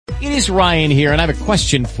It is Ryan here, and I have a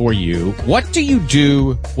question for you. What do you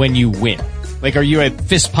do when you win? Like, are you a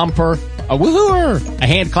fist pumper, a woohooer, a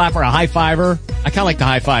hand clapper, a high fiver? I kind of like the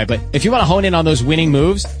high five, but if you want to hone in on those winning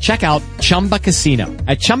moves, check out Chumba Casino.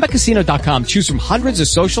 At ChumbaCasino.com, choose from hundreds of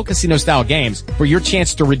social casino-style games for your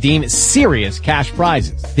chance to redeem serious cash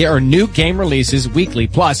prizes. There are new game releases weekly,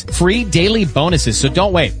 plus free daily bonuses, so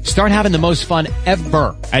don't wait. Start having the most fun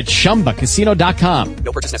ever at ChumbaCasino.com.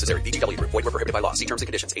 No purchase necessary. VGW Group. Void where prohibited by law. See terms and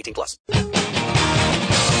conditions. 18+.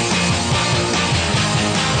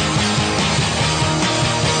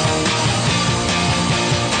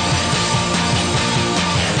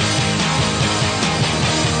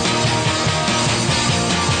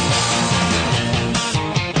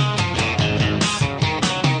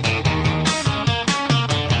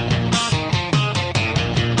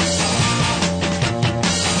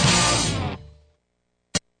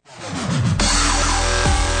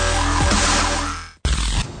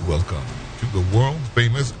 Welcome to the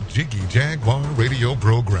world-famous Jiggy Jaguar radio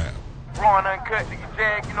program. Raw and uncut, Jiggy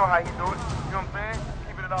Jag, you know how you do it. You know what I'm saying?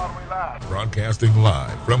 Keeping it all the way live. Broadcasting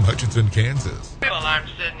live from Hutchinson, Kansas. Well, I'm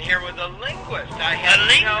sitting here with a linguist. I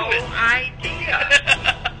had no idea.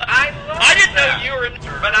 I didn't know you were,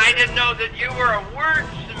 but I didn't know that you were a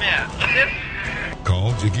wordsmith.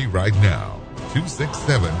 Call Jiggy right now.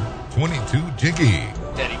 267-22-JIGGY.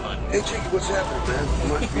 Daddy Money. Hey, Jiggy, what's happening, man?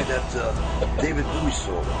 Reminds me of that David Bowie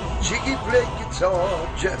song. Jiggy play guitar.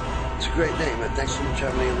 It's a great name, man. Thanks so much for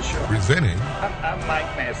having me on the show. Presenting. I'm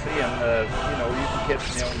Mike Massey, and, you can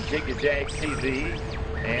catch me on Jiggy Jag TV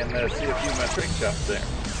and see a few of my trick shots there.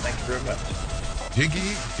 Thanks very much.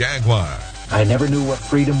 Jiggy Jaguar. I never knew what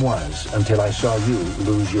freedom was until I saw you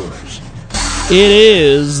lose yours. It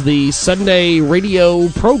is the Sunday radio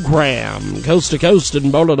program, coast to coast and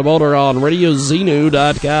border to border on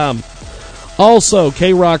RadioZenu.com. Also,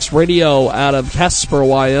 K-Rock's Radio out of Casper,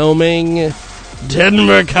 Wyoming,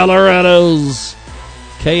 Denver, Colorado's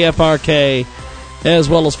KFRK, as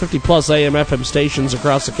well as 50-plus AM FM stations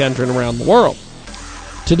across the country and around the world.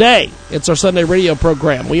 Today, it's our Sunday radio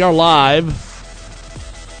program. We are live.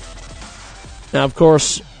 Now, of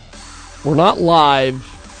course, we're not live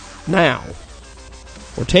now.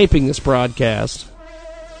 We're taping this broadcast.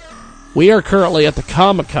 We are currently at the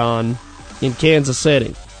Comic-Con in Kansas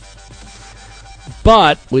City.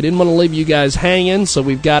 But we didn't want to leave you guys hanging, so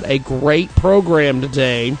we've got a great program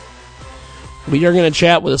today. We are going to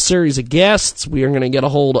chat with a series of guests. We are going to get a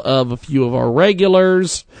hold of a few of our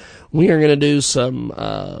regulars. We are going to do some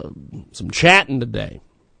chatting today.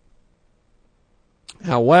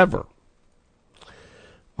 However,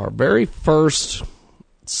 our very first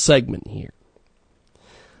segment here,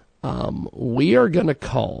 we are going to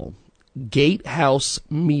call Gatehouse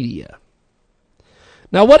Media.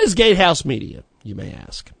 Now, what is Gatehouse Media, you may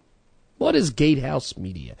ask? What is Gatehouse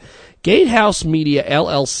Media? Gatehouse Media,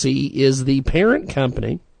 LLC, is the parent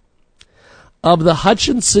company of the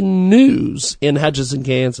Hutchinson News in Hutchinson,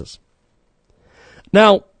 Kansas.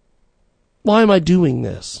 Now, why am I doing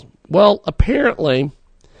this? Well, apparently,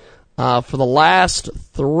 for the last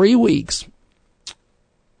 3 weeks,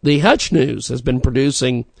 the Hutch News has been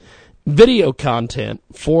producing video content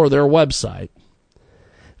for their website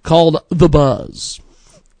called The Buzz.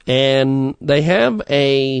 And they have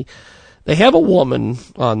a woman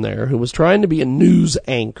on there who was trying to be a news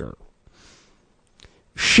anchor.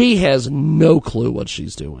 She has no clue what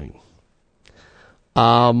she's doing.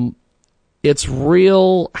 It's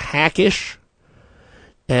real hackish.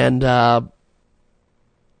 And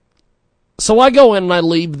so I go in and I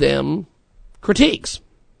leave them critiques.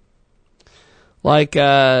 Like,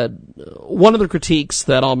 one of the critiques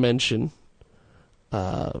that I'll mention,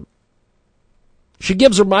 she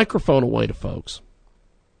gives her microphone away to folks.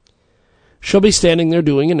 She'll be standing there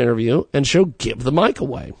doing an interview, and she'll give the mic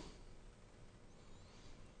away.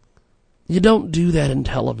 You don't do that in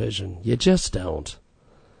television. You just don't.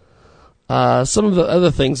 Some of the other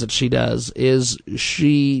things that she does is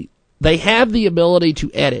they have the ability to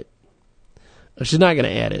edit. She's not going to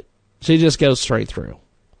edit. She just goes straight through.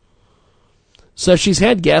 So she's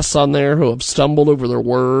had guests on there who have stumbled over their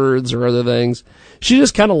words or other things. She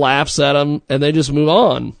just kind of laughs at them, and they just move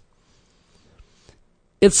on.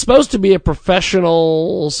 It's supposed to be a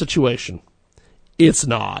professional situation. It's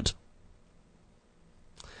not.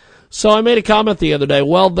 So I made a comment the other day.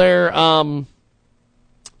 Well, their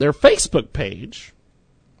Facebook page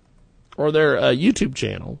or their YouTube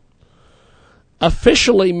channel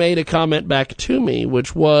officially made a comment back to me,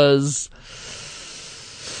 which was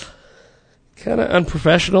kind of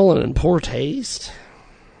unprofessional and in poor taste.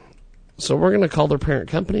 So we're going to call their parent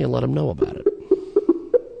company and let them know about it.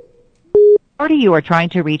 party you are trying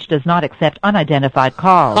to reach does not accept unidentified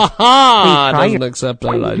calls. Ha-ha! Doesn't accept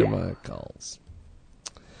unidentified calls.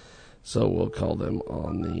 So we'll call them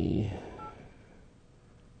on the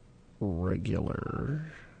regular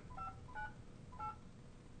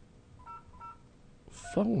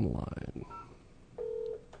phone line.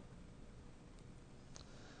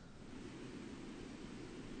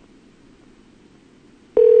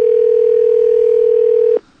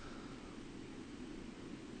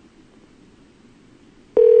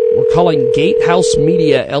 We're calling Gatehouse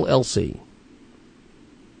Media, LLC.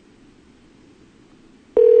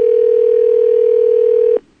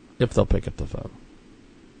 If they'll pick up the phone.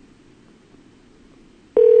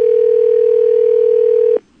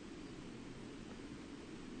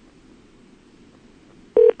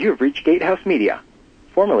 You have reached Gatehouse Media,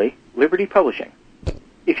 formerly Liberty Publishing.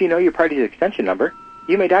 If you know your party's extension number,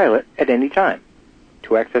 you may dial it at any time.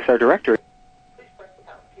 To access our directory,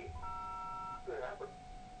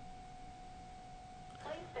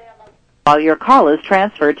 While your call is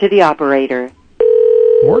transferred to the operator.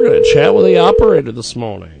 We're going to chat with the operator this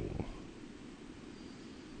morning.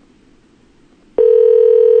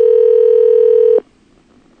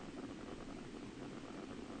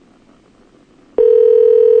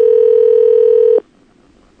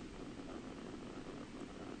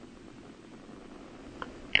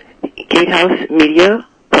 Gatehouse Media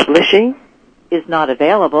Publishing is not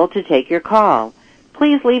available to take your call.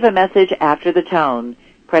 Please leave a message after the tone.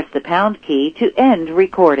 Press the pound key to end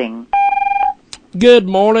recording. Good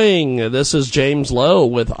morning. This is James Lowe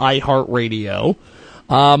with iHeartRadio.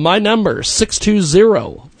 My number,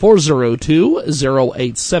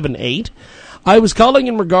 620-402-0878. I was calling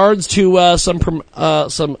in regards to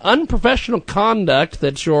some unprofessional conduct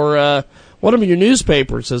that one of your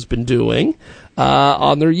newspapers has been doing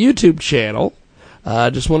on their YouTube channel.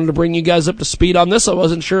 Just wanted to bring you guys up to speed on this. I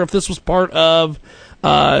wasn't sure if this was part of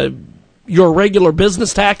your regular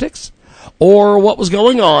business tactics or what was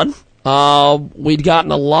going on. We'd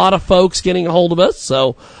gotten a lot of folks getting a hold of us,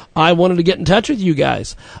 so I wanted to get in touch with you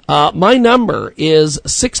guys. My number is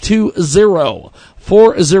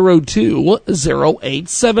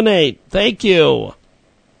 620-402-0878. Thank you.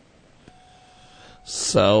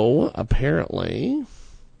 So, apparently,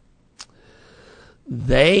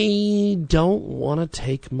 they don't want to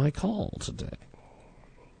take my call today.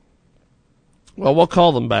 Well, we'll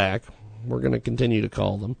call them back. We're going to continue to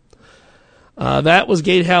call them. That was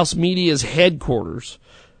Gatehouse Media's headquarters.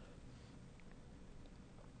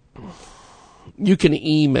 You can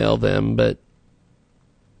email them, but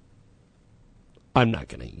I'm not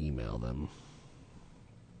going to email them.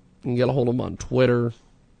 You can get a hold of them on Twitter,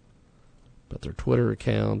 but their Twitter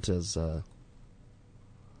account is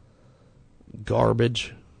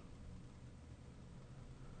garbage.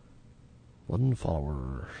 1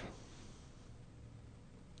 follower.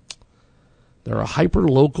 They're a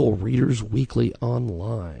hyper-local Readers Weekly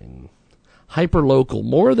online. Hyper-local.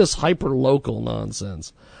 More of this hyper-local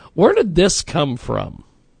nonsense. Where did this come from?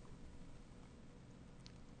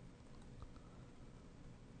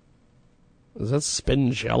 Is that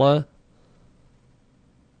Spingella?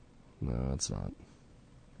 No, it's not.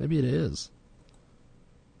 Maybe it is.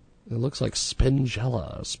 It looks like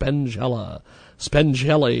Spingella.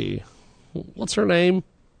 Spengelli. What's her name?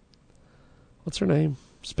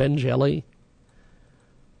 Spengelli?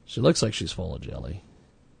 She looks like she's full of jelly.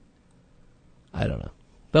 I don't know.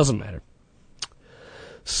 Doesn't matter.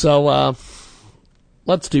 So,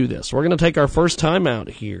 let's do this. We're going to take our first time out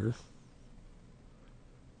here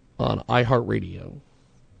on iHeartRadio.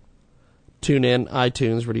 Tune in,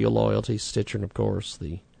 iTunes, Radio Loyalty, Stitcher, and, of course,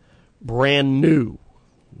 the brand new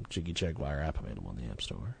Jiggy Jaguar app available on the App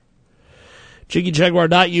Store.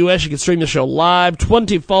 JiggyJaguar.us. You can stream the show live,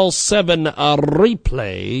 24/7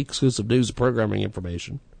 replay, exclusive news and programming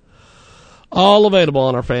information. All available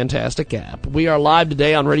on our fantastic app. We are live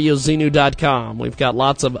today on RadioZenu.com. We've got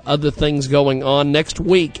lots of other things going on. Next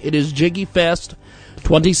week, it is Jiggy Fest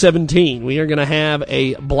 2017. We are going to have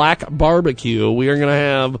a black barbecue. We are going to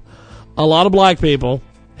have a lot of black people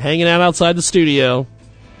hanging out outside the studio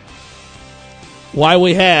while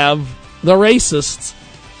we have the racists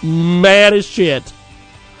mad as shit.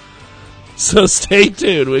 So stay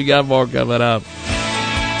tuned. We got more coming up.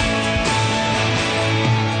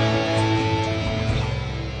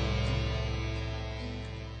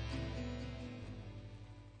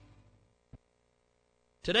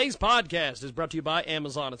 Today's podcast is brought to you by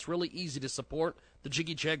Amazon. It's really easy to support the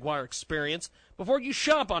Jiggy Jaguar experience before you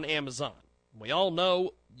shop on Amazon. We all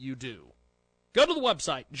know you do. Go to the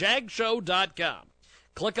website, jagshow.com.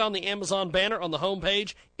 Click on the Amazon banner on the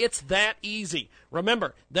homepage. It's that easy.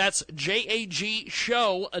 Remember, that's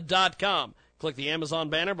jagshow.com. Click the Amazon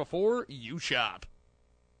banner before you shop.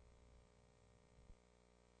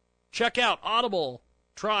 Check out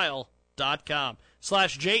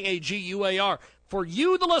audibletrial.com/JAGUAR. For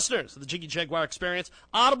you, the listeners of the Jiggy Jaguar Experience,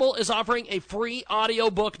 Audible is offering a free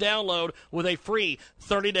audiobook download with a free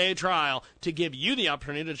 30-day trial to give you the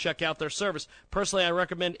opportunity to check out their service. Personally, I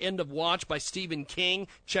recommend End of Watch by Stephen King.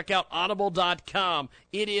 Check out audible.com.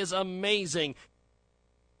 It is amazing.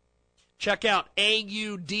 Check out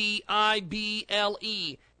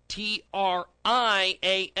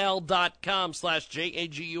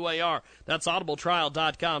audibletrial.com/JAGUAR. That's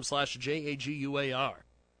audibletrial.com/JAGUAR.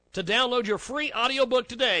 To download your free audiobook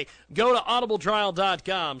today, go to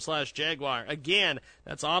audibletrial.com/Jaguar. Again,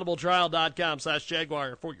 that's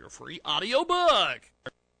audibletrial.com/Jaguar for your free audiobook.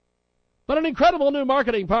 But an incredible new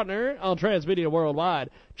marketing partner on Transmedia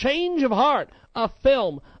Worldwide, Change of Heart, a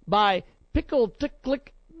film by Pickle Ticklick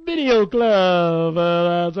Video Club.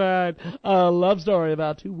 That's right. A love story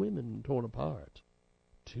about two women torn apart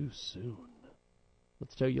too soon.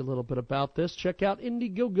 Let's tell you a little bit about this. Check out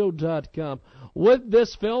Indiegogo.com. With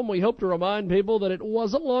this film, we hope to remind people that it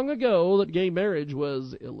wasn't long ago that gay marriage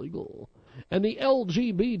was illegal, and the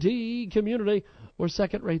LGBT community were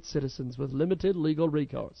second-rate citizens with limited legal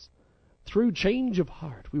recourse. Through Change of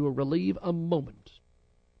Heart, we will relieve a moment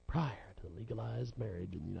prior to legalized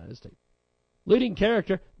marriage in the United States. Leading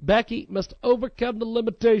character, Becky, must overcome the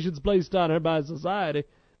limitations placed on her by society,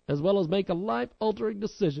 as well as make a life-altering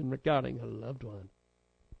decision regarding her loved one.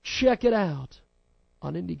 Check it out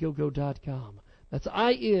on Indiegogo.com. That's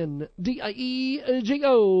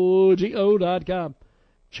INDIEGOGO.com.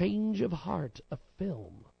 Change of Heart, a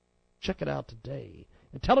film. Check it out today.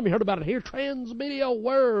 And tell them you heard about it here, Transmedia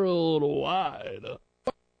Worldwide.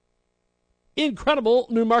 Incredible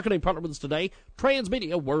new marketing partner with us today,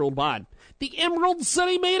 Transmedia Worldwide. The Emerald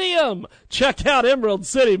City Medium. Check out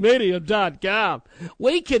EmeraldCityMedium.com.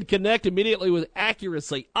 We can connect immediately with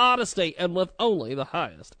accuracy, honesty, and with only the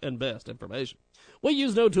highest and best information. We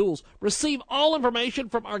use no tools. Receive all information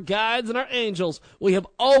from our guides and our angels. We have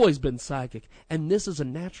always been psychic, and this is a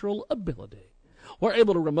natural ability. We're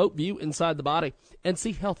able to remote view inside the body and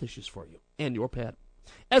see health issues for you and your pet.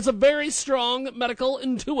 As a very strong, medical,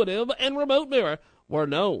 intuitive, and remote mirror, we're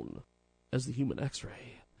known as the human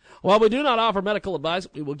X-ray. While we do not offer medical advice,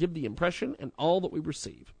 we will give the impression and all that we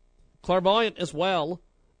receive. Clairvoyant as well,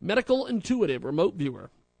 medical, intuitive, remote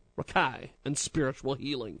viewer, Rakai, and spiritual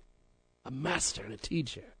healing. A master and a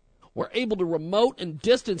teacher. We're able to remote and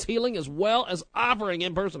distance healing as well as offering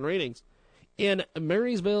in-person readings in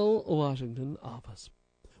Marysville, Washington office.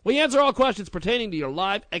 We answer all questions pertaining to your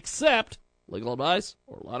life except legal advice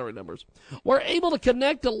or lottery numbers. We're able to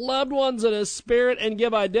connect to loved ones in a spirit and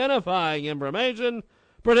give identifying information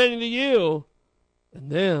pertaining to you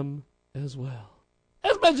and them as well.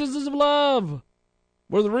 As messages of love.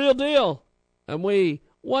 We're the real deal, and we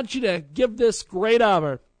want you to give this great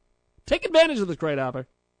offer. Take advantage of this great offer.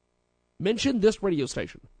 Mention this radio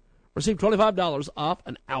station. Receive $25 off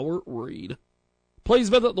an hour read. Please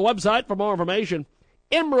visit the website for more information.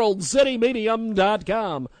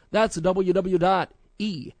 EmeraldCityMedium.com. That's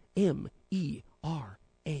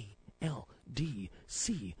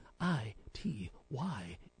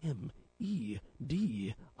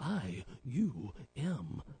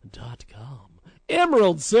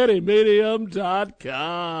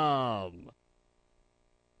EmeraldCityMedium.com.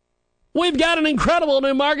 We've got an incredible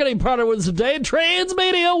new marketing partner with us today,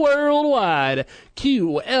 Transmedia Worldwide.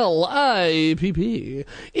 QLIPP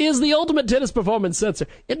is the ultimate tennis performance sensor.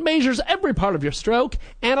 It measures every part of your stroke,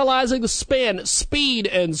 analyzing the spin, speed,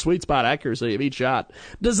 and sweet spot accuracy of each shot.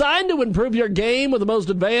 Designed to improve your game with the most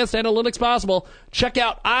advanced analytics possible, check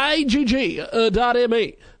out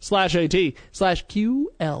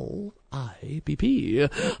igg.me/at/QLIPP.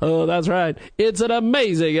 Oh, that's right. It's an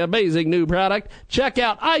amazing, amazing new product. Check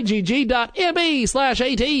out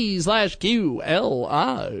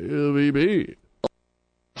igg.me/at/QLIPP.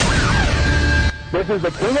 This is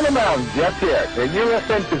the King of the Mountain, Jeff here, and you're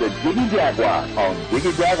listening to the Jiggy Jaguar on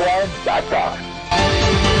JiggyJaguar.com.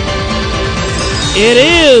 It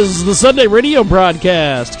is the Sunday radio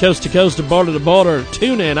broadcast, coast to coast and border to border.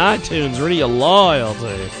 Tune in, iTunes, Radio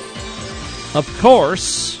Loyalty. Of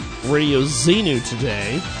course, Radio Xenu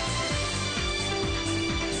today.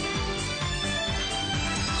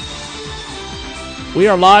 We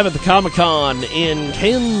are live at the Comic-Con in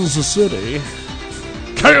Kansas City.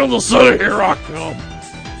 Kansas City, here I come.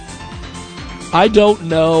 I don't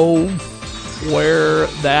know where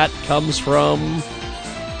that comes from,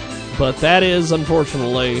 but that is,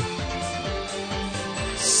 unfortunately,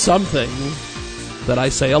 something that I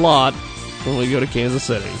say a lot when we go to Kansas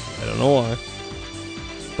City. I don't know why,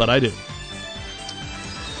 but I do.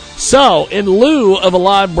 So, in lieu of a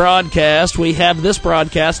live broadcast, we have this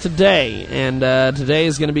broadcast today. And today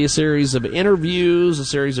is going to be a series of interviews, a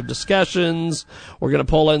series of discussions. We're going to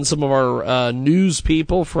pull in some of our news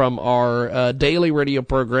people from our daily radio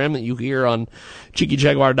program that you hear on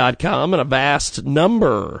JiggyJaguar.com and a vast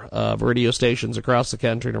number of radio stations across the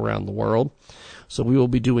country and around the world. So we will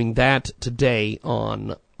be doing that today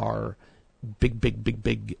on our big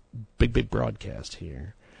broadcast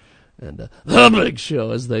here. And the big show,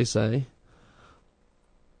 as they say.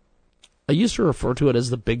 I used to refer to it as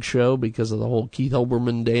the big show because of the whole Keith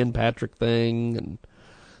Olbermann, Dan Patrick thing. And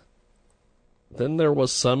then there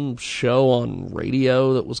was some show on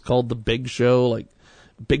radio that was called the Big Show, like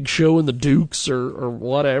Big Show and the Dukes or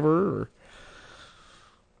whatever.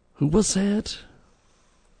 Who was that?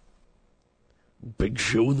 Big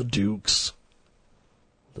Show and the Dukes.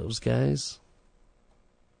 Those guys?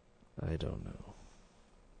 I don't know.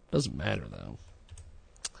 Doesn't matter, though.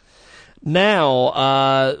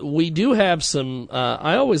 Now, we do have some...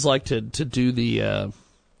 I always like to do the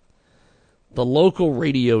local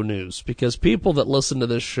radio news, because people that listen to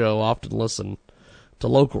this show often listen to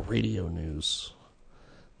local radio news.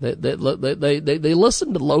 They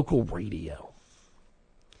listen to local radio.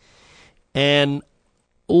 And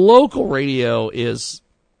local radio is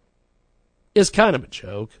kind of a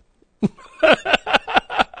joke.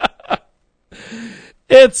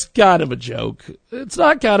 It's kind of a joke. It's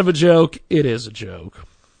not kind of a joke. It is a joke.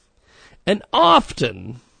 And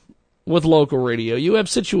often with local radio, you have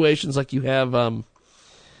situations like you have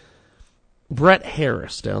Brett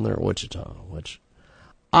Harris down there at Wichita, which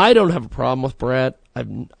I don't have a problem with Brett.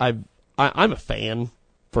 I'm a fan,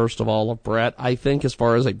 first of all, of Brett. I think as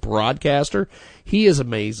far as a broadcaster, he is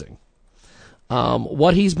amazing.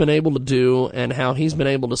 What he's been able to do and how he's been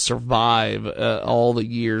able to survive all the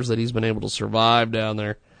years that he's been able to survive down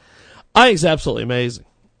there, I think is absolutely amazing.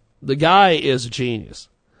 The guy is a genius.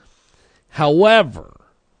 However,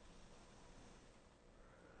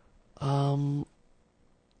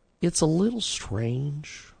 it's a little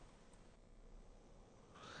strange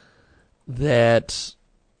that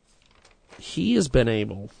he has been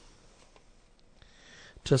able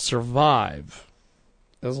to survive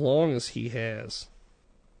as long as he has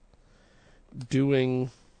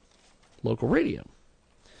doing local radio.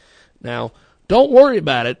 Now, don't worry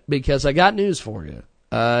about it, because I got news for you.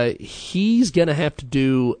 He's going to have to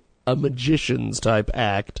do a magician's type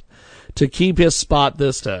act to keep his spot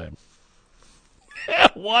this time.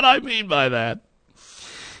 What I mean by that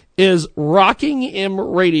is Rocking M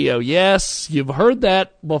Radio. Yes, you've heard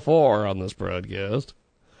that before on this broadcast.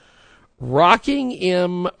 Rocking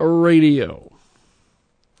M Radio.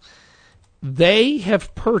 They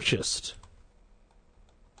have purchased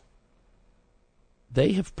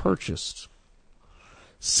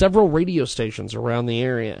several radio stations around the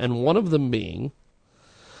area, and one of them being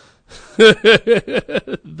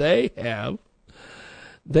they have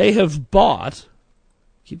bought,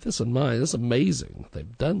 keep this in mind, this is amazing,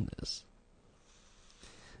 they've done this.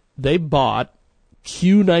 They bought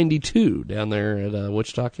Q92 down there at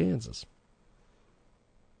Wichita, Kansas.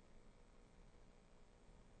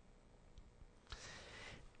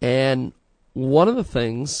 And one of the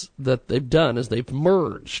things that they've done is they've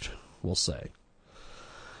merged, we'll say.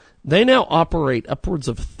 They now operate upwards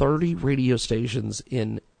of 30 radio stations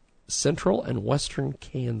in central and western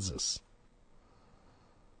Kansas.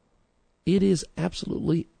 It is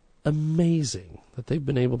absolutely amazing that they've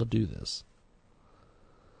been able to do this.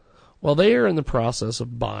 Well, they are in the process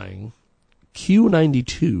of buying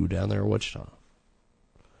Q92 down there in Wichita.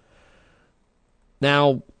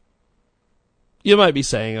 Now, you might be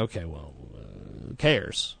saying, okay, well, who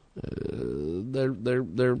cares? They're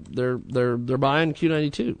buying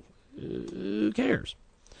Q92. Who cares?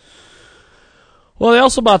 Well, they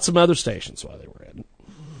also bought some other stations while they were at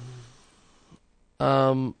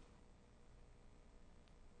it.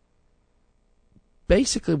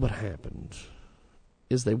 Basically, what happened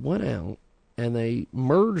is they went out and they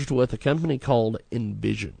merged with a company called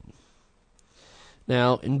Envision.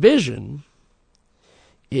 Now, Envision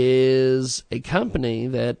is a company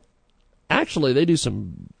that actually they do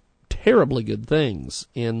some terribly good things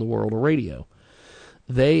in the world of radio.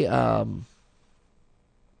 They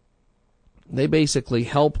basically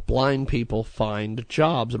help blind people find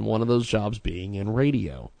jobs, and one of those jobs being in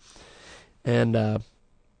radio. And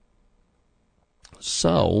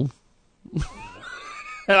so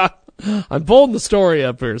I'm pulling the story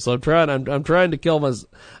up here, so I'm trying to kill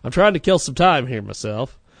some time here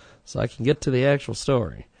myself, so I can get to the actual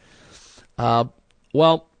story.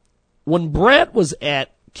 Well, when Brett was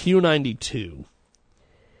at Q92,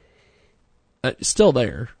 still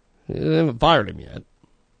there, they haven't fired him yet.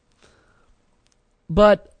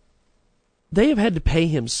 But they have had to pay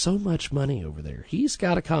him so much money over there. He's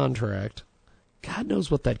got a contract. God knows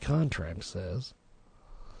what that contract says.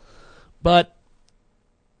 But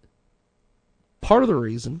part of the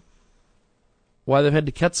reason why they've had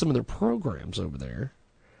to cut some of their programs over there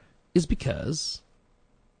is because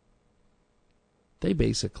they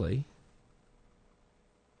basically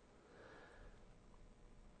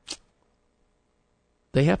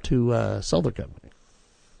they have to sell their company.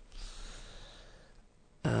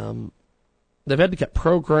 They've had to cut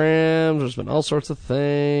programs. There's been all sorts of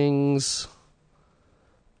things.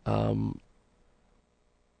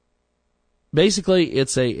 Basically,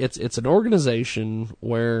 it's an organization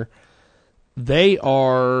where they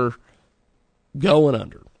are going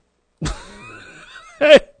under.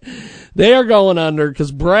 They are going under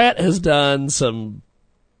because Brett has done some.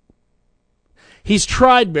 He's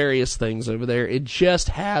tried various things over there. It just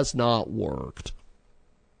has not worked.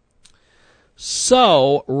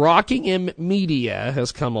 So, Rockingham Media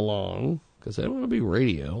has come along, because they don't want to be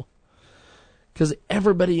radio. Because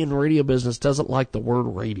everybody in radio business doesn't like the word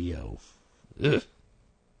radio. Ugh.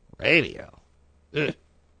 Radio. Ugh.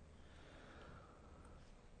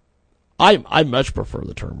 I much prefer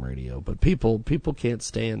the term radio, but people can't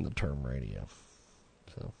stand the term radio.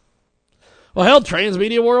 So, well, hell,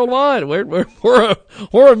 Transmedia Worldwide. We're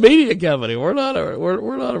a media company. We're not a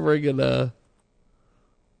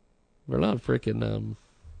freaking a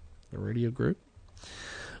radio group.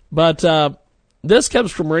 But this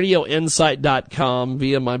comes from RadioInsight.com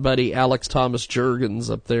via my buddy Alex Thomas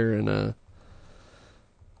Juergens up there in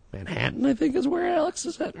Manhattan, I think is where Alex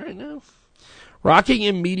is at right now.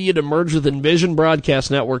 Rockingham Media to merge with Envision Broadcast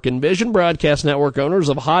Network. Envision Broadcast Network, owners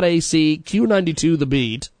of Hot AC, Q92 The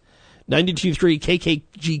Beat, 92.3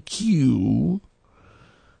 KKGQ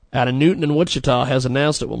out of Newton and Wichita, has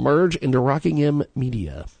announced it will merge into Rockingham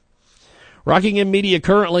Media. Rockingham Media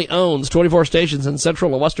currently owns 24 stations in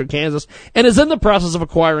central and western Kansas and is in the process of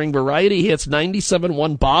acquiring Variety Hits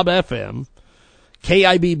 97.1 Bob FM,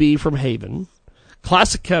 KIBB from Haven,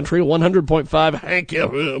 Classic Country 100.5 Hank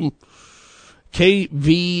FM,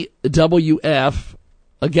 KVWF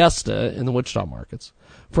Augusta in the Wichita markets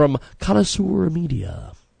from Connoisseur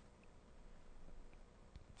Media.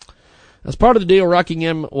 As part of the deal,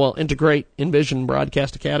 Rockingham will integrate Envision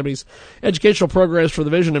Broadcast Academy's educational programs for the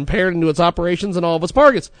vision impaired into its operations and all of its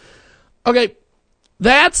markets. Okay,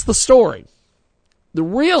 that's the story. The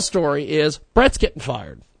real story is Brett's getting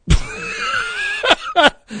fired.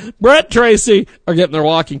 Brett and Tracy are getting their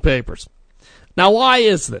walking papers. Now, why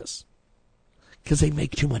is this? Because they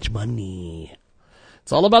make too much money.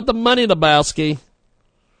 It's all about the money, Lebowski.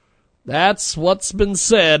 That's what's been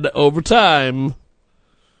said over time.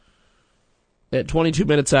 At 22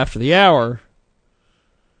 minutes after the hour,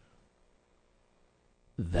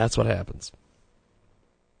 that's what happens.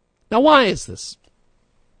 Now, why is this?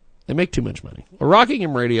 They make too much money. Well,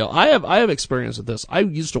 Rockingham Radio, I have experience with this. I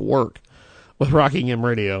used to work with Rockingham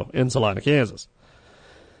Radio in Salina, Kansas.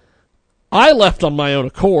 I left on my own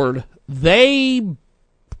accord. They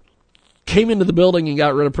came into the building and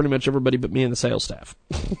got rid of pretty much everybody but me and the sales staff.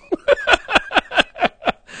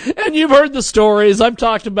 And you've heard the stories. I've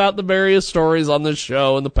talked about the various stories on this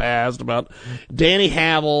show in the past about Danny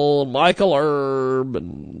Havel, Michael Erb,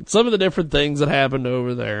 and some of the different things that happened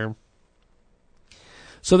over there.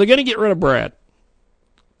 So they're going to get rid of Brett.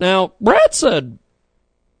 Now, Brett's a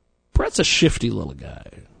shifty little guy.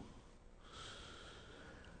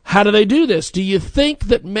 How do they do this? Do you think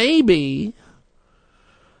that maybe...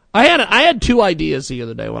 I had two ideas the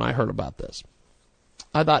other day when I heard about this.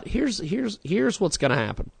 I thought, here's what's going to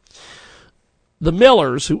happen. The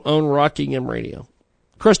Millers, who own Rockingham Radio,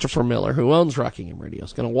 Christopher Miller, who owns Rockingham Radio,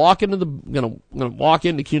 is going to walk into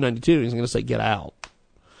Q92. And he's going to say, "Get out."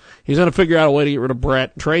 He's going to figure out a way to get rid of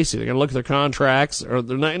Brett and Tracy. They're going to look at their contracts, or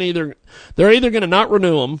they're either going to not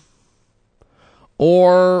renew them,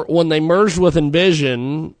 or when they merged with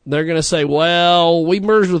Envision, they're going to say, "Well, we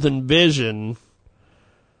merged with Envision.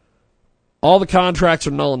 All the contracts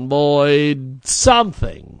are null and void."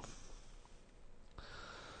 Something.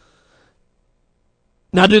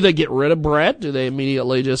 Now, do they get rid of Brett? Do they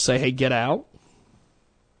immediately just say, "Hey, get out"?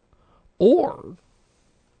 Or,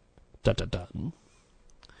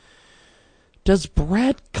 does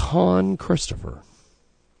Brett con Christopher?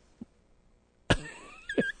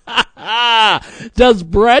 Does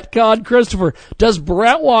Brett con Christopher? Does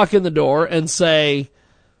Brett walk in the door and say,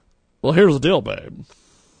 "Well, here's the deal, babe"?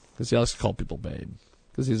 Because he likes to call people babe.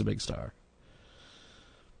 Because he's a big star.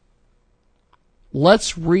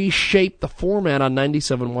 Let's reshape the format on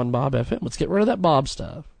 97.1 Bob FM. Let's get rid of that Bob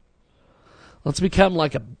stuff. Let's become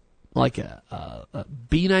like a like a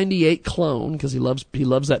B98 clone, because he loves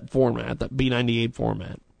that format, that B98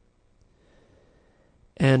 format.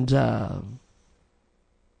 And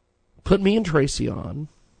put me and Tracy on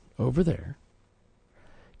over there.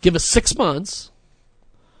 Give us 6 months,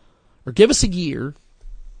 or give us a year.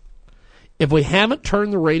 If we haven't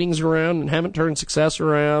turned the ratings around and haven't turned success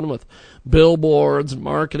around with billboards and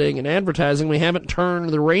marketing and advertising, we haven't turned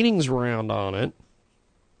the ratings around on it,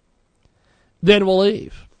 then we'll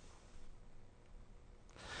leave.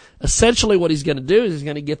 Essentially what he's going to do is he's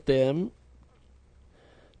going to get them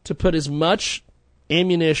to put as much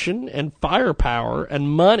ammunition and firepower and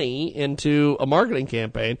money into a marketing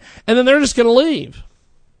campaign, and then they're just going to leave.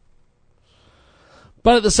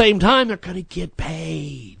 But at the same time, they're going to get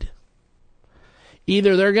paid.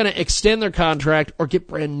 Either they're going to extend their contract or get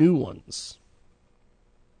brand new ones.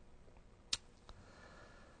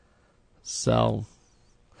 So,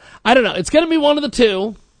 I don't know. It's going to be one of the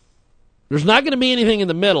two. There's not going to be anything in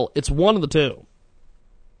the middle. It's one of the two.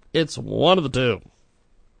 It's one of the two.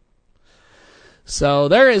 So,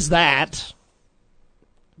 there is that.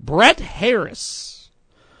 Brett Harris.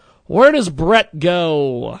 Where does Brett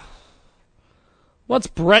go? What's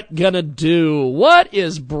Brett gonna do? What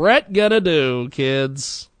is Brett gonna do,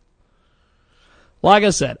 kids? Like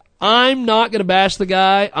I said, I'm not gonna bash the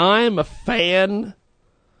guy. I'm a fan.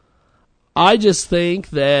 I just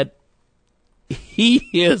think that he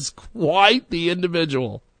is quite the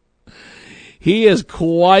individual. He is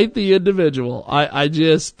quite the individual.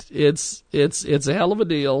 It's a hell of a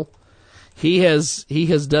deal. He has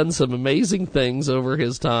done some amazing things over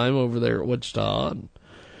his time over there at Wichita, and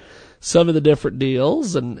some of the different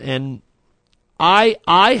deals, and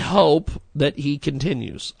I hope that he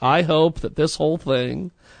continues. I hope that this whole thing,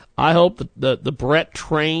 I hope that the Brett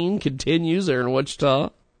train continues there in Wichita. I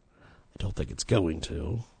don't think it's going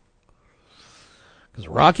to, because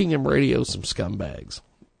Rockingham Radio is some scumbags.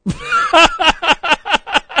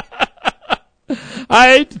 I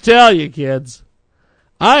hate to tell you, kids.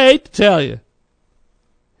 I hate to tell you.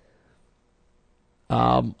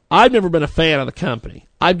 I've never been a fan of the company.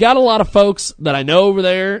 I've got a lot of folks that I know over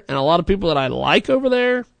there and a lot of people that I like over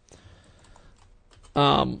there.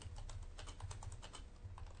 But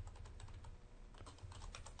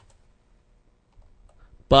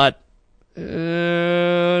I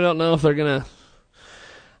don't know if they're going to...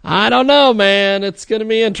 I don't know, man. It's going to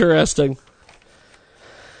be interesting.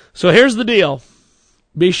 So here's the deal.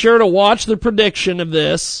 Be sure to watch the prediction of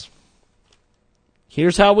this.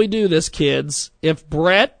 Here's how we do this, kids. If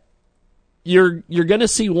Brett... You're going to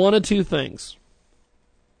see one of two things.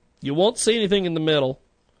 You won't see anything in the middle.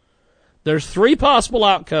 There's 3 possible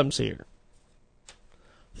outcomes here.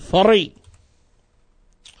 3.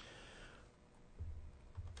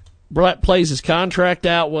 Brett plays his contract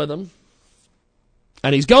out with him,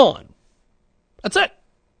 and he's gone. That's it.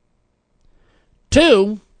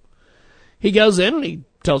 2, he goes in and he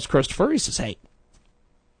tells Christopher, he says, hey,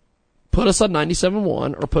 put us on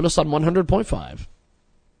 97.1 or put us on 100.5.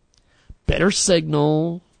 Better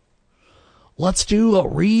signal. Let's do a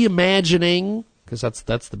reimagining, because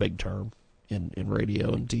that's the big term in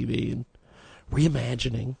radio and TV. And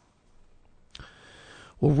reimagining.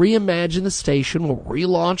 We'll reimagine the station. We'll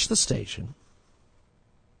relaunch the station.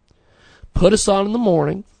 Put us on in the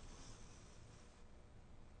morning.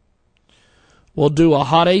 We'll do a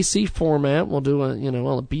hot AC format. We'll do a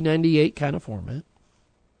B98 kind of format.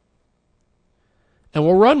 And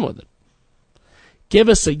we'll run with it. Give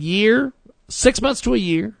us a year, 6 months to a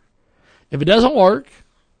year. If it doesn't work,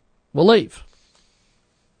 we'll leave.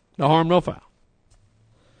 No harm, no foul.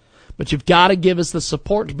 But you've got to give us the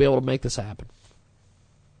support to be able to make this happen.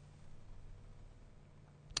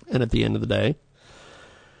 And at the end of the day,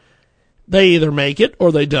 they either make it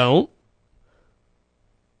or they don't.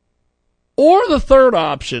 Or the third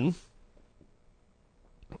option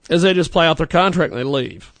is they just play out their contract and they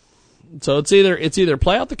leave. So it's either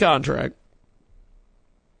play out the contract.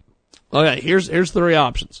 Okay, here's 3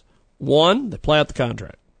 options. 1, they play out the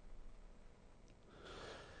contract.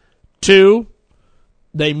 2,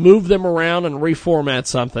 they move them around and reformat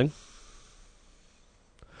something.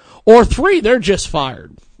 Or 3, they're just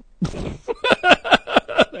fired.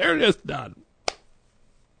 They're just done.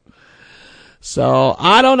 So,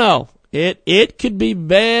 I don't know. It could be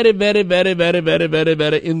very, very, very, very, very, very,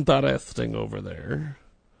 very interesting over there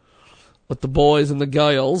with the boys and the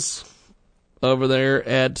girls over there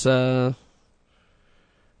at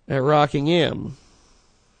Rockingham.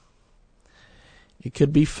 It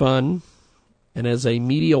could be fun. And as a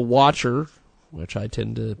media watcher, which I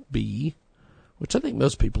tend to be, which I think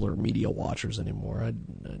most people are media watchers anymore. I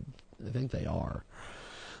think they are.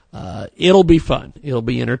 It'll be fun. It'll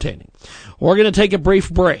be entertaining. We're going to take a brief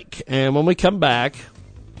break, and when we come back,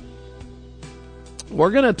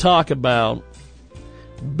 we're going to talk about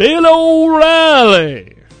Bill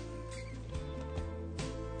O'Reilly.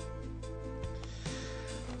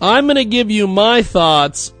 I'm going to give you my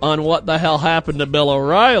thoughts on what the hell happened to Bill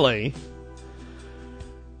O'Reilly.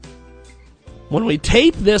 When we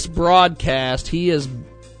tape this broadcast, he has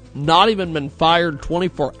not even been fired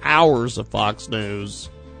 24 hours of Fox News.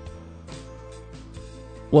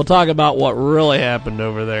 We'll talk about what really happened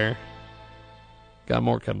over there. Got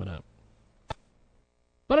more coming up.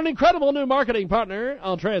 But an incredible new marketing partner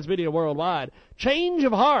on Transmedia Worldwide. Change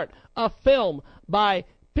of Heart, a film by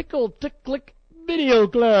Pickle Ticklick Video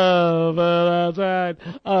Club. That's right.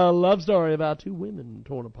 A love story about two women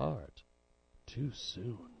torn apart too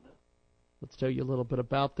soon. Let's tell you a little bit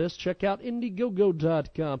about this. Check out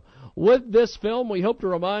Indiegogo.com. With this film, we hope to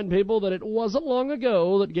remind people that it wasn't long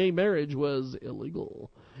ago that gay marriage was illegal,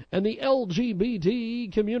 and the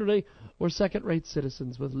LGBT community were second-rate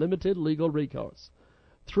citizens with limited legal recourse.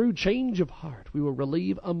 Through Change of Heart, we will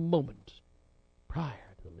relieve a moment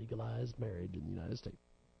prior to legalized marriage in the United States.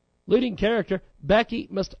 Leading character, Becky,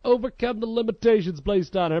 must overcome the limitations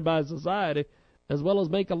placed on her by society, as well as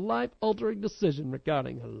make a life-altering decision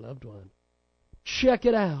regarding her loved one. Check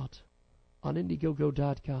it out on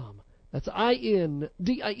Indiegogo.com. That's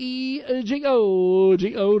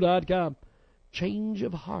INDIEGOGO.com. Change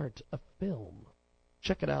of Heart, a film.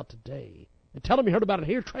 Check it out today. And tell them you heard about it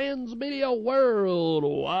here, Transmedia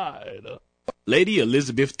Worldwide. Lady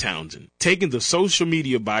Elizabeth Townsend, taking the social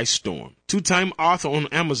media by storm. 2-time author on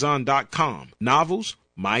Amazon.com. Novels,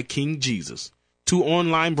 My King Jesus. 2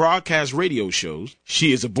 online broadcast radio shows.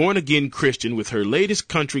 She is a born-again Christian with her latest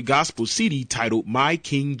country gospel CD titled My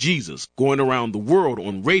King Jesus, going around the world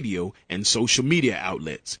on radio and social media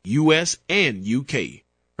outlets, U.S. and U.K.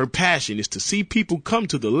 Her passion is to see people come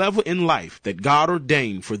to the level in life that God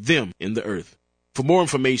ordained for them in the earth. For more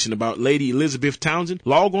information about Lady Elizabeth Townsend,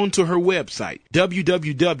 log on to her website,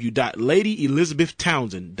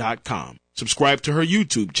 www.ladyelizabethtownsend.com. Subscribe to her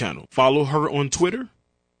YouTube channel. Follow her on Twitter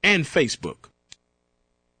and Facebook.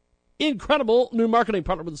 Incredible new marketing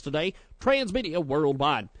partner with us today, Transmedia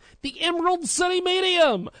Worldwide. The Emerald City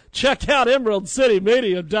Medium. Check out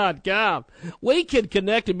emeraldcitymedium.com. We can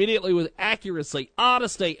connect immediately with accuracy,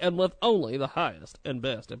 honesty, and with only the highest and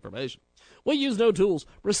best information. We use no tools.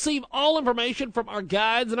 Receive all information from our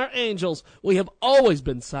guides and our angels. We have always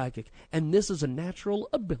been psychic, and this is a natural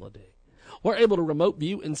ability. We're able to remote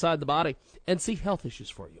view inside the body and see health issues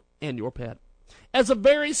for you and your pet. As a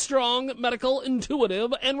very strong medical,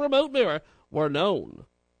 intuitive, and remote mirror, we're known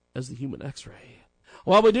as the human X-ray.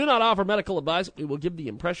 While we do not offer medical advice, we will give the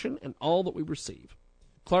impression and all that we receive.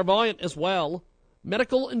 Clairvoyant as well,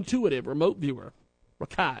 medical, intuitive, remote viewer,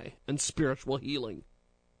 Rakai, and spiritual healing.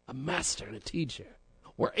 A master and a teacher.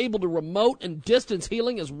 We're able to remote and distance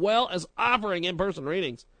healing as well as offering in-person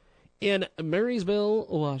readings in Marysville,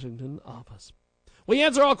 Washington office. We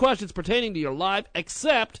answer all questions pertaining to your life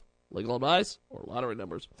except legal advice or lottery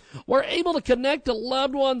numbers. We're able to connect to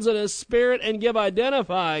loved ones in a spirit and give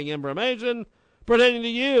identifying information pertaining to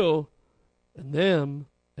you and them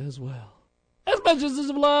as well. As messages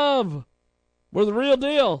of love. We're the real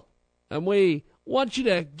deal, and we want you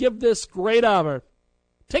to give this great offer.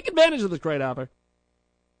 Take advantage of this great offer.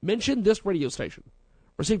 Mention this radio station.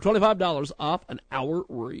 Receive $25 off an hour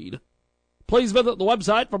read. Please visit the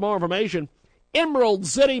website for more information.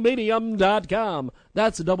 EmeraldCityMedium.com.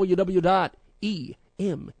 That's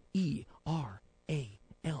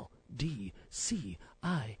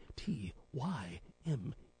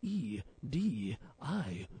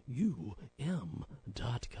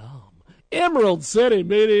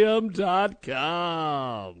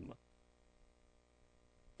EmeraldCityMedium.com.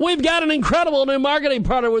 We've got an incredible new marketing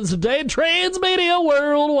partner with us today, Transmedia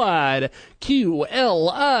Worldwide.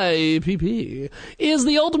 QLIPP is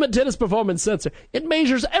the ultimate tennis performance sensor. It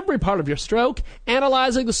measures every part of your stroke,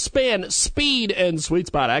 analyzing the spin, speed, and sweet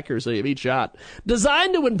spot accuracy of each shot.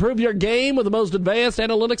 Designed to improve your game with the most advanced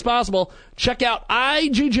analytics possible, check out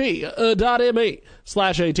igg.me/at/QLIPP.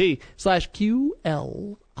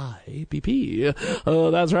 Oh,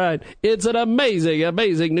 that's right. It's an amazing,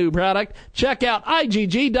 amazing new product. Check out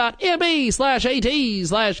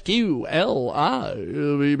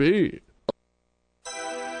igg.me/at/QLIPP.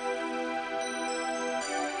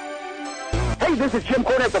 Hey, this is Jim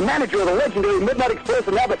Cornette, the manager of the legendary Midnight Express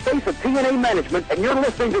and now the face of TNA Management, and you're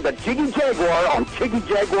listening to the Jiggy Jaguar on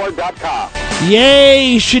JiggyJaguar.com.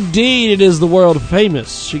 Yay, indeed, it is the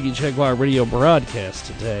world-famous Jiggy Jaguar radio broadcast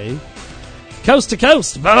today. Coast to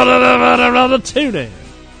coast, tune in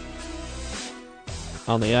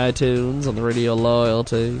on the iTunes, on the Radio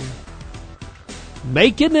Loyalty.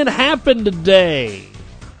 Making it happen today.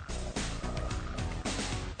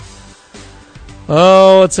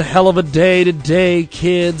 Oh, it's a hell of a day today,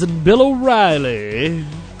 kids. And Bill O'Reilly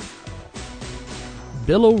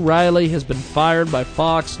has been fired by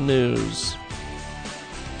Fox News.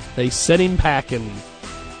 They sent him packing.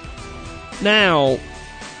 Now,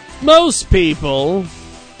 most people,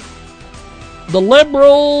 the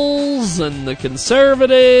liberals and the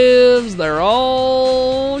conservatives, they're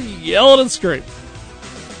all yelling and screaming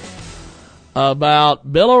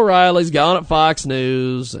about Bill O'Reilly's gone at Fox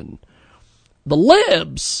News, and the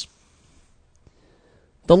libs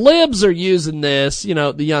are using this,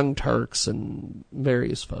 the Young Turks and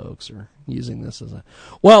various folks are using this as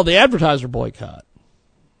the advertiser boycott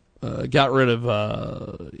got rid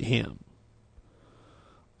of him.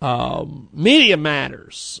 Media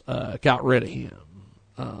Matters got rid of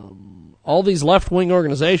him. All these left-wing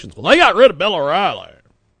organizations, they got rid of Bill O'Reilly.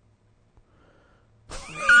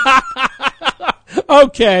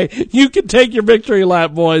 Okay, you can take your victory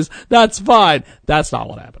lap, boys. That's fine. That's not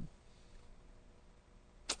what happened.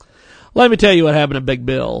 Let me tell you what happened to Big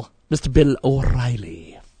Bill, Mr. Bill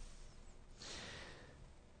O'Reilly.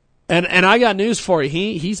 And I got news for you.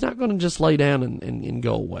 He's not going to just lay down and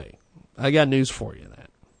go away. I got news for you.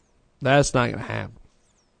 That's not going to happen.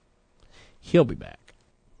 He'll be back.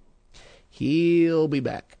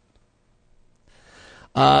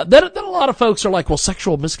 Then a lot of folks are like, well,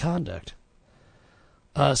 sexual misconduct.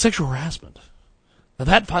 Sexual harassment. Now,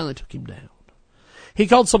 that finally took him down. He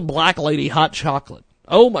called some black lady hot chocolate.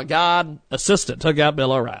 Oh, my God. Assistant took out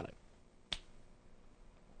Bill O'Reilly.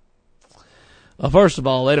 Well, first of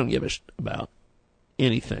all, they don't give a shit about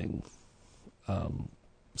anything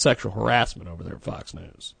sexual harassment over there at Fox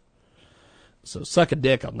News. So suck a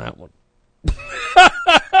dick on that one.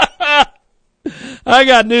 I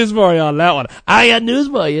got news for you on that one. I got news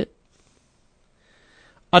for you.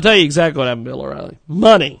 I'll tell you exactly what happened to Bill O'Reilly.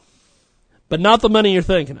 Money. But not the money you're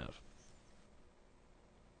thinking of.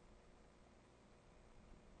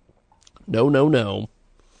 No.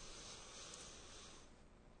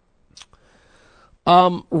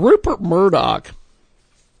 Rupert Murdoch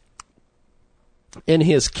and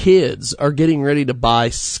his kids are getting ready to buy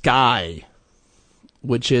Sky,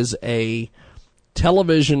 which is a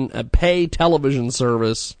pay television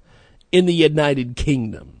service in the United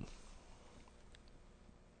Kingdom.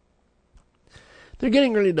 They're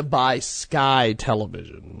getting ready to buy Sky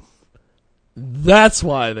Television. That's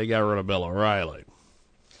why they got rid of Bill O'Reilly.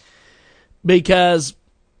 Because,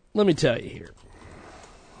 let me tell you here.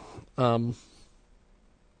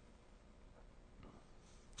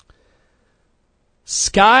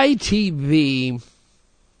 Sky TV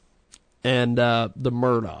and the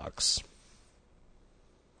Murdochs.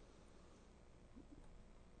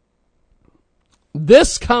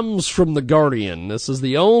 This comes from The Guardian. This is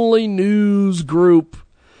the only news group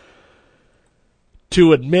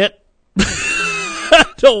to admit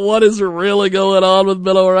to what is really going on with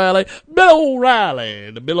Bill O'Reilly. Bill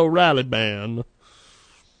O'Reilly, the Bill O'Reilly band.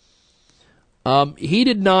 He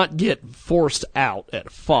did not get forced out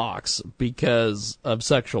at Fox because of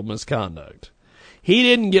sexual misconduct. He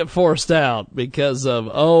didn't get forced out because of,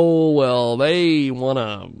 they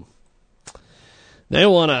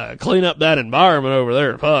want to clean up that environment over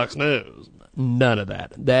there at Fox News. None of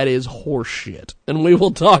that. That is horseshit. And we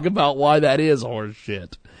will talk about why that is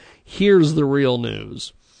horseshit. Here's the real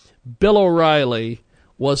news. Bill O'Reilly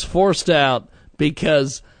was forced out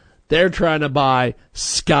because they're trying to buy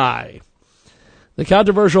Sky. The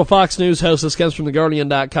controversial Fox News host, this comes from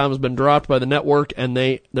TheGuardian.com, has been dropped by the network, and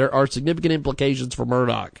there are significant implications for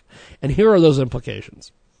Murdoch. And here are those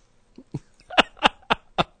implications.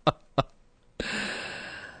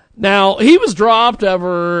 Now, he was dropped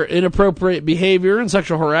over inappropriate behavior and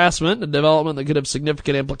sexual harassment, a development that could have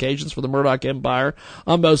significant implications for the Murdoch empire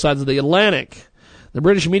on both sides of the Atlantic. The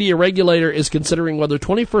British media regulator is considering whether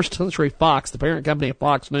 21st Century Fox, the parent company of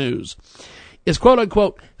Fox News, is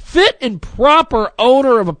quote-unquote fit and proper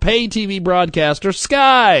owner of a pay TV broadcaster,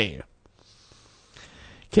 Sky.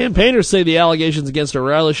 Campaigners say the allegations against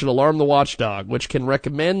O'Reilly should alarm the watchdog, which can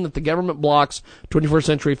recommend that the government blocks 21st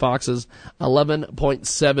Century Fox's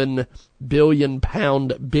 £11.7 billion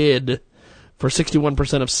bid for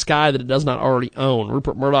 61% of Sky that it does not already own.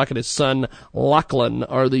 Rupert Murdoch and his son Lachlan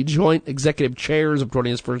are the joint executive chairs of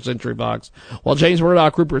 21st Century Fox, while James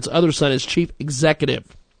Murdoch, Rupert's other son, is chief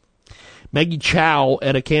executive. Maggie Chow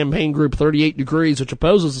at a campaign group 38 Degrees, which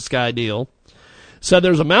opposes the Sky deal, said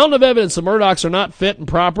there's a mountain of evidence the Murdochs are not fit and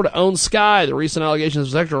proper to own Sky. The recent allegations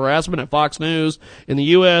of sexual harassment at Fox News in the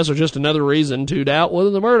U.S. are just another reason to doubt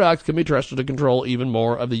whether the Murdochs can be trusted to control even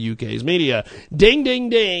more of the UK's media. Ding, ding,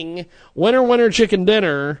 ding. Winner, winner, chicken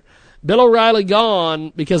dinner. Bill O'Reilly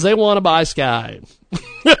gone because they want to buy Sky.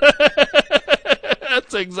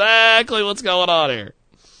 That's exactly what's going on here.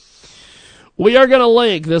 We are going to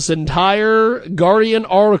link this entire Guardian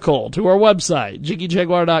article to our website,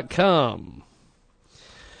 JiggyJaguar.com.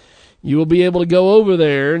 You will be able to go over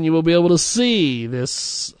there and you will be able to see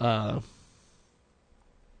this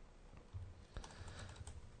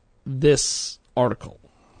this article.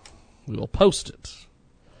 We will post it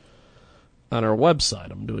on our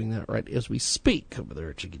website. I'm doing that right as we speak over there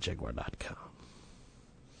at JiggyJaguar.com.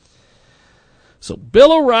 So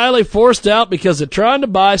Bill O'Reilly forced out because of trying to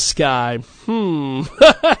buy Sky.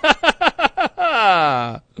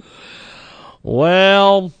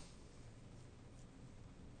 Well,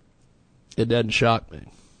 it doesn't shock me.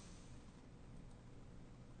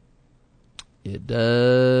 It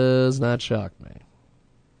does not shock me.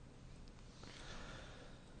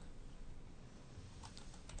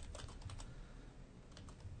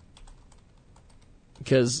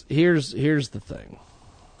 Because here's the thing.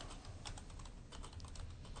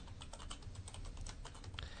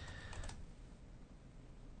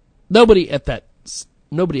 Nobody at that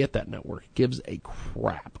network gives a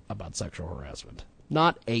crap about sexual harassment.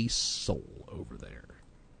 Not a soul over there.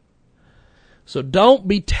 So don't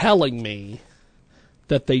be telling me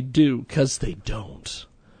that they do, because they don't.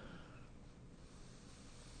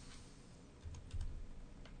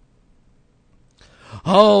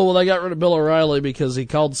 Oh, well, they got rid of Bill O'Reilly because he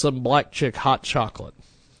called some black chick hot chocolate.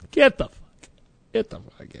 Get the fuck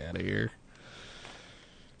out of here.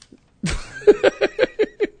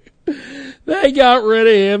 They got rid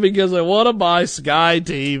of him because they want to buy Sky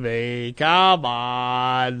TV. Come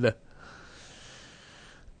on.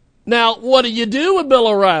 Now, what do you do with Bill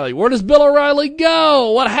O'Reilly? Where does Bill O'Reilly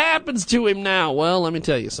go? What happens to him now? Well, let me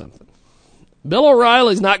tell you something. Bill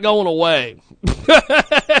O'Reilly's not going away.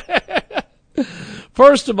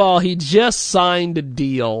 First of all, he just signed a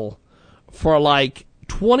deal for like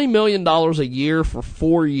 $20 million a year for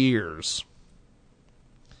 4 years.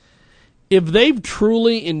 If they've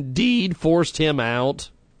truly indeed forced him out,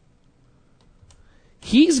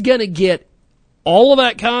 he's going to get all of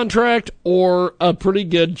that contract or a pretty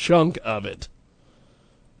good chunk of it.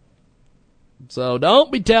 So don't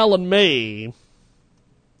be telling me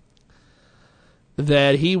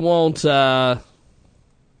that he won't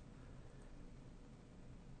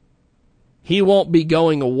be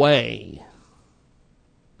going away.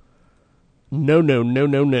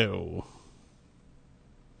 No.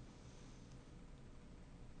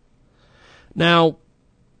 Now,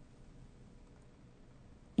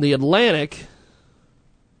 the Atlantic,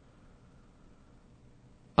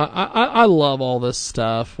 I love all this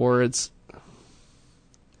stuff where it's,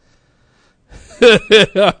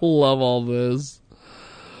 I love all this.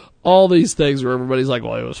 All these things where everybody's like,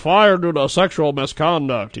 well, he was fired due to sexual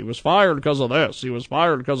misconduct. He was fired because of this. He was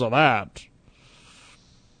fired because of that.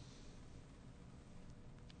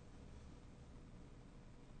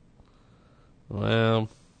 Well,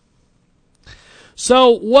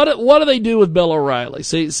 so what do they do with Bill O'Reilly?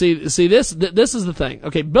 See this is the thing.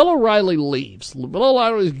 Okay, Bill O'Reilly leaves. Bill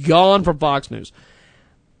O'Reilly's gone from Fox News.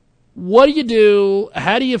 What do you do?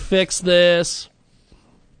 How do you fix this?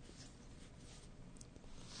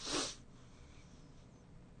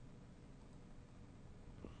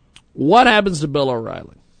 What happens to Bill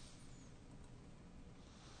O'Reilly?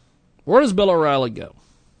 Where does Bill O'Reilly go?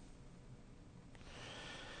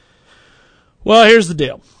 Well, here's the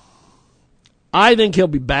deal. I think he'll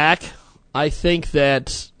be back. I think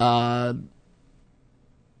that I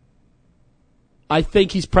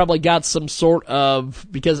think he's probably got some sort of,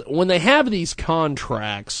 because when they have these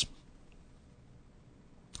contracts,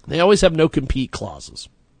 they always have no compete clauses.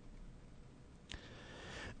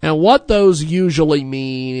 And what those usually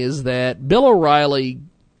mean is that Bill O'Reilly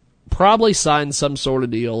probably signed some sort of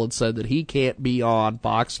deal that said that he can't be on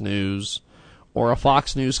Fox News or a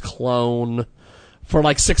Fox News clone for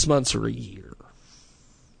like 6 months or a year.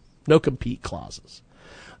 No compete clauses.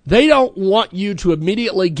 They don't want you to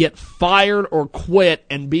immediately get fired or quit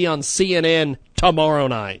and be on CNN tomorrow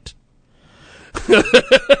night.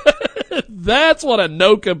 That's what a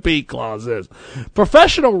no-compete clause is.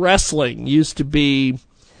 Professional wrestling used to be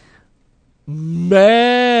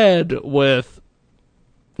mad with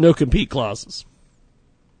no-compete clauses.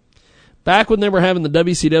 Back when they were having the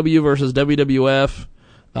WCW versus WWF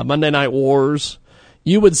Monday Night Wars,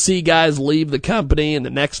 you would see guys leave the company and the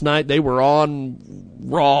next night they were on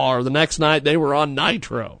Raw or the next night they were on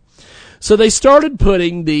Nitro. So they started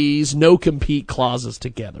putting these no-compete clauses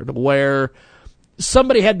together to where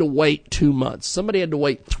somebody had to wait 2 months. Somebody had to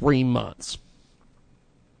wait 3 months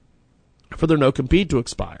for their no-compete to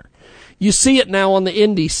expire. You see it now on the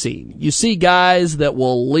indie scene. You see guys that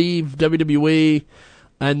will leave WWE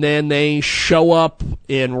and then they show up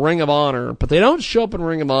in Ring of Honor, but they don't show up in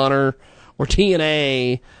Ring of Honor or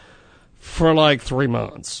TNA for like 3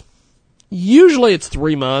 months. Usually it's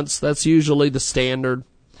 3 months. That's usually the standard.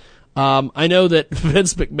 I know that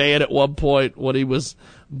Vince McMahon at one point, when he was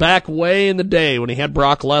back way in the day, when he had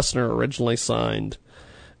Brock Lesnar originally signed,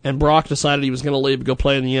 and Brock decided he was going to leave and go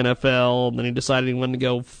play in the NFL, and then he decided he wanted to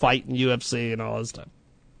go fight in UFC and all this stuff.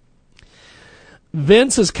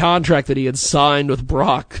 Vince's contract that he had signed with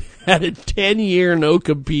Brock had a 10-year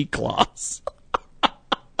no-compete clause.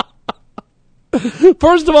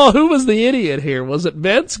 First of all, who was the idiot here? Was it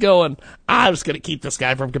Vince going, I'm just going to keep this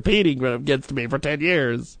guy from competing against me for 10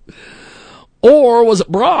 years? Or was it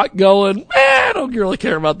Brock going, man, I don't really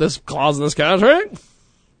care about this clause in this contract?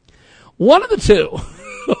 One of the two.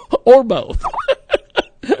 Or both.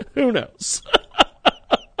 Who knows?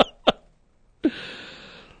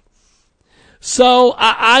 So,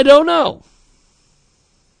 I don't know.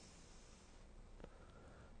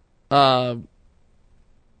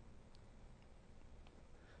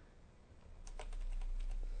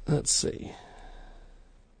 Let's see.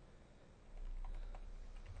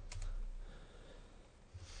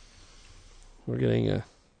 We're getting a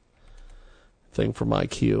thing from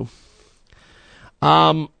IQ.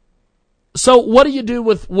 So what do you do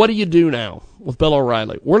now with Bill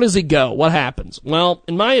O'Reilly? Where does he go? What happens? Well,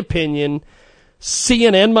 in my opinion,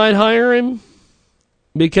 CNN might hire him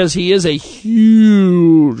because he is a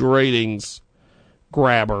huge ratings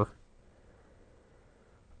grabber.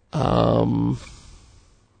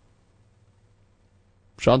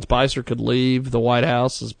 Sean Spicer could leave the White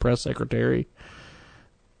House as press secretary,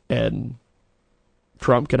 and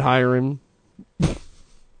Trump could hire him.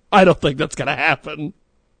 I don't think that's going to happen.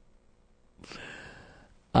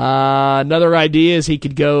 Another idea is he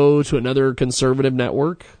could go to another conservative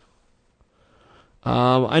network.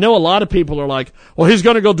 I know a lot of people are like, well, he's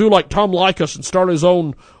going to go do like Tom Likas and start his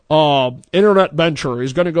own internet venture.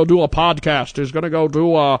 He's going to go do a podcast. He's going to go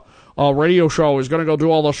do a radio show. He's going to go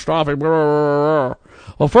do all this stuff. Well,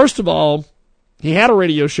 first of all, he had a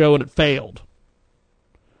radio show and it failed.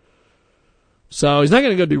 So he's not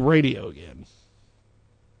going to go do radio again.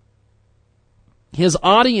 His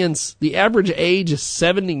audience, the average age is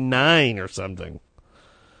 79 or something.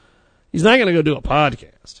 He's not going to go do a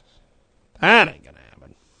podcast. That ain't going to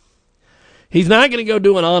happen. He's not going to go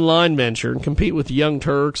do an online venture and compete with the Young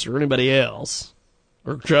Turks or anybody else.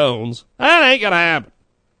 Or Jones. That ain't going to happen.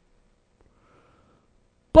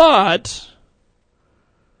 But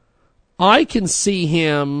I can see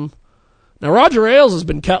him. Now, Roger Ailes has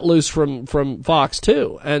been cut loose from Fox,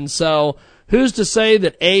 too. And so, who's to say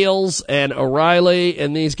that Ailes and O'Reilly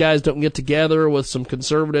and these guys don't get together with some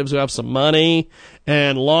conservatives who have some money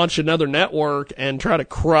and launch another network and try to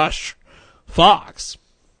crush Fox?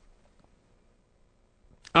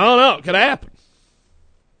 I don't know. It could happen.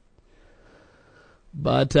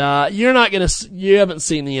 But you haven't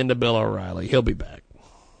seen the end of Bill O'Reilly. He'll be back.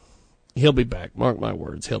 He'll be back. Mark my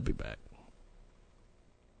words. He'll be back.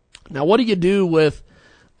 Now, what do you do with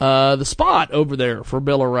the spot over there for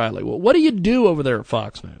Bill O'Reilly? Well, what do you do over there at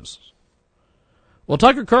Fox News? Well,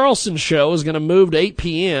 Tucker Carlson's show is going to move to 8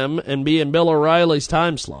 p.m. and be in Bill O'Reilly's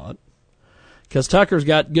time slot because Tucker's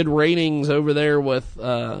got good ratings over there with,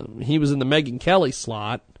 he was in the Megyn Kelly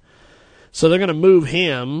slot. So they're going to move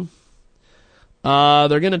him.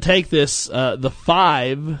 They're going to take this, The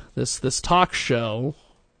Five, this talk show.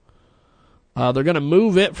 They're going to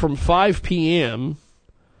move it from 5 p.m.,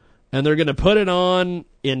 and they're going to put it on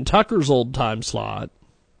in Tucker's old time slot.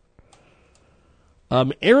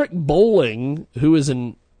 Eric Bolling, who is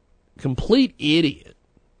a complete idiot,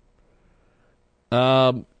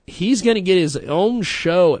 he's going to get his own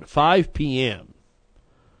show at 5 p.m.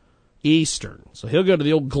 Eastern. So he'll go to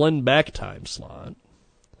the old Glenn Beck time slot.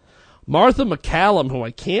 Martha McCallum, who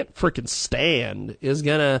I can't frickin' stand, is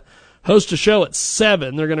going to host a show at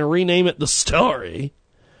 7. They're going to rename it The Story.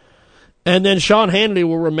 And then Sean Hannity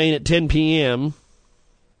will remain at 10 p.m.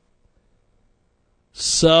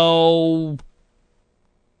 So,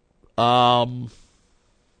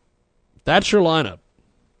 that's your lineup.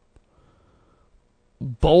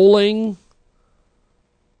 Bolling,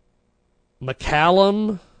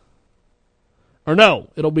 McCallum, or no,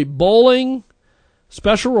 it'll be Bolling,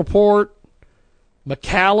 Special Report,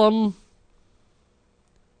 McCallum,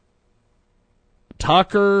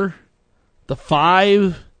 Tucker, The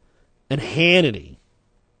Five, and Hannity.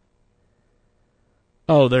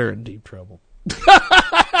 Oh, they're in deep trouble.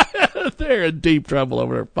 They're in deep trouble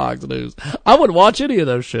over there at Fox News. I wouldn't watch any of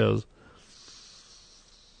those shows.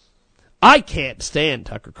 I can't stand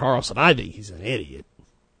Tucker Carlson. I think he's an idiot.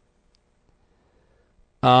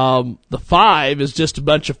 The Five is just a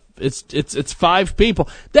bunch of it's five people.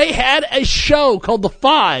 They had a show called The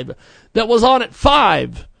Five that was on at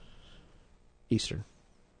 5 Eastern.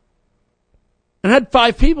 And had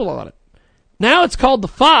 5 people on it. Now it's called The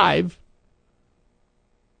Five,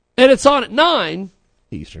 and it's on at 9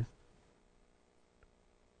 Eastern.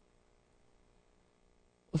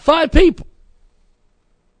 5 people.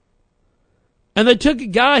 And they took a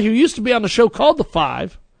guy who used to be on the show called The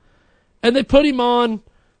Five, and they put him on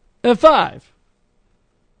at 5.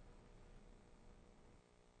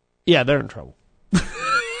 Yeah, they're in trouble.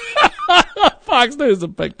 Fox News is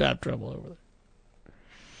in big time trouble over there.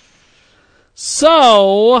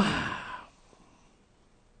 So,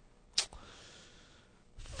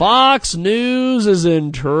 Fox News is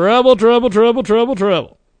in trouble.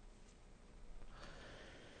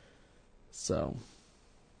 So,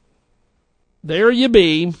 there you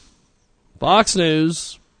be. Fox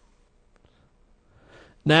News.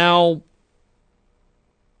 Now,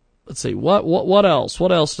 let's see, what else?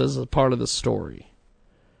 What else is a part of this story?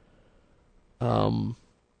 Why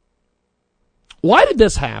did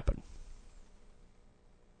this happen?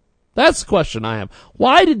 That's the question I have.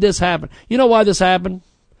 Why did this happen? You know why this happened?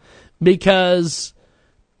 Because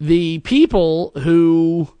the people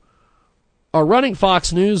who are running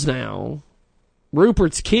Fox News now,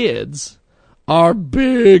 Rupert's kids, are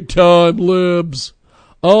big time libs.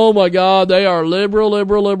 Oh my God, they are liberal.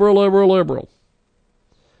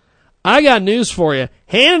 I got news for you.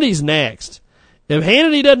 Hannity's next. If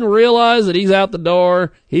Hannity doesn't realize that he's out the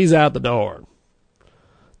door, he's out the door.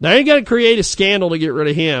 They ain't going to create a scandal to get rid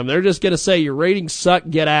of him. They're just going to say, your ratings suck,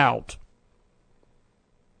 get out.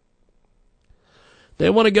 They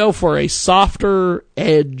want to go for a softer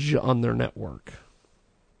edge on their network.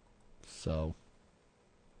 So,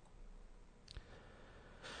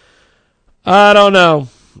 I don't know.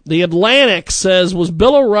 The Atlantic says, was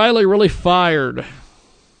Bill O'Reilly really fired?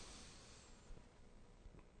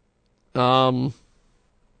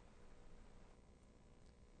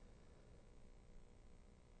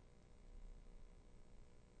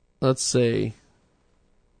 Let's see.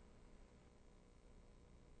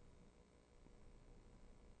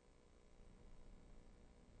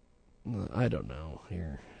 I don't know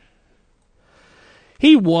here.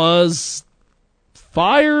 He was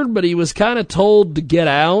fired, but he was kind of told to get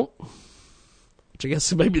out, which I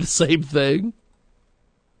guess may be the same thing.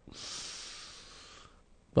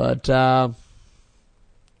 But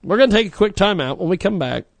we're going to take a quick time out. When we come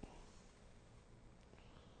back,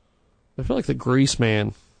 I feel like the Grease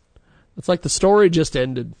Man. It's like the story just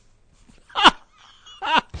ended.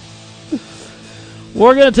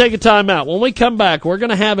 We're going to take a time out. When we come back, we're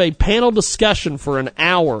going to have a panel discussion for an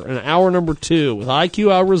hour number 2, with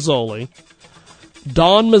IQ Al Rizzoli,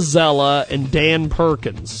 Don Mazzella, and Dan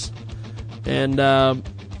Perkins. And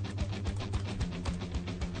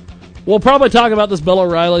we'll probably talk about this Bill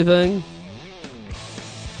O'Reilly thing.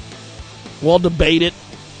 We'll debate it.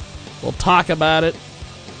 We'll talk about it.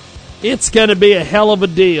 It's going to be a hell of a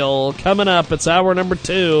deal. Coming up, it's hour number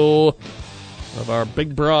 2 of our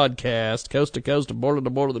big broadcast, coast to coast and border to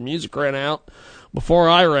border. The music ran out before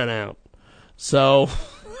I ran out. So,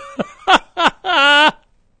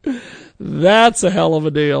 that's a hell of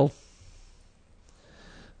a deal.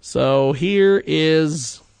 So, here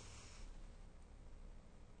is...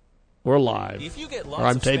 We're live. If you get or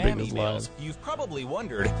I'm taping this emails, live. You've probably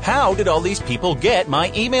wondered, how did all these people get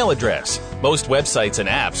my email address? Most websites and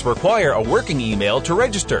apps require a working email to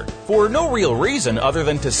register, for no real reason other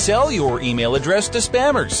than to sell your email address to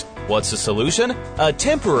spammers. What's the solution? A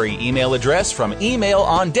temporary email address from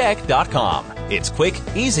emailondeck.com. It's quick,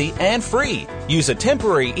 easy, and free. Use a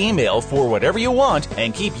temporary email for whatever you want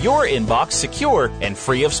and keep your inbox secure and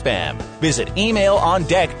free of spam. Visit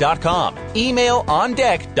emailondeck.com.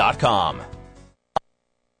 Emailondeck.com.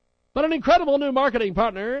 But an incredible new marketing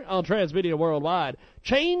partner on Transmedia Worldwide.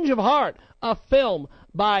 Change of Heart, a film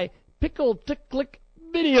by Pickle Ticklick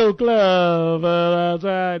Video Club. That's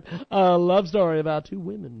right. A love story about 2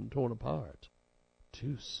 women torn apart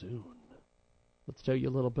too soon. Let's tell you a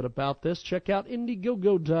little bit about this. Check out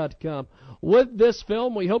Indiegogo.com. With this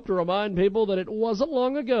film, we hope to remind people that it wasn't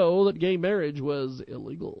long ago that gay marriage was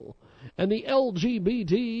illegal, and the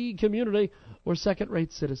LGBT community were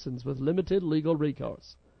second-rate citizens with limited legal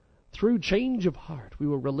recourse. Through Change of Heart, we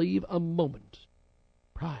will relieve a moment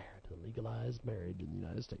prior to legalized marriage in the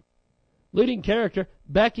United States. Leading character,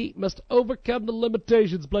 Becky must overcome the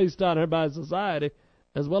limitations placed on her by society,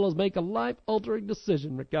 as well as make a life-altering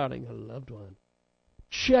decision regarding her loved one.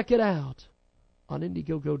 Check it out on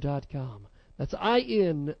Indiegogo.com. That's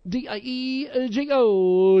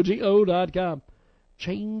INDIEGOGO.com.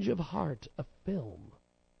 Change of Heart, a film.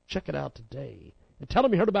 Check it out today. And tell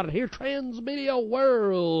them you heard about it here, Transmedia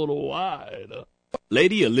Worldwide.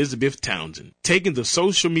 Lady Elizabeth Townsend, taking the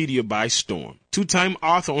social media by storm. 2-time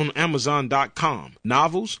author on Amazon.com.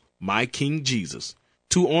 Novels, My King Jesus.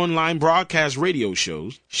 2 online broadcast radio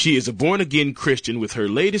shows. She is a born-again Christian with her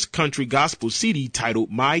latest country gospel CD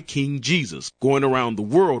titled My King Jesus, going around the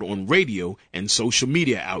world on radio and social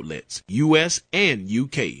media outlets, U.S. and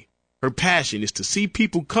U.K. Her passion is to see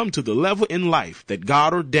people come to the level in life that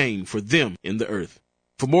God ordained for them in the earth.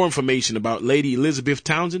 For more information about Lady Elizabeth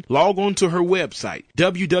Townsend, log on to her website,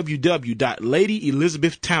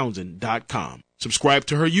 www.LadyElizabethTownsend.com. Subscribe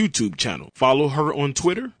to her YouTube channel. Follow her on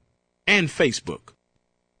Twitter and Facebook.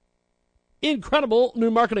 Incredible new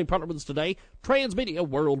marketing partner with us today, Transmedia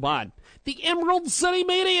Worldwide. The Emerald City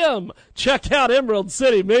Medium. Check out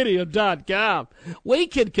EmeraldCityMedium.com. We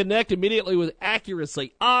can connect immediately with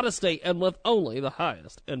accuracy, honesty, and with only the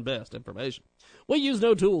highest and best information. We use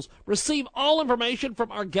no tools. Receive all information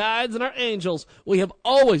from our guides and our angels. We have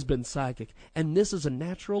always been psychic, and this is a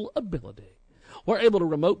natural ability. We're able to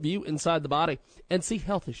remote view inside the body and see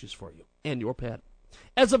health issues for you and your pet.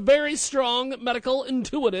 As a very strong medical,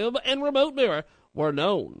 intuitive, and remote mirror, we're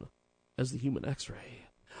known as the human X-ray.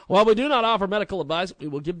 While we do not offer medical advice, we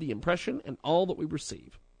will give the impression and all that we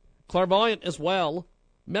receive. Clairvoyant as well,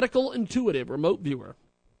 medical, intuitive, remote viewer,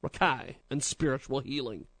 Rakai, and spiritual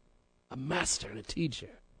healing. A master and a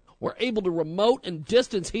teacher. We're able to remote and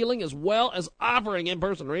distance healing as well as offering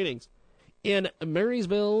in-person readings in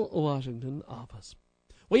Marysville, Washington office.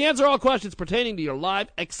 We answer all questions pertaining to your life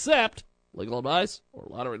except legal advice or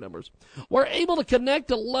lottery numbers. We're able to connect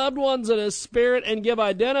to loved ones in a spirit and give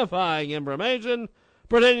identifying information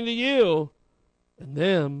pertaining to you and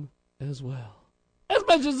them as well. As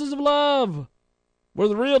messages of love. We're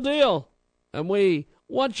the real deal, and we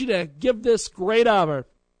want you to give this great offer.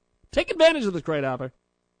 Take advantage of this great offer.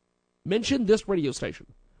 Mention this radio station.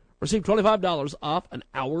 Receive $25 off an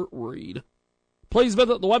hour read. Please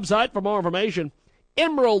visit the website for more information.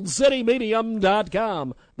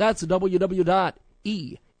 EmeraldCityMedium.com. That's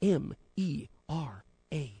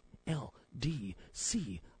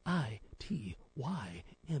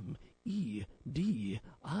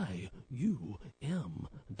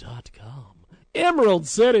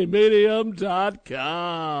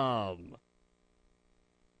EmeraldCityMedium.com.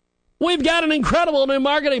 We've got an incredible new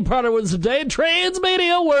marketing partner with us today,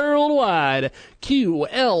 Transmedia Worldwide.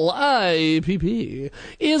 QLIPP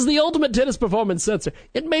is the ultimate tennis performance sensor.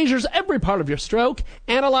 It measures every part of your stroke,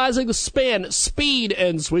 analyzing the spin, speed,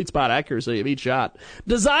 and sweet spot accuracy of each shot.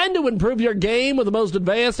 Designed to improve your game with the most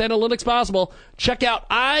advanced analytics possible, check out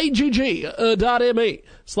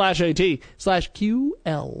igg.me/at/QLIPP.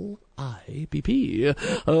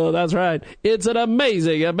 Oh, that's right. It's an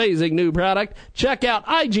amazing, amazing new product. Check out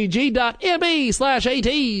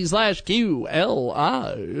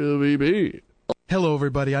igg.me/at/QLIPP. Hello,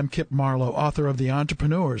 everybody. I'm Kip Marlowe, author of The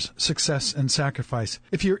Entrepreneurs, Success and Sacrifice.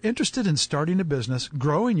 If you're interested in starting a business,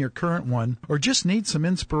 growing your current one, or just need some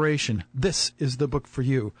inspiration, this is the book for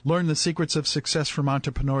you. Learn the secrets of success from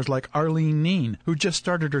entrepreneurs like Arlene Neen, who just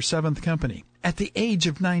started her 7th company at the age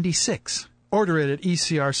of 96. Order it at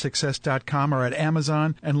ecrsuccess.com or at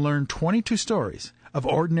Amazon and learn 22 stories of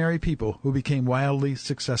ordinary people who became wildly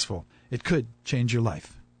successful. It could change your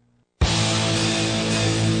life.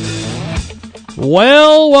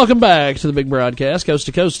 Well, welcome back to the big broadcast, coast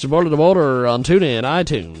to coast, border to border, on TuneIn,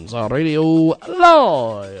 iTunes, on Radio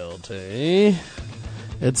Loyalty.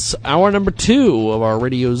 It's hour number 2 of our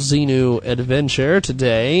Radio Xenu adventure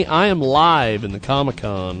today. I am live in the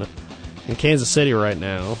Comic-Con in Kansas City right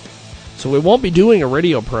now. So we won't be doing a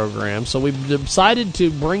radio program, so we've decided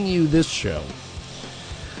to bring you this show.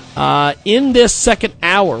 In this second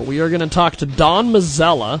hour, we are going to talk to Don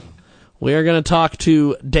Mazzella, we are going to talk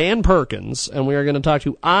to Dan Perkins, and we are going to talk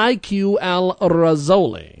to IQ Al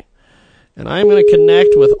Razzoli. And I'm going to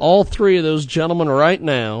connect with all 3 of those gentlemen right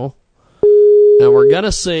now, and we're going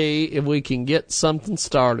to see if we can get something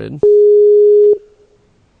started.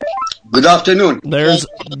 Good afternoon. There's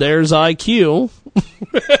IQ.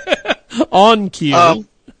 On cue.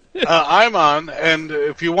 I'm on, and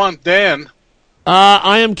if you want Dan...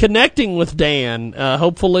 I am connecting with Dan.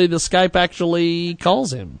 Hopefully the Skype actually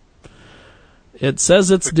calls him. It says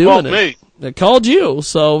it's doing it. It called you.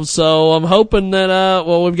 So I'm hoping that,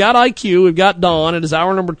 we've got IQ, we've got Dawn. It is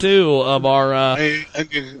hour number 2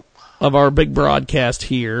 of our big broadcast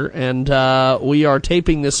here, and we are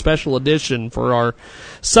taping this special edition for our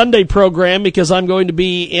Sunday program because I'm going to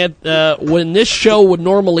be at when this show would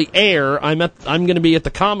normally air. I'm going to be at the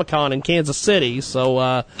Comic-Con in Kansas City.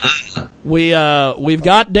 So we've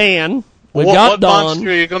got Dan, we've got Dawn. What monster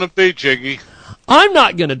are you going to be, Jiggy? I'm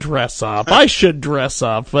not going to dress up. I should dress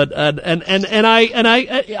up, but I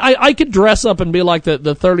could dress up and be like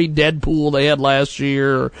the 30 Deadpool they had last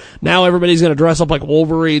year. Now everybody's going to dress up like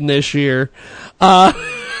Wolverine this year.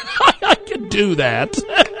 I could do that.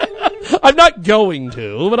 I'm not going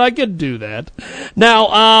to, but I could do that. Now,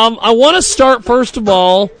 I want to start first of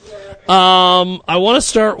all. I want to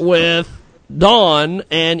start with Dawn,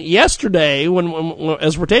 and yesterday,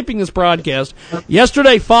 as we're taping this broadcast,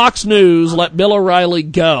 yesterday Fox News let Bill O'Reilly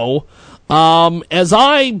go. As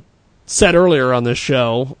I said earlier on this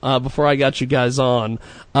show, before I got you guys on,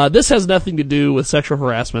 this has nothing to do with sexual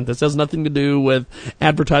harassment. This has nothing to do with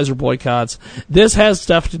advertiser boycotts. This has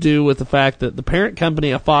stuff to do with the fact that the parent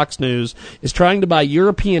company of Fox News is trying to buy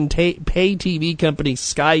European pay TV company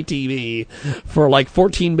Sky TV for like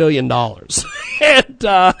 $14 billion. And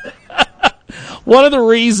one of the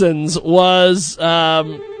reasons was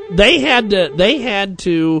they had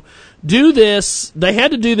to do this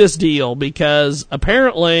deal because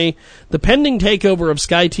apparently the pending takeover of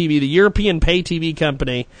Sky TV, the European pay TV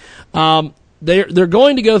company, they're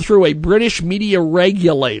going to go through a British media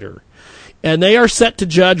regulator, and they are set to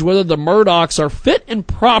judge whether the Murdochs are fit and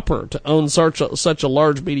proper to own such a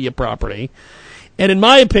large media property. And in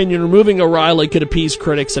my opinion, removing O'Reilly could appease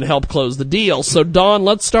critics and help close the deal. So, Dawn,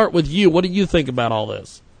 let's start with you. What do you think about all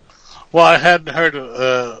this? Well, I hadn't heard.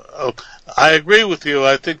 I agree with you.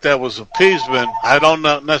 I think that was appeasement. I don't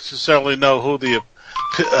necessarily know who the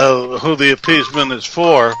appeasement is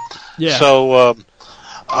for. Yeah. So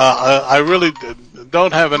I really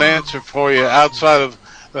don't have an answer for you outside of.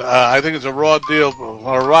 I think it's a raw deal for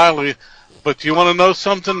O'Reilly. But you want to know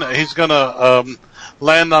something? He's going to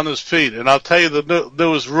land on his feet, and I'll tell you the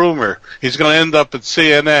newest rumor. He's going to end up at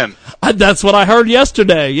CNN. That's what I heard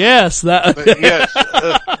yesterday. Yes, yes.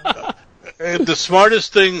 The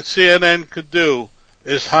smartest thing CNN could do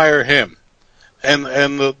is hire him, and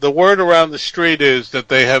the word around the street is that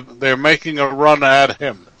they're making a run at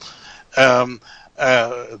him to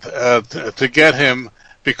get him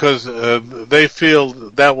because they feel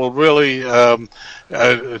that will really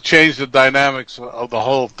change the dynamics of the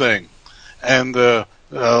whole thing. And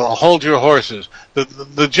hold your horses.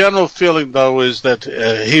 The general feeling, though, is that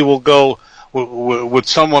he will go with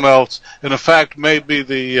someone else, and in fact may be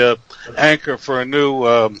the anchor for a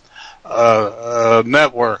new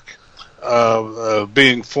network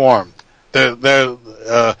being formed.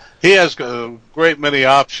 He has a great many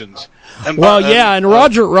options. And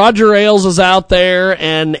Roger Ailes is out there,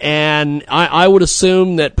 and I would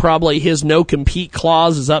assume that probably his no compete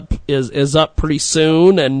clause is up pretty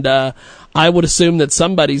soon, and I would assume that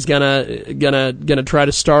somebody's gonna try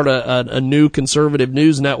to start a new conservative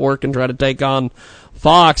news network and try to take on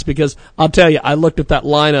Fox, because I'll tell you, I looked at that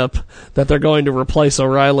lineup that they're going to replace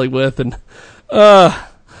O'Reilly with, and I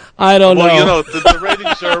don't know. Well, you know, the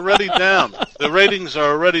ratings are already down. The ratings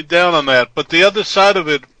are already down on that. But the other side of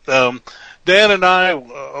it, Dan and I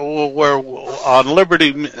were on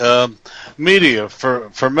Liberty Media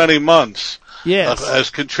for many months. Yes.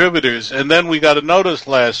 As contributors, and then we got a notice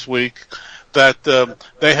last week that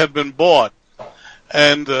they had been bought,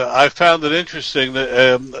 and I found it interesting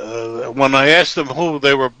that when I asked them who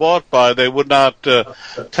they were bought by, they would not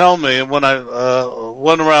tell me, and when I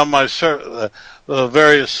went around my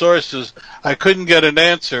various sources, I couldn't get an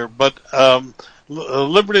answer, but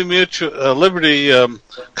Liberty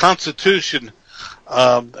Constitution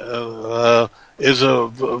is a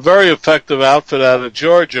very effective outfit out of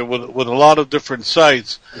Georgia with a lot of different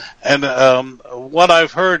sites. And what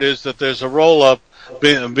I've heard is that there's a roll-up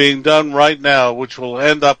being done right now, which will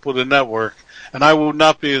end up with a network. And I would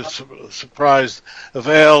not be surprised if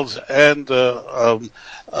Ailes and O'Reilly.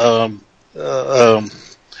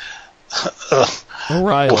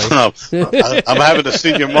 I'm having a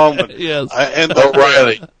senior moment. Yes.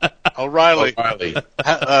 O'Reilly.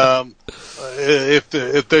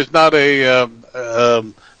 If there's not a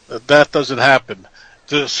that doesn't happen.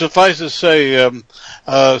 Suffice to say,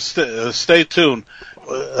 stay tuned.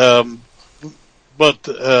 But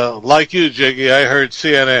like you, Jiggy, I heard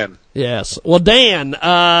CNN. Yes. Well, Dan,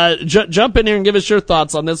 jump in here and give us your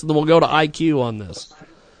thoughts on this, and then we'll go to IQ on this.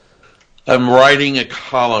 I'm writing a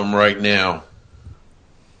column right now.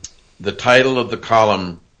 The title of the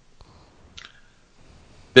column,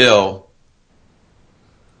 Bill,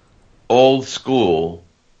 old school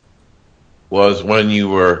was when you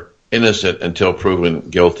were innocent until proven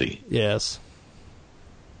guilty. Yes.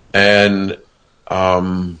 And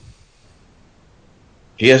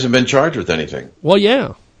he hasn't been charged with anything. Well,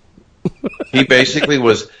 yeah. He basically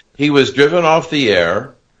was driven off the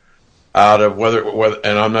air out of whether,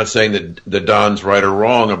 and I'm not saying that Don's right or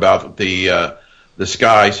wrong about the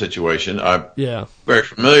Sky situation. I'm very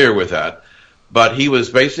familiar with that. But he was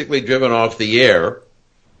basically driven off the air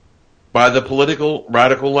by the political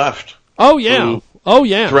radical left. Oh, yeah.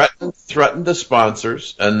 Threatened the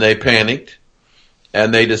sponsors, and they panicked,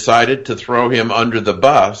 and they decided to throw him under the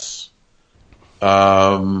bus.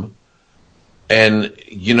 And,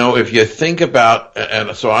 you know, if you think about,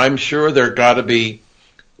 and so I'm sure there got to be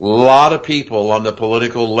a lot of people on the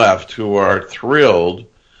political left who are thrilled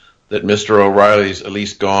that Mr. O'Reilly's at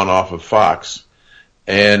least gone off of Fox.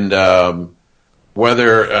 And what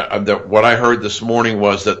I heard this morning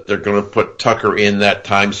was that they're going to put Tucker in that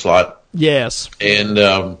time slot. Yes. And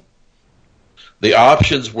the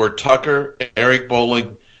options were Tucker, Eric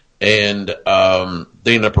Bolling, and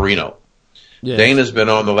Dana Perino. Yes. Dana's been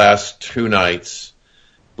on the last 2 nights.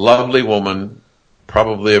 Lovely woman,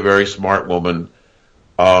 probably a very smart woman.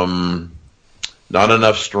 Not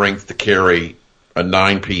enough strength to carry a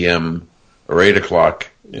 9 p.m. or 8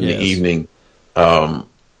 o'clock in the evening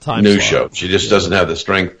news show. She just doesn't have the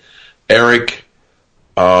strength. Eric,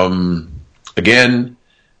 again,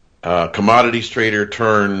 commodities trader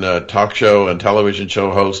turned talk show and television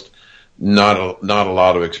show host. Not a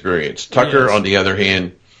lot of experience. Tucker, on the other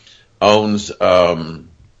hand, owns the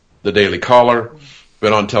Daily Caller.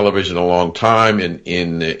 Been on television a long time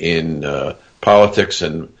in politics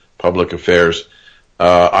and public affairs.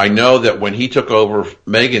 I know that when he took over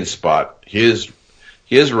Megan's spot, his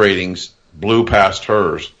ratings blew past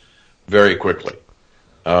hers very quickly.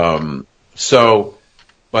 But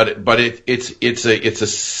it's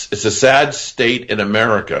a sad state in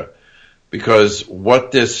America, because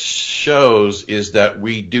what this shows is that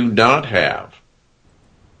we do not have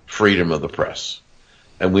freedom of the press,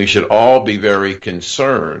 and we should all be very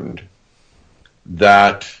concerned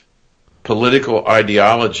that political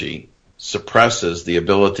ideology suppresses the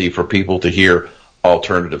ability for people to hear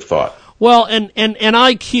alternative thought. Well, and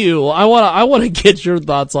IQ, I want to get your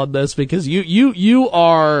thoughts on this, because you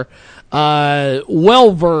are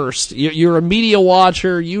well versed. You're a media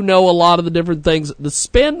watcher. You know a lot of the different things. The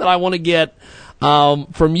spin that I want to get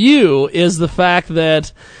from you is the fact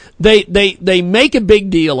that they make a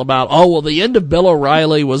big deal about, the end of Bill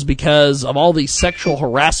O'Reilly was because of all these sexual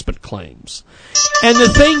harassment claims. And the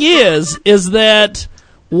thing is that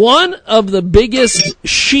one of the biggest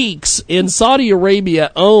sheiks in Saudi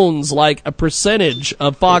Arabia owns like a percentage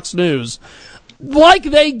of Fox News. Like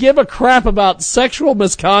they give a crap about sexual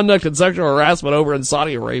misconduct and sexual harassment over in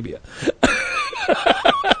Saudi Arabia.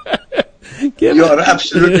 You are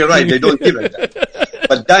absolutely right. They don't give it that.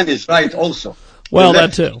 But Dan is right also. Well,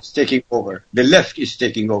 that too. Is taking over. The left is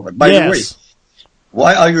taking over. By the way,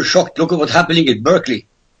 why are you shocked? Look at what's happening at Berkeley,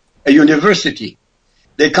 a university.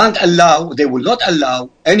 They will not allow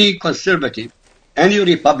any conservative, any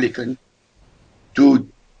Republican to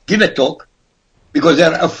give a talk, because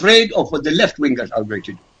they're afraid of what the left-wingers are going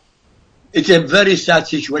to do. It's a very sad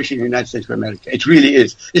situation in the United States of America. It really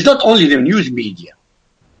is. It's not only the news media,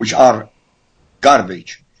 which are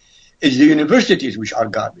garbage. It's the universities which are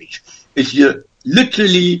garbage. It's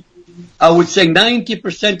literally, I would say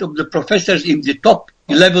 90% of the professors in the top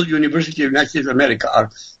level university of the United States of America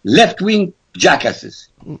are left-wing jackasses.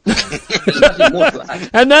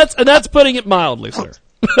 And that's putting it mildly, sir.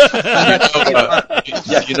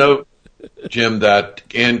 You know, Jim, that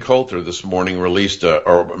Ann Coulter this morning released,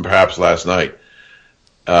 or perhaps last night,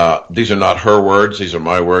 these are not her words, these are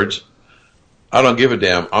my words. I don't give a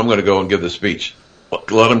damn. I'm going to go and give the speech.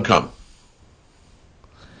 Let them come.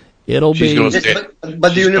 It'll be.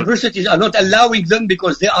 But the universities are not allowing them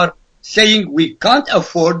because they are saying we can't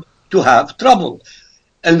afford to have trouble.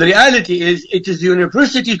 And the reality is, it is the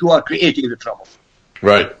universities who are creating the trouble.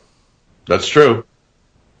 Right. That's true.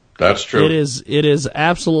 That's true. It is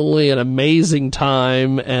absolutely an amazing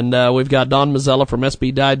time, and we've got Don Mazzella from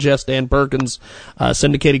SB Digest, Dan Perkins,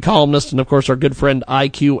 syndicated columnist, and of course our good friend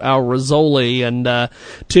IQ Al Rizzoli. And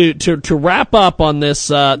to wrap up on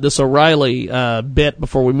this O'Reilly bit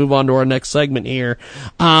before we move on to our next segment here.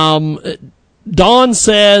 Don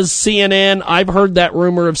says CNN. I've heard that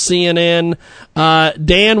rumor of CNN.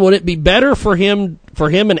 Dan, would it be better for him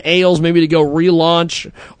and Ailes maybe to go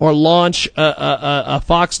relaunch or launch a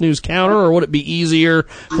Fox News counter, or would it be easier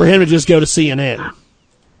for him to just go to CNN?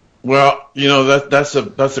 Well, you know, that's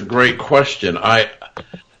a great question.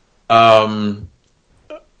 CNN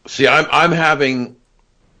See, I'm having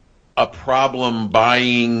a problem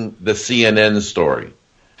buying the CNN story,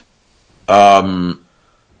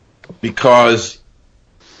 because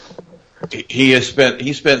he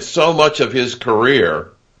spent so much of his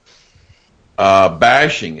career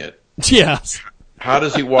bashing it. Yes. How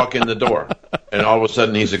does he walk in the door and all of a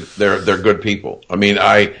sudden they're good people? I mean,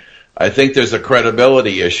 I think there's a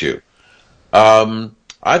credibility issue. I'll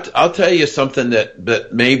tell you something that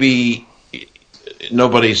maybe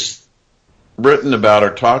nobody's written about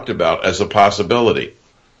or talked about as a possibility,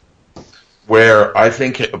 where I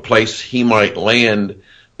think a place he might land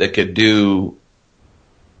that could do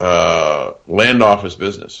land office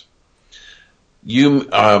business.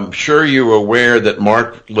 I'm sure you're aware that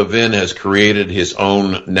Mark Levin has created his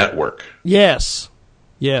own network. Yes.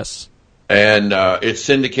 And it's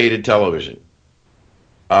syndicated television.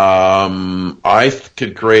 I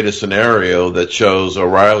could create a scenario that shows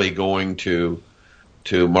O'Reilly going to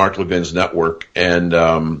Mark Levin's network and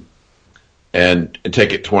take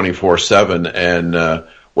it 24/7. And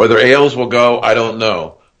whether Ailes will go, I don't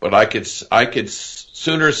know. But I could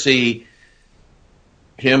sooner see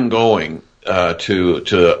him going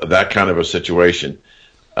to that kind of a situation.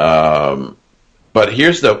 But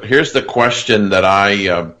here's the question that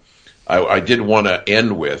I did want to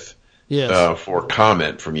end with. Yes. For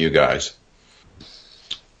comment from you guys.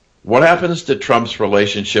 What happens to Trump's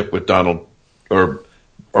relationship with Donald, or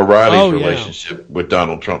O'Reilly's relationship with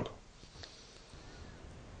Donald Trump?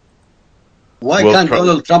 Why can't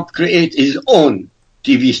Donald Trump create his own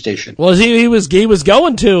TV station? Well, he was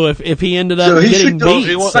going to if he ended up getting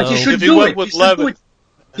beat. But he should do it.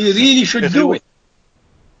 He really should do it.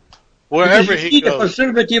 Wherever he need goes. A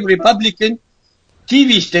conservative Republican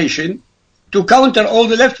TV station to counter all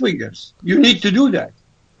the left-wingers. You need to do that.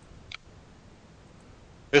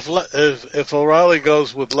 If O'Reilly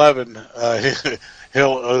goes with Levin,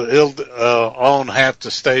 he'll own half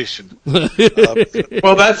the station. Well, he's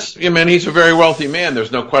a very wealthy man.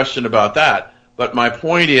 There's no question about that. But my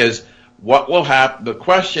point is, what will happen? The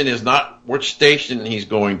question is not which station he's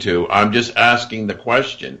going to. I'm just asking the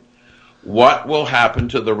question: what will happen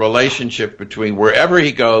to the relationship between wherever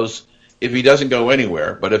he goes? If he doesn't go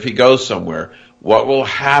anywhere, but if he goes somewhere, what will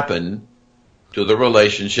happen to the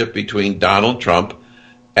relationship between Donald Trump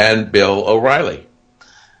and Bill O'Reilly?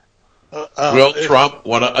 Will Trump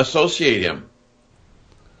want to associate him?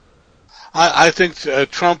 I think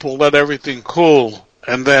Trump will let everything cool,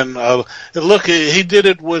 and then look. He did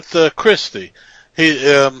it with Christie.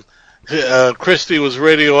 Christie was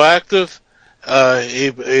radioactive.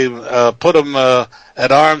 He put him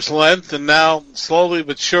at arm's length, and now slowly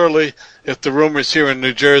but surely, if the rumors here in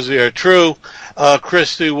New Jersey are true,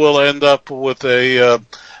 Christie will end up with a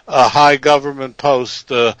high government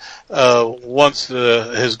post once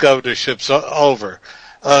his governorship's over.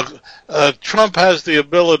 Trump has the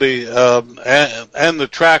ability and the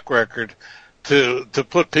track record to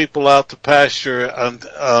put people out to pasture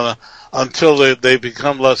until they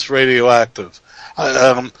become less radioactive.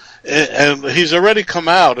 And he's already come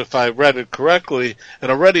out, if I read it correctly,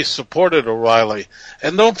 and already supported O'Reilly.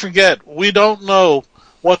 And don't forget, we don't know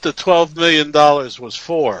what the $12 million was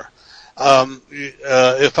for.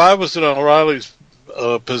 If I was in O'Reilly's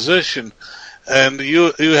position and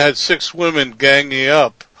you had 6 women ganging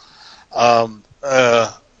up,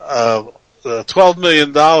 $12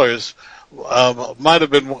 million might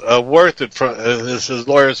have been worth it, as his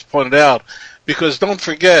lawyers pointed out, because don't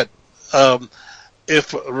forget,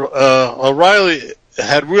 if O'Reilly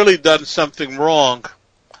had really done something wrong,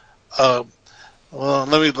 my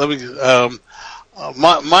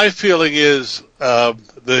feeling is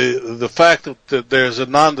the fact that there's a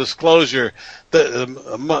non-disclosure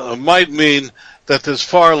that might mean that there's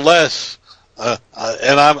far less, and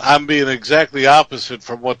I'm being exactly opposite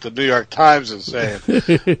from what the New York Times is saying,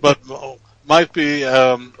 but might be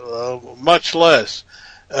much less.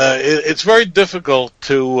 It's very difficult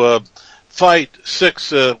to fight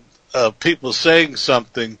 6 people saying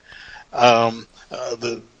something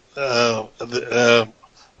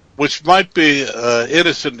which might be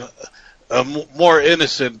innocent, more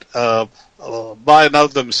innocent by and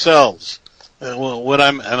of themselves.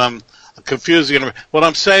 I'm confusing it. What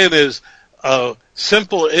I'm saying is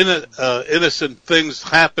simple innocent things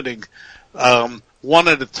happening one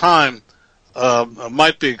at a time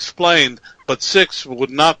might be explained, but 6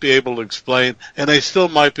 would not be able to explain, and they still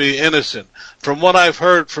might be innocent. From what I've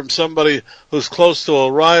heard from somebody who's close to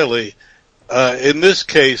O'Reilly, in this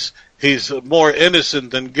case, he's more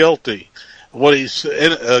innocent than guilty. What he's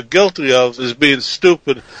guilty of is being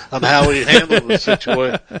stupid on how he handled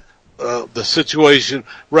the situation,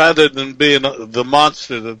 rather than being the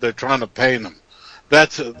monster that they're trying to paint him.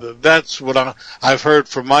 That's what I've heard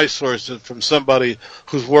from my sources, from somebody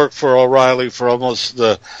who's worked for O'Reilly for almost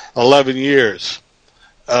 11 years.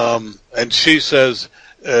 And she says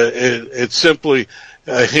it's simply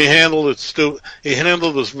he handled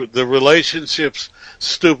the relationships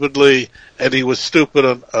stupidly, and he was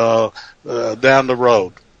stupid down the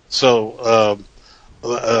road. So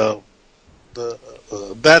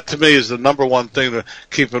that to me is the number one thing to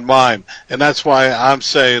keep in mind, and that's why I'm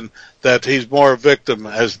saying that he's more a victim,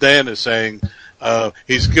 as Dan is saying.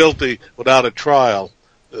 He's guilty without a trial,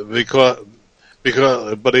 but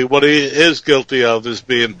what he is guilty of is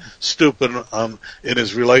being stupid in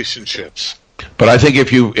his relationships. But I think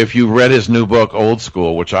if you read his new book, Old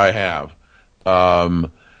School, which I have, I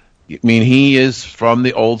mean, he is from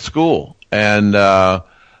the old school, and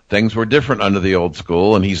things were different under the old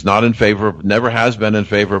school, and he's not in favor, never has been in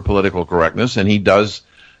favor of political correctness, and he does,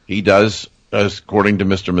 according to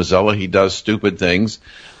Mr. Mazzella, he does stupid things,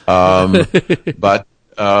 but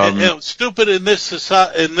stupid in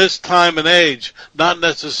this time and age, not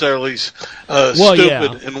necessarily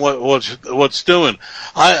stupid in what's doing.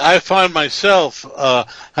 I find myself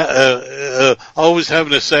always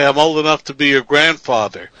having to say I'm old enough to be your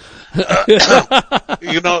grandfather.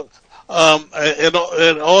 You know,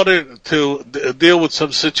 in order to deal with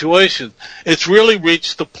some situations, it's really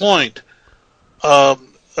reached the point in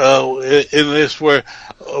this where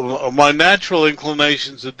my natural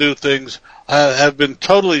inclinations to do things have been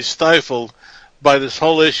totally stifled by this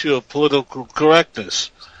whole issue of political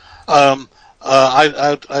correctness.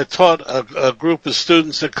 I taught a group of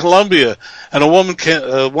students at Columbia, and one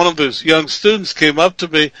of those young students came up to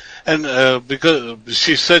me, and because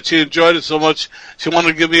she said she enjoyed it so much, she wanted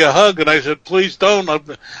to give me a hug, and I said, "Please don't.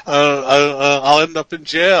 I'll end up in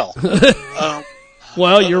jail."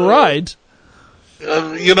 Well, you're right.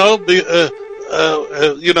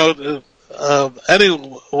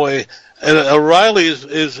 Anyway, and Reilly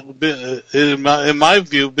is in my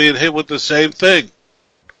view being hit with the same thing.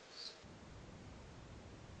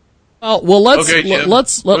 Well,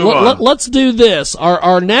 let's do this.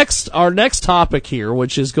 Our next topic here,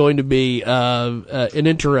 which is going to be an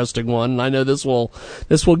interesting one. And I know this will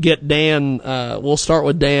get Dan. We'll start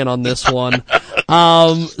with Dan on this one.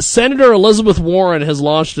 Senator Elizabeth Warren has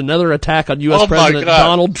launched another attack on U.S. President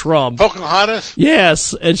Donald Trump. Pocahontas?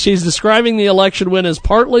 Yes, and she's describing the election win as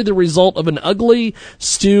partly the result of an ugly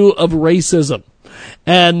stew of racism.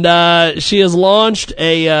 And she has launched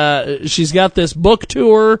she's got this book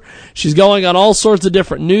tour. She's going on all sorts of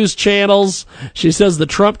different news channels. She says the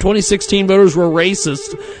Trump 2016 voters were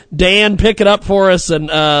racist. Dan, pick it up for us, and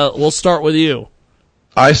we'll start with you.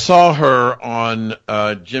 I saw her on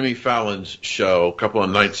Jimmy Fallon's show a couple of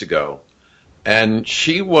nights ago, and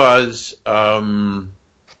she was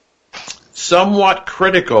somewhat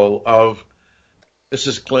critical of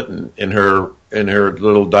Mrs. Clinton in her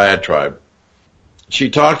little diatribe. She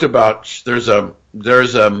talked about there's a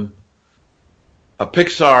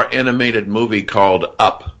Pixar animated movie called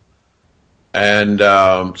Up, and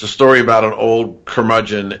it's a story about an old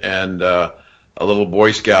curmudgeon and a little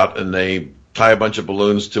Boy Scout, and they tie a bunch of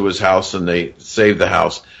balloons to his house and they save the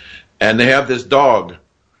house, and they have this dog,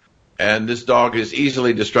 and this dog is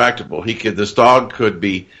easily distractible. This dog could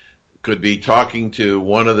be talking to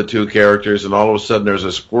one of the two characters, and all of a sudden there's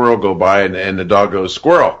a squirrel go by, and the dog goes,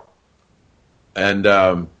 "Squirrel." And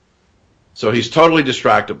so he's totally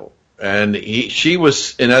distractible. And she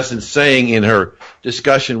was, in essence, saying in her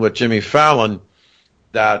discussion with Jimmy Fallon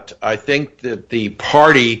that I think that the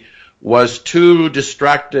party was too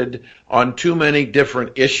distracted on too many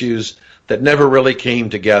different issues that never really came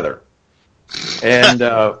together. And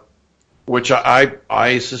which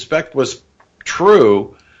I suspect was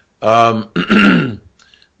true. But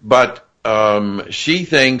she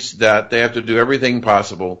thinks that they have to do everything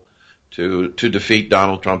possible to defeat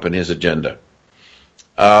Donald Trump and his agenda.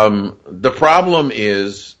 The problem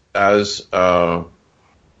is, as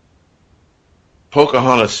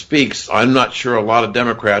Pocahontas speaks, I'm not sure a lot of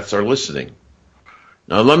Democrats are listening.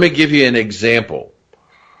 Now, let me give you an example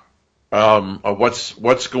of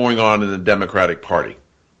what's going on in the Democratic Party.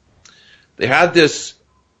 They had this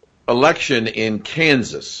election in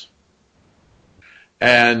Kansas,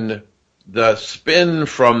 and the spin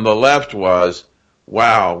from the left was,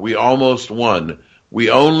 wow, we almost won. We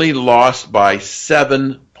only lost by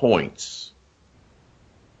 7 points.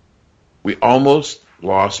 We almost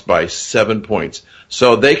lost by 7 points.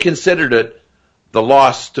 So they considered it, the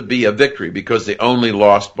loss, to be a victory because they only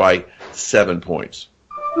lost by 7 points.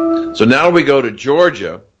 So now we go to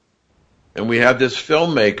Georgia, and we have this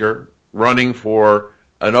filmmaker running for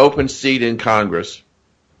an open seat in Congress.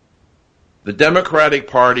 the Democratic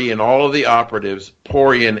Party and all of the operatives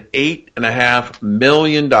pour in $8.5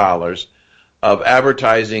 million of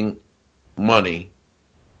advertising money,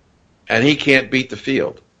 and he can't beat the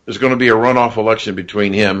field. There's going to be a runoff election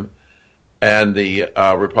between him and the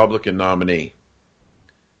Republican nominee.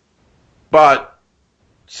 But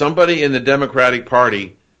somebody in the Democratic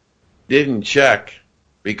Party didn't check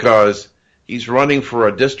because he's running for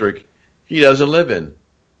a district he doesn't live in.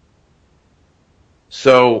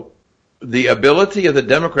 So the ability of the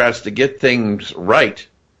Democrats to get things right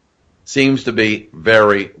seems to be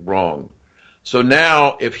very wrong. So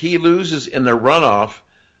now, if he loses in the runoff,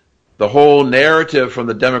 the whole narrative from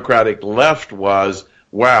the Democratic left was,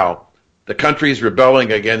 wow, the country's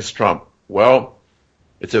rebelling against Trump. Well,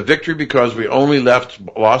 it's a victory because we only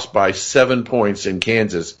lost by 7 points in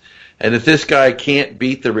Kansas. And if this guy can't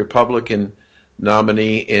beat the Republican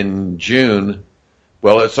nominee in June,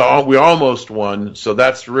 well, we almost won. So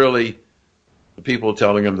that's really the people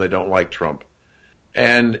telling him they don't like Trump.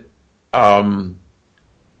 And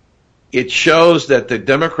it shows that the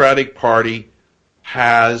Democratic Party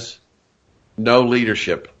has no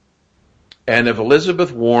leadership. And if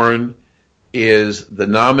Elizabeth Warren is the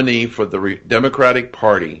nominee for the Democratic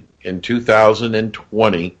Party in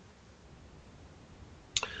 2020,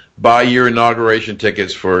 buy your inauguration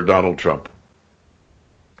tickets for Donald Trump.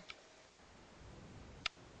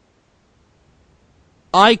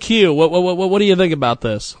 IQ, what do you think about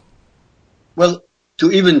this? Well,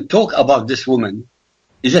 to even talk about this woman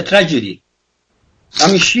is a tragedy. I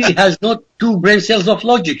mean, she has not 2 brain cells of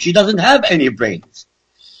logic. She doesn't have any brains.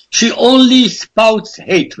 She only spouts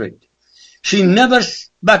hatred. She never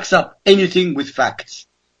backs up anything with facts.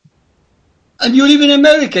 And you live in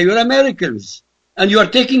America. You're Americans. And you are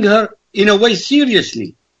taking her, in a way,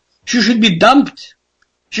 seriously. She should be dumped.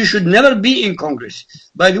 She should never be in Congress.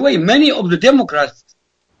 By the way, many of the Democrats,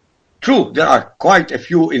 true, there are quite a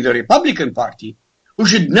few in the Republican Party who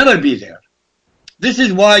should never be there. This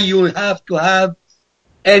is why you have to have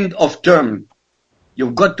end of term.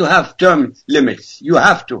 You've got to have term limits. You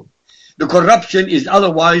have to. The corruption is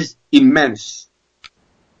otherwise immense.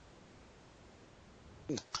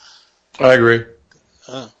 I agree.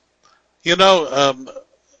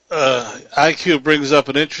 IQ brings up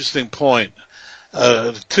an interesting point.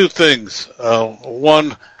 2 things.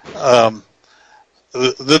 One,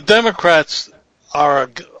 the Democrats are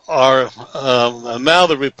now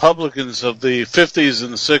the Republicans of the 50s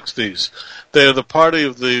and 60s. They are the party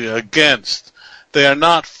of the against. They are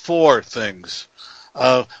not for things.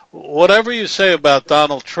 Whatever you say about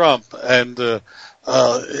Donald Trump, and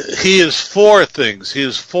he is for things. He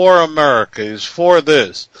is for America. He is for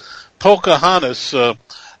this. Pocahontas,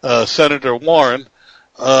 Senator Warren,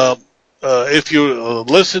 if you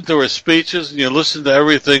listen to her speeches and you listen to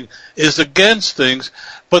everything, is against things,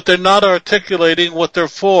 but they're not articulating what they're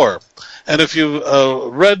for. And if you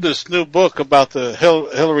read this new book about the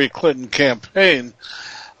Hillary Clinton campaign,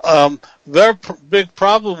 their big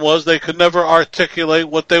problem was they could never articulate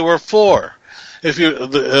what they were for. If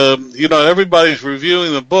everybody's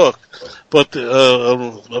reviewing the book, but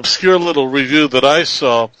the obscure little review that I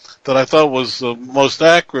saw that I thought was the most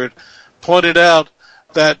accurate pointed out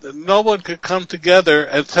that no one could come together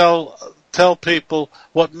and tell people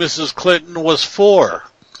what Mrs. Clinton was for.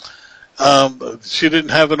 She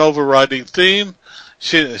didn't have an overriding theme.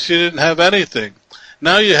 She didn't have anything.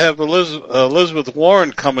 Now you have Elizabeth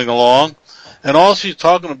Warren coming along, and all she's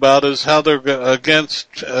talking about is how they're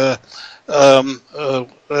against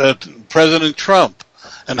President Trump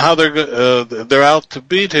and how they're out to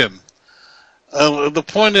beat him. The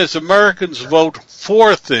point is, Americans vote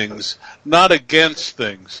for things, not against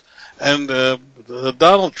things. And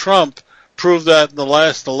Donald Trump proved that in the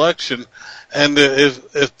last election. And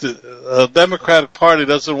if the Democratic Party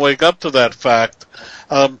doesn't wake up to that fact,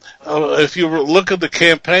 if you look at the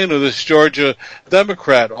campaign of this Georgia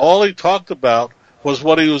Democrat, all he talked about was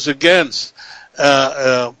what he was against,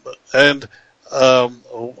 and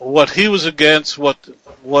what he was against,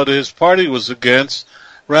 what his party was against,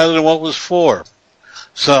 rather than what was for.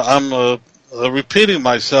 So I'm repeating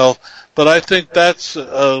myself, but I think that's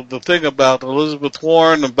the thing about Elizabeth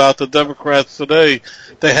Warren, about the Democrats today.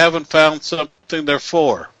 They haven't found something they're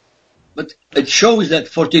for. But it shows that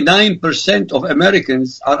 49% of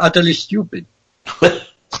Americans are utterly stupid.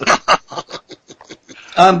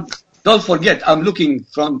 Don't forget, I'm looking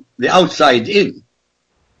from the outside in.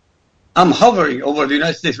 I'm hovering over the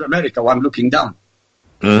United States of America while I'm looking down.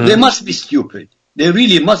 Mm-hmm. They must be stupid. They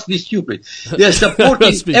really must be stupid. They're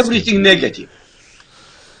supporting everything negative.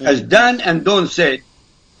 As Dan and Don said,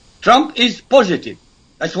 Trump is positive.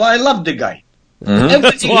 That's why I love the guy. Mm-hmm.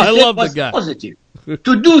 Everything he said was positive.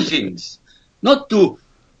 To do things. not to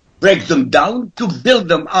break them down, to build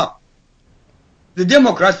them up. The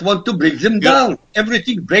Democrats want to break them down.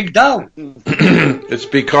 Everything break down. It's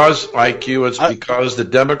because, IQ, it's because the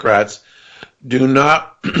Democrats do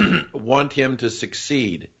not want him to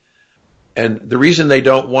succeed. And the reason they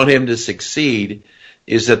don't want him to succeed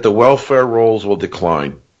is that the welfare rolls will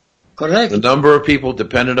decline. Correct. The number of people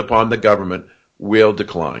dependent upon the government will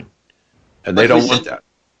decline. And they don't want that.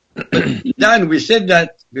 Dan, we said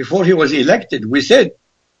that before he was elected. We said,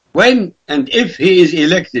 when and if he is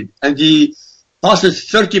elected and he passes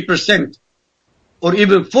 30% or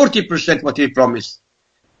even 40% what he promised,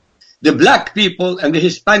 the black people and the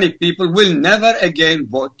Hispanic people will never again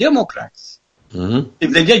vote Democrats. Mm-hmm.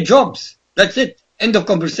 If they get jobs, that's it. End of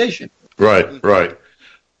conversation. Right.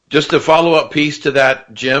 Just a follow-up piece to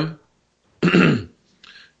that, Jim.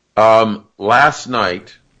 Last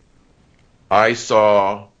night, I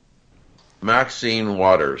saw Maxine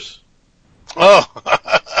Waters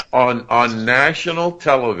on national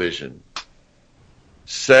television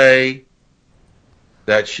say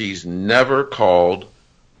that she's never called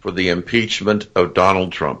for the impeachment of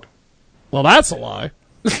Donald Trump. Well, that's a lie.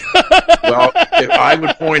 Well, if I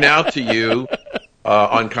would point out to you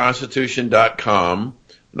on Constitution.com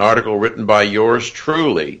an article written by yours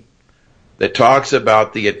truly that talks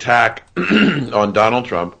about the attack on Donald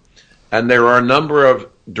Trump, and there are a number of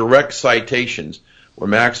direct citations where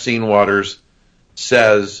Maxine Waters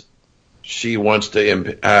says she wants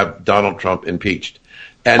to have Donald Trump impeached.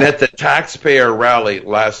 And at the taxpayer rally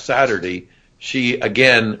last Saturday, she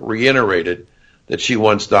again reiterated that she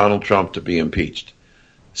wants Donald Trump to be impeached.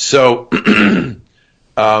 So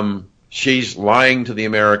she's lying to the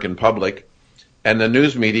American public, and the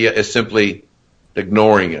news media is simply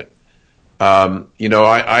ignoring it. I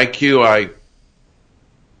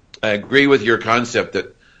agree with your concept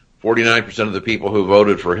that 49% of the people who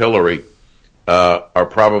voted for Hillary are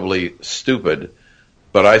probably stupid,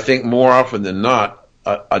 but I think more often than not,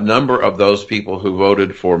 a number of those people who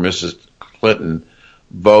voted for Mrs. Clinton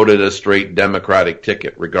voted a straight Democratic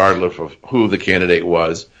ticket, regardless of who the candidate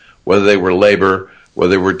was, whether they were labor, whether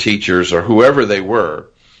they were teachers, or whoever they were.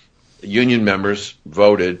 Union members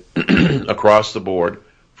voted across the board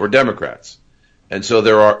for Democrats. And so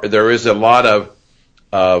there is a lot of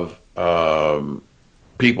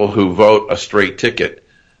people who vote a straight ticket.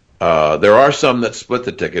 There are some that split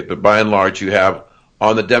the ticket, but by and large, you have,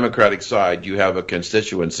 on the Democratic side, you have a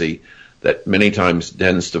constituency that many times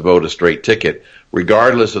tends to vote a straight ticket.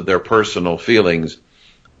 Regardless of their personal feelings,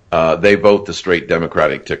 they vote the straight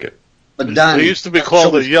Democratic ticket. But Dan, they used to be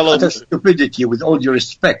called the yellow stupidity, with all due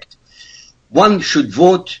respect. One should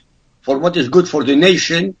vote for what is good for the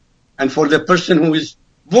nation and for the person who is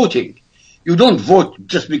voting. You don't vote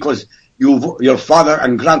just because your father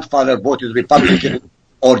and grandfather voted Republican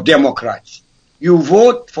or Democrats. You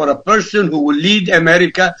vote for a person who will lead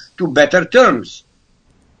America to better terms.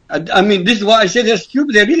 I mean, this is why I say they're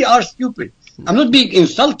stupid. They really are stupid. I'm not being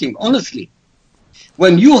insulting, honestly.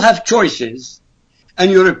 When you have choices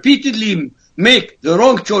and you repeatedly make the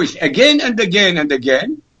wrong choice again and again and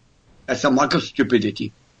again, that's a mark of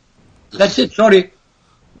stupidity. That's it. Sorry.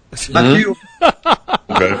 Back to you.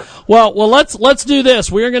 Okay. Well, let's do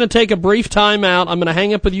this. We are going to take a brief time out. I'm going to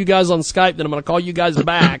hang up with you guys on Skype, then I'm going to call you guys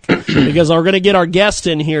back because we're going to get our guest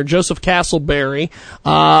in here, Joseph Castlberry.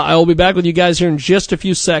 I will be back with you guys here in just a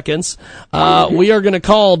few seconds. We are going to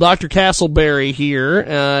call Dr. Castlberry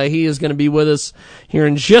here. He is going to be with us here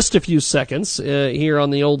in just a few seconds here on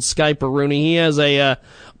the old Skype-a-rooney. He has a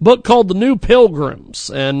book called The New Pilgrims,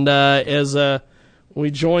 and as we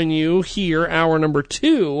join you here, hour number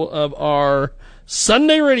 2 of our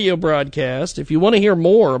Sunday radio broadcast. If you want to hear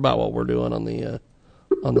more about what we're doing on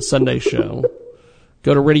the Sunday show,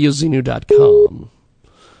 go to radiozenu.com.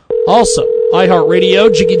 Also,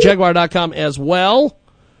 iHeartRadio, JiggyJaguar.com as well.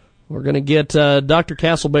 We're going to get Dr.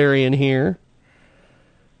 Castlberry in here.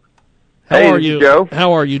 How are you, Joe?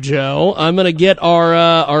 How are you, Joe? I'm going to get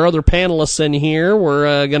our other panelists in here.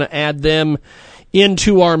 We're going to add them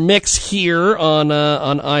into our mix here on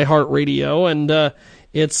iHeartRadio, and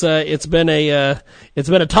it's been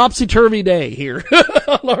a topsy-turvy day here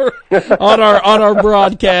on our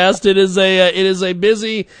broadcast. It is a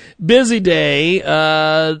busy day,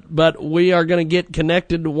 but we are going to get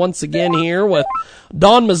connected once again here with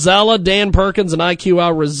Don Mazzella, Dan Perkins, and IQ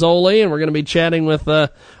Al Rizzoli, and we're going to be chatting with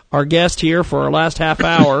our guest here for our last half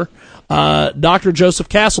hour, Dr. Joseph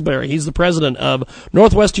Castlberry. He's the president of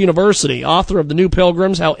Northwest University, author of The New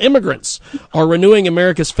Pilgrims, How Immigrants Are Renewing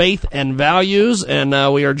America's Faith and Values. And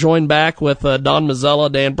we are joined back with Don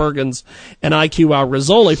Mazzella, Dan Perkins, and IQ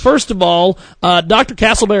Rizzoli. First of all, Dr.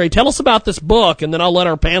 Castlberry, tell us about this book, and then I'll let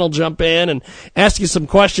our panel jump in and ask you some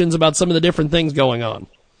questions about some of the different things going on.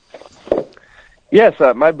 Yes,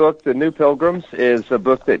 my book, The New Pilgrims, is a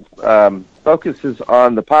book that focuses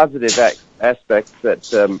on the positive aspects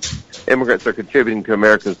that immigrants are contributing to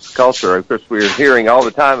America's culture. Of course, we're hearing all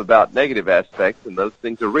the time about negative aspects, and those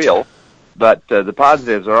things are real, but the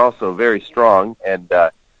positives are also very strong, and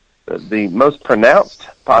the most pronounced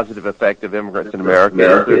positive effect of immigrants in America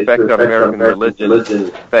is the effect on American religion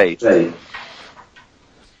and faith.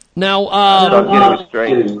 Now, I'm getting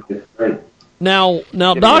strange. Now,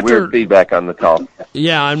 Doctor. Weird feedback on the call.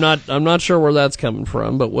 Yeah, I'm not sure where that's coming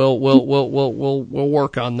from, but we'll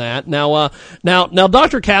work on that. Now,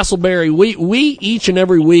 Dr. Castlberry, we each and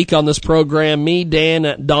every week on this program, me,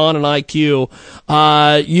 Dan, Don, and IQ,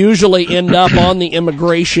 usually end up on the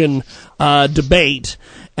immigration debate.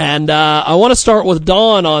 And I want to start with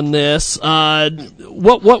Don on this.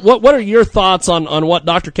 What are your thoughts on what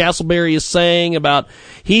Dr. Castlberry is saying about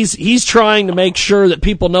he's trying to make sure that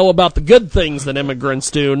people know about the good things that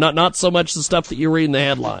immigrants do, not so much the stuff that you read in the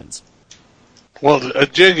headlines? Well,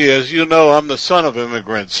 Jiggy, as you know, I'm the son of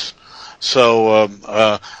immigrants, so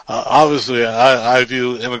obviously I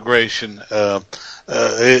view immigration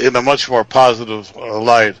in a much more positive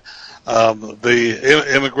light.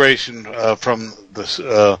 The immigration from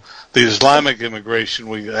the Islamic immigration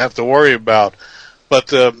we have to worry about.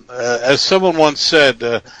 But as someone once said,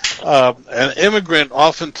 an immigrant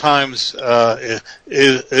oftentimes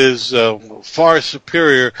is far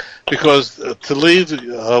superior because to leave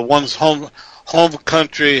one's home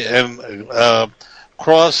country and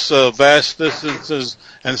cross vast distances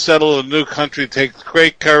and settle in a new country takes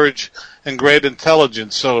great courage and great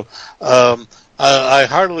intelligence. So I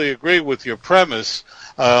heartily agree with your premise.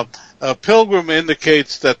 A pilgrim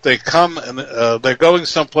indicates that they come and they're going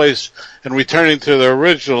someplace and returning to their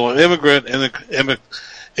original. An immigrant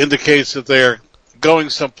indicates that they're going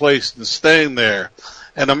someplace and staying there.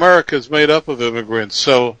 And America is made up of immigrants.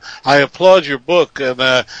 So I applaud your book. And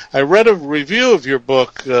I read a review of your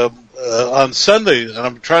book on Sunday, and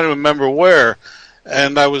I'm trying to remember where,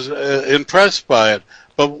 and I was impressed by it.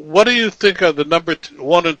 But what do you think are the number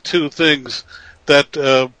one and two things that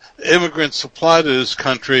immigrants supply to this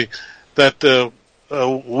country that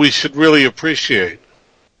we should really appreciate?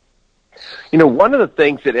 You know, one of the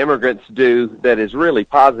things that immigrants do that is really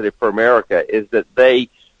positive for America is that they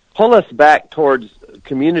pull us back towards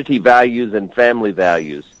community values and family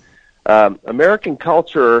values. American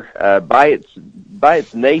culture, by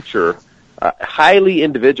its nature, highly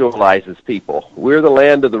individualizes people. We're the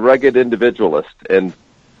land of the rugged individualist, and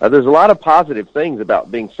there's a lot of positive things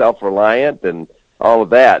about being self-reliant and all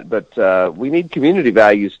of that, but we need community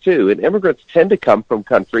values too. And immigrants tend to come from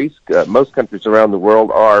countries, most countries around the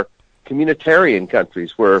world are communitarian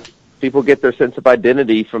countries where people get their sense of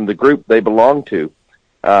identity from the group they belong to,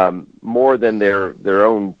 more than their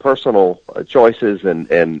own personal choices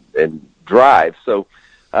and drive. So,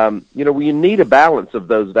 we need a balance of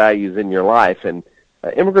those values in your life, and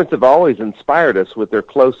immigrants have always inspired us with their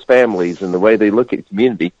close families and the way they look at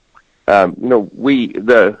community. A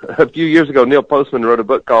few years ago, Neil Postman wrote a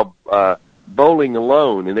book called Bowling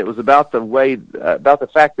Alone, and it was about the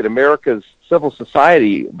fact that America's civil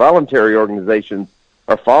society, voluntary organizations,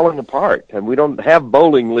 are falling apart, and we don't have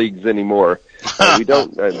bowling leagues anymore. We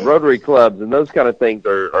don't Rotary clubs and those kind of things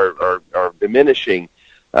are diminishing,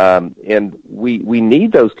 and we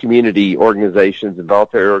need those community organizations and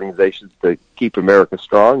voluntary organizations to keep America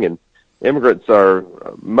strong. And immigrants are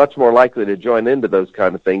much more likely to join into those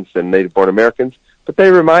kind of things than native-born Americans, but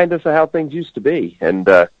they remind us of how things used to be, and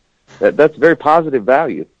that's very positive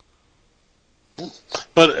value.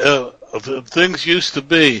 But things used to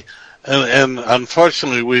be, and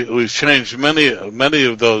unfortunately we've changed many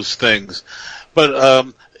of those things.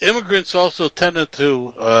 But immigrants also tended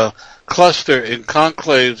to cluster in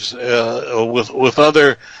conclaves with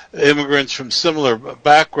other immigrants from similar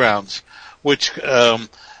backgrounds, which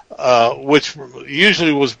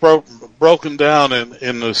usually was broken down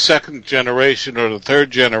in the second generation or the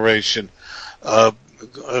third generation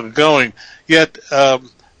going. Yet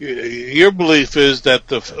your belief is that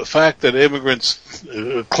the fact that immigrants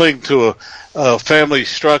cling to a family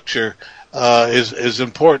structure is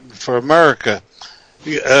important for America.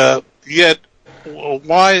 Yet,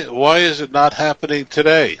 why is it not happening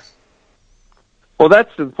today? Well,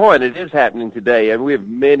 that's the point. It is happening today, and we have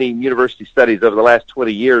many university studies over the last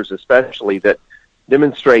 20 years especially that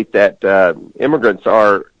demonstrate that immigrants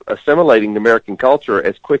are assimilating American culture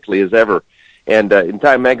as quickly as ever. And in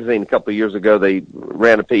Time magazine a couple of years ago, they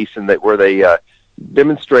ran a piece where they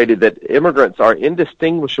demonstrated that immigrants are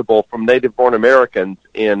indistinguishable from native-born Americans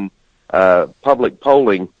in public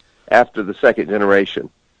polling after the second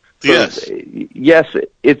generation. So, yes,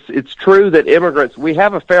 it's true that immigrants, we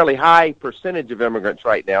have a fairly high percentage of immigrants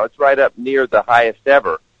right now. It's right up near the highest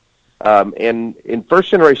ever. And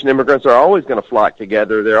first-generation immigrants are always going to flock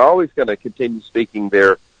together. They're always going to continue speaking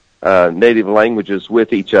their native languages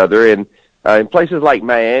with each other. And in places like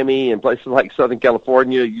Miami and places like Southern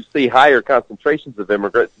California, you see higher concentrations of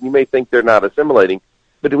immigrants. You may think they're not assimilating,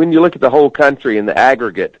 but when you look at the whole country in the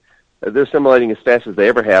aggregate, they're assimilating as fast as they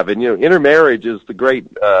ever have. And, intermarriage is the great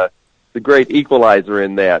equalizer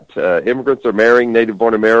in that. Immigrants are marrying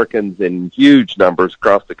native-born Americans in huge numbers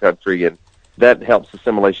across the country, and that helps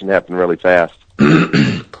assimilation happen really fast.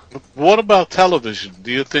 What about television?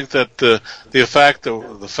 Do you think that the fact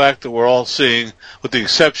that we're all seeing, with the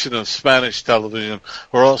exception of Spanish television,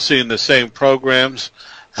 we're all seeing the same programs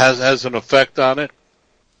has an effect on it?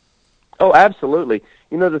 Oh, absolutely.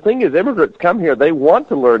 The thing is, immigrants come here, they want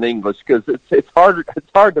to learn English because it's hard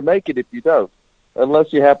to make it if you don't,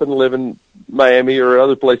 unless you happen to live in Miami or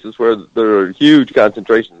other places where there are huge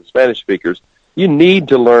concentrations of Spanish speakers. You need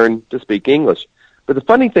to learn to speak English. But the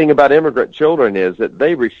funny thing about immigrant children is that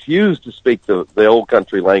they refuse to speak the old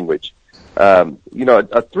country language. A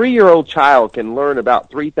 3-year-old child can learn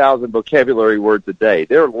about 3,000 vocabulary words a day.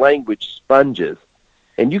 They're language sponges.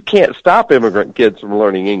 And you can't stop immigrant kids from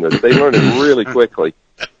learning English. They learn it really quickly.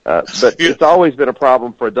 But it's always been a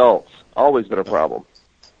problem for adults. Always been a problem.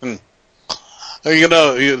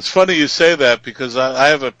 It's funny you say that because I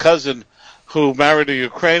have a cousin who married a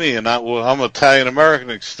Ukrainian. I'm Italian-American,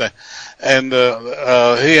 and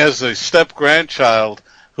he has a step-grandchild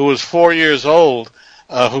who was 4 years old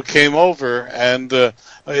who came over, and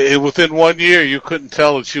within 1 year you couldn't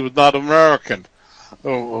tell that she was not American.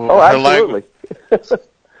 Absolutely.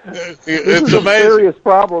 It's a serious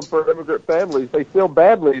problem for immigrant families. They feel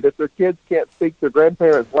badly that their kids can't speak their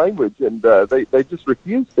grandparents' language, and they just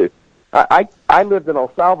refuse to. I lived in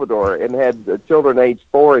El Salvador and had children aged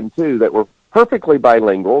 4 and 2 that were perfectly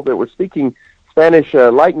bilingual, that were speaking Spanish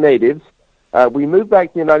like natives. We moved back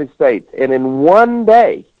to the United States, and in one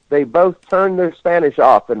day, they both turned their Spanish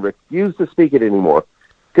off and refused to speak it anymore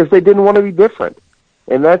because they didn't want to be different.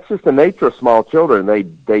 And that's just the nature of small children.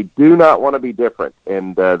 They do not want to be different,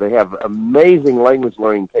 and they have amazing language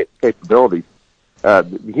learning capabilities.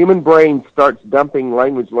 The human brain starts dumping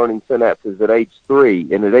language learning synapses at age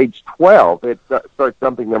 3, and at age 12, it starts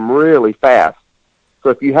dumping them really fast. So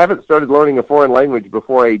if you haven't started learning a foreign language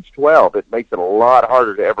before age 12, it makes it a lot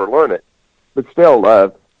harder to ever learn it. But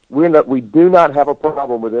still, we do not have a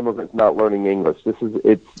problem with immigrants not learning English.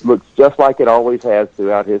 It looks just like it always has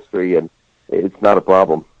throughout history, and it's not a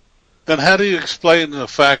problem. Then how do you explain the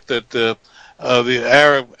fact that the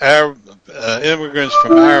Arab immigrants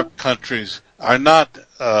from Arab countries are not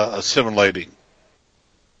assimilating?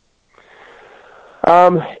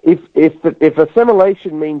 If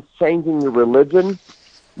assimilation means changing the religion,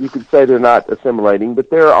 you could say they're not assimilating. But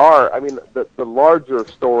there are, the larger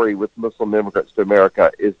story with Muslim immigrants to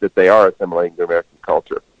America is that they are assimilating to American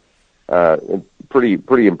culture, and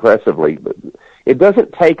pretty impressively. But it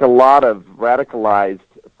doesn't take a lot of radicalized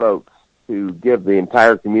folks to give the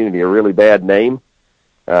entire community a really bad name,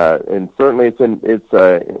 and certainly it's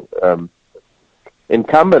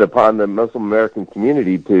incumbent upon the Muslim American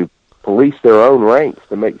community to police their own ranks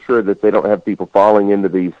to make sure that they don't have people falling into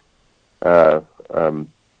these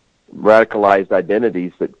radicalized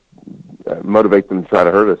identities that motivate them to try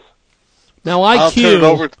to hurt us. Now,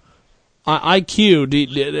 IQ,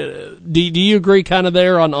 do you agree kind of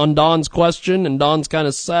there on Don's question and Don's kind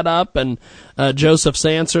of setup and Joseph's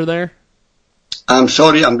answer there? I'm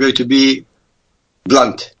sorry, I'm going to be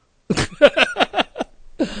blunt.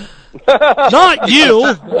 Not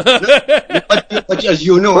you. But as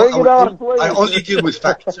you know, I only deal with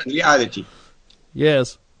facts and reality.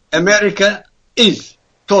 Yes. America is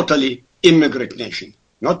totally immigrant nation.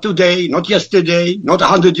 Not today, not yesterday, not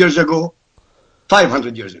 100 years ago,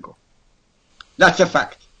 500 years ago. That's a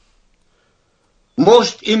fact.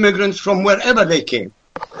 Most immigrants from wherever they came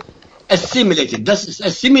assimilated.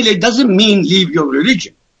 Assimilate doesn't mean leave your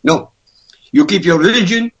religion. No. You keep your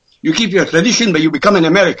religion, you keep your tradition, but you become an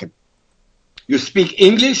American. You speak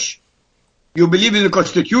English, you believe in the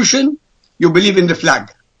Constitution, you believe in the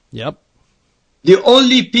flag. Yep. The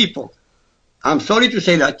only people, I'm sorry to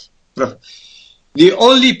say that, the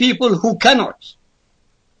only people who cannot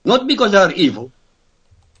Not because they are evil,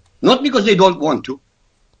 not because they don't want to.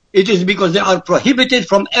 It is because they are prohibited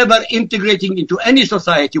from ever integrating into any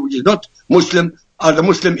society which is not Muslim or the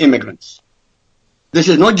Muslim immigrants. This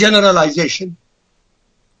is not generalization.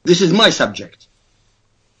 This is my subject.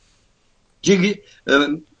 Jiggy,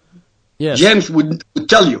 yes. James would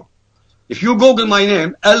tell you, if you Google my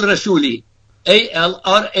name, Al-Rassooli, A-L-R-A-S-S-O-O-L-I,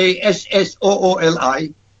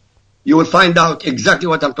 you will find out exactly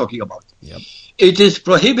what I'm talking about. Yep. It is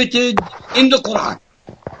prohibited in the Quran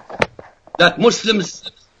that Muslims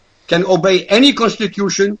can obey any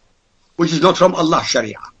constitution which is not from Allah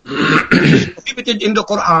Sharia. It is prohibited in the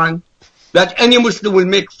Quran that any Muslim will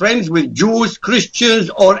make friends with Jews, Christians,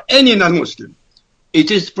 or any non-Muslim. It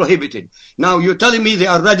is prohibited. Now you're telling me they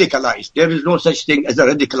are radicalized. There is no such thing as a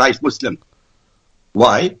radicalized Muslim.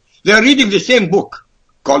 Why? They are reading the same book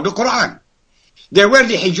called the Quran. They wear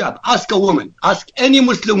the hijab. Ask a woman, ask any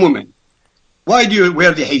Muslim woman, why do you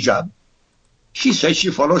wear the hijab? She says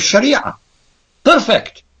she follows Sharia.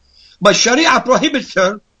 Perfect. But Sharia prohibits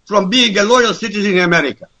her from being a loyal citizen in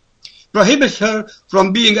America. Prohibits her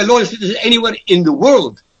from being a loyal citizen anywhere in the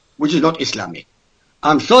world, which is not Islamic.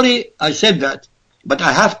 I'm sorry I said that, but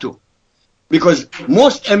I have to. Because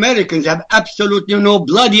most Americans have absolutely no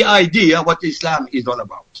bloody idea what Islam is all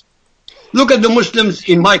about. Look at the Muslims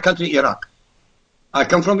in my country, Iraq. I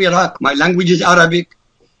come from Iraq. My language is Arabic,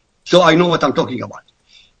 so I know what I'm talking about.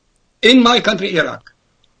 In my country, Iraq,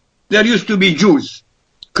 there used to be Jews,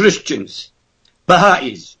 Christians,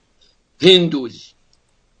 Baha'is, Hindus,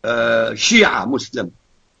 Shia Muslim,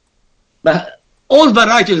 all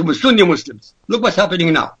varieties of Sunni Muslims. Look what's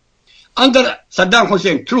happening now. Under Saddam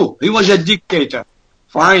Hussein, true, he was a dictator,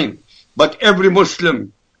 fine, but every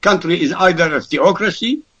Muslim country is either a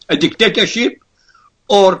theocracy, a dictatorship,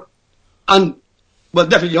 or, well,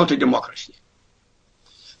 definitely not a democracy.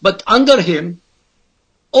 But under him,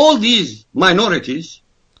 all these minorities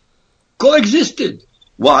coexisted.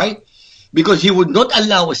 Why? Because he would not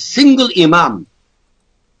allow a single imam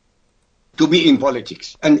to be in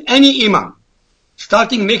politics. And any imam,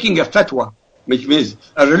 starting making a fatwa, which means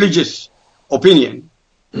a religious opinion,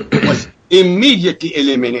 was immediately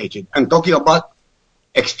eliminated. I'm talking about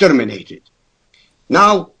exterminated.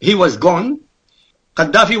 Now he was gone.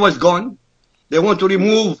 Gaddafi was gone. They want to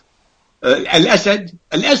remove Al-Assad.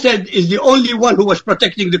 Al-Assad is the only one who was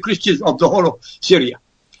protecting the Christians of the whole of Syria.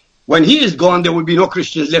 When he is gone, there will be no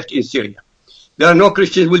Christians left in Syria. There are no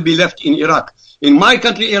Christians will be left in Iraq. In my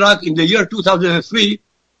country, Iraq, in the year 2003,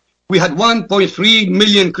 we had 1.3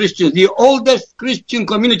 million Christians, the oldest Christian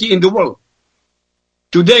community in the world.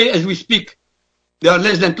 Today, as we speak, there are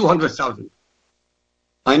less than 200,000.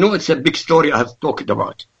 I know it's a big story I have talked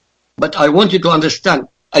about, but I want you to understand,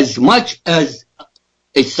 as much as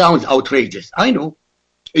it sounds outrageous, I know.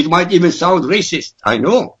 It might even sound racist, I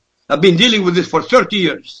know. I've been dealing with this for 30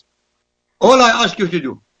 years. All I ask you to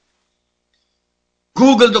do,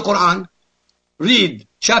 Google the Quran, read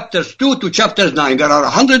chapters 2 to chapters 9. There are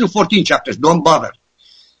 114 chapters, don't bother.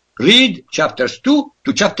 Read chapters 2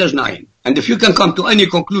 to chapters 9. And if you can come to any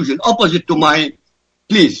conclusion opposite to mine,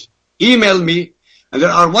 please email me. And there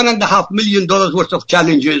are $1.5 million worth of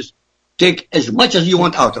challenges. Take as much as you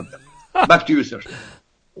want out of them. Back to you, sir.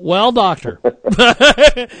 Well, doctor,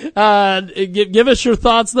 give us your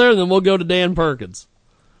thoughts there, and then we'll go to Dan Perkins.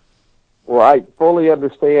 Well, I fully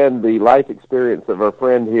understand the life experience of our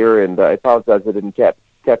friend here, and I apologize I didn't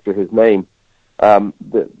capture his name.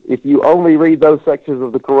 If you only read those sections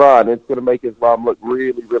of the Quran, it's going to make Islam look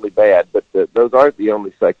really, really bad. But those aren't the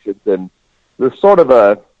only sections, and there's sort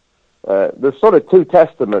of two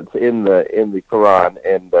testaments in the Quran,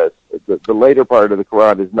 and the later part of the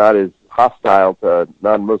Quran is not as hostile to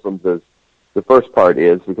non-Muslims as the first part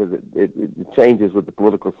is, because it changes with the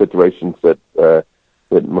political situations that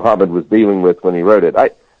Muhammad was dealing with when he wrote it.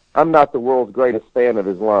 I'm not the world's greatest fan of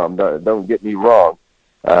Islam, don't get me wrong,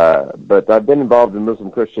 but I've been involved in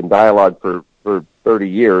Muslim-Christian dialogue for 30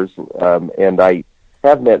 years, and I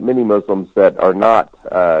have met many Muslims that are not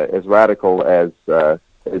as radical as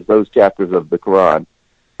those chapters of the Quran.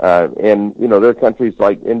 And, there are countries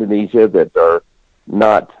like Indonesia that are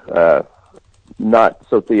not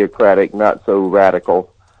so theocratic, not so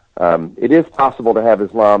radical. It is possible to have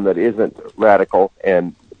Islam that isn't radical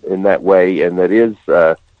and in that way, and that is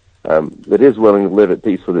willing to live at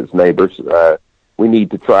peace with its neighbors. We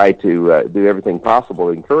need to try to do everything possible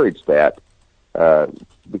to encourage that,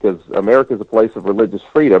 because America is a place of religious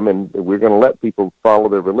freedom, and we're going to let people follow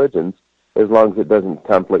their religions as long as it doesn't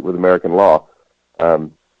conflict with American law.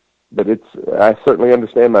 But I certainly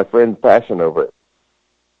understand my friend's passion over it.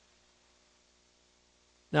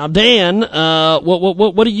 Now, Dan,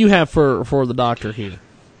 what do you have for the doctor here?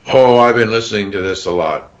 Oh, I've been listening to this a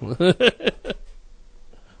lot.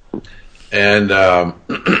 And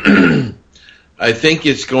I think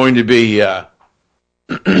it's going to be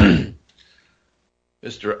Mr.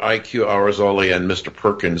 IQ Arizoli and Mr.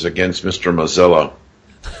 Perkins against Mr. Mozilla.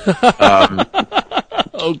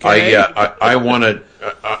 Okay. I want to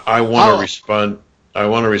respond. I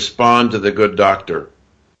want to respond to the good doctor.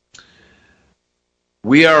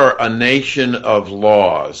 We are a nation of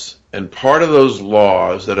laws, and part of those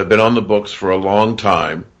laws that have been on the books for a long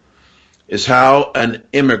time is how an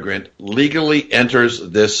immigrant legally enters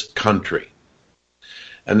this country.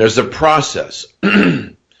 And there's a process.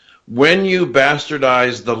 When you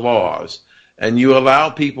bastardize the laws and you allow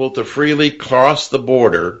people to freely cross the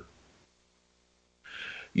border,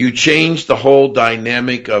 you change the whole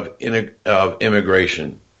dynamic of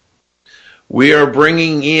immigration. We are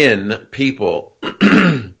bringing in people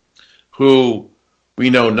who we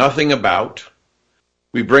know nothing about.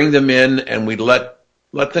 We bring them in and we let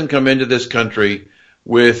them come into this country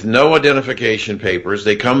with no identification papers.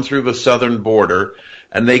 They come through the southern border,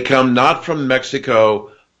 and they come not from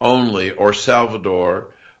Mexico only or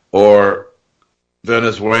Salvador or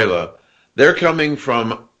Venezuela. They're coming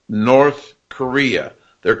from North Korea.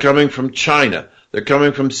 They're coming from China. They're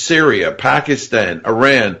coming from Syria, Pakistan,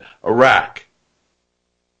 Iran, Iraq.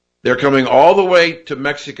 They're coming all the way to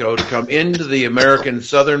Mexico to come into the American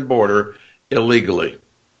southern border illegally.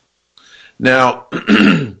 Now,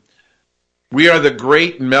 we are the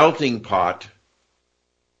great melting pot,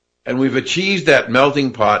 and we've achieved that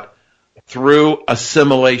melting pot through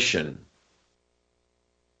assimilation.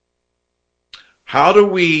 How do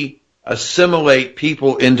we assimilate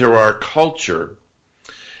people into our culture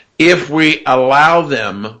if we allow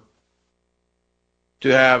them to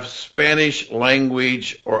have Spanish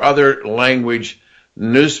language or other language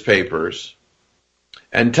newspapers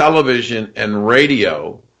and television and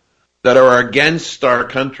radio that are against our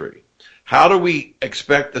country? How do we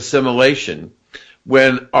expect assimilation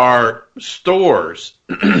when our stores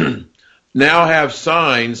now have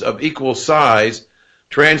signs of equal size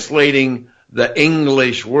translating the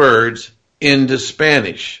English words into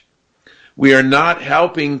Spanish? We are not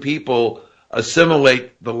helping people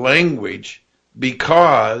assimilate the language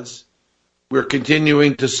because we're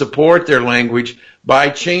continuing to support their language by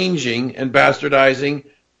changing and bastardizing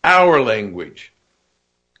our language.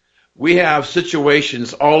 We have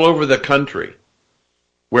situations all over the country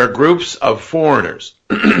where groups of foreigners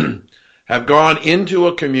have gone into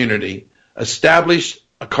a community, established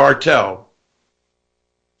a cartel,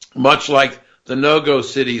 much like the no-go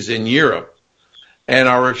cities in Europe, and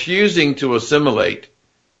are refusing to assimilate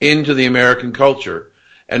into the American culture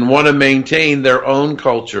and want to maintain their own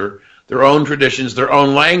culture, their own traditions, their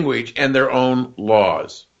own language, and their own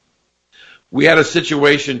laws. We had a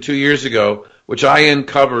situation 2 years ago, which I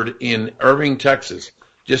uncovered in Irving, Texas,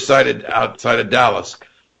 just outside of Dallas,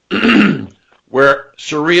 where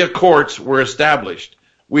Sharia courts were established.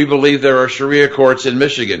 We believe there are Sharia courts in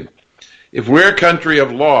Michigan. If we're a country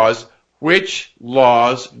of laws, which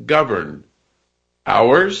laws govern?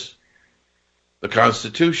 Ours, the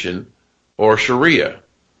Constitution, or Sharia?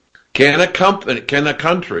 Can a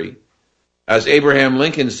country, as Abraham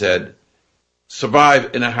Lincoln said,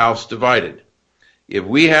 survive in a house divided? If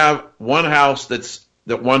we have one house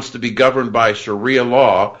that wants to be governed by Sharia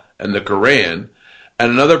law and the Quran,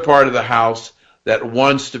 and another part of the house that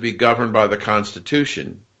wants to be governed by the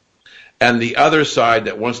Constitution, and the other side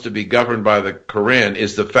that wants to be governed by the Quran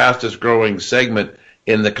is the fastest growing segment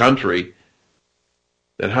in the country,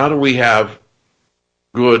 then how do we have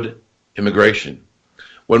good immigration?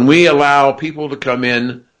 When we allow people to come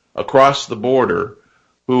in across the border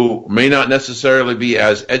who may not necessarily be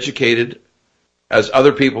as educated as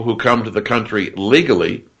other people who come to the country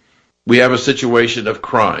legally, we have a situation of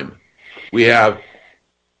crime. We have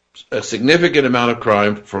a significant amount of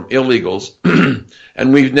crime from illegals,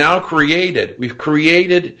 and we've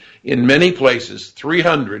created in many places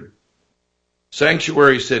 300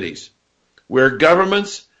 sanctuary cities where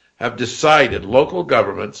governments have decided, local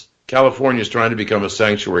governments, California is trying to become a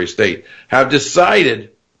sanctuary state, have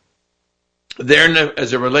decided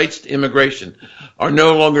as it relates to immigration, are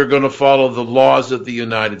no longer going to follow the laws of the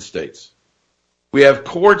United States. We have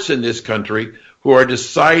courts in this country who are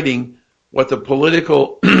deciding what the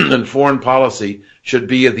political and foreign policy should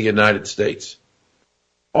be of the United States.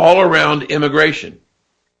 All around immigration.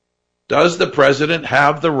 Does the president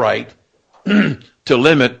have the right to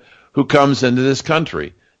limit who comes into this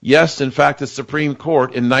country? Yes, in fact, the Supreme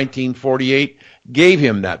Court in 1948 gave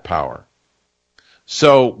him that power.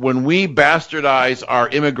 So when we bastardize our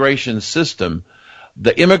immigration system,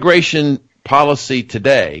 the immigration policy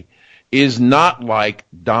today is not like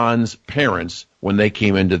Don's parents when they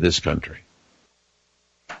came into this country.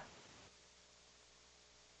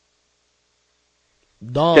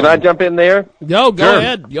 Don. Can I jump in there? No, go Sure.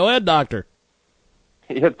 ahead. Go ahead, Doctor.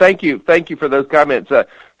 Yeah, thank you for those comments.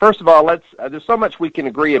 First of all, there's so much we can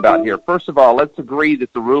agree about here. First of all, let's agree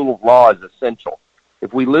that the rule of law is essential.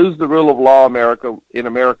 If we lose the rule of law in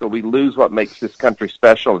America, we lose what makes this country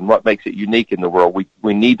special and what makes it unique in the world.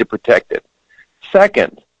 We need to protect it.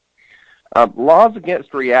 Second, laws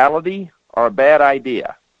against reality are a bad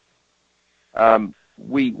idea.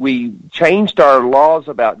 We changed our laws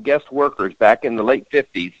about guest workers back in the late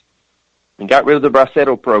 50s and got rid of the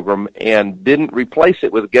Bracero program and didn't replace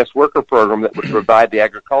it with a guest worker program that would provide the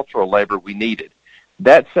agricultural labor we needed.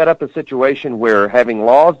 That set up a situation where, having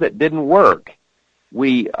laws that didn't work,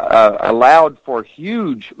 we allowed for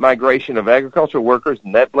huge migration of agricultural workers,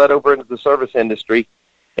 and that bled over into the service industry.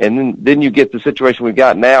 And then you get the situation we've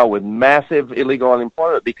got now with massive illegal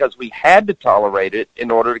unemployment because we had to tolerate it in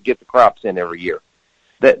order to get the crops in every year.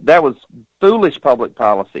 That was foolish public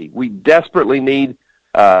policy. We desperately need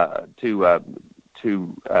to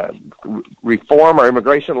reform our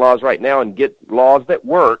immigration laws right now and get laws that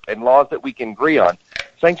work and laws that we can agree on.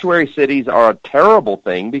 Sanctuary cities are a terrible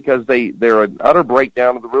thing because they're an utter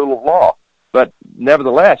breakdown of the rule of law. But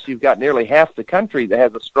nevertheless, you've got nearly half the country that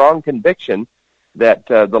has a strong conviction that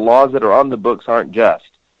the laws that are on the books aren't just.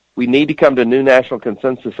 We need to come to a new national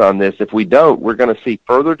consensus on this. If we don't, we're going to see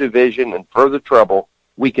further division and further trouble.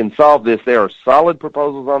 We can solve this. There are solid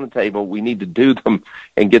proposals on the table. We need to do them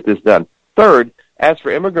and get this done. Third, as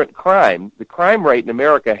for immigrant crime, the crime rate in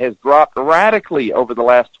America has dropped radically over the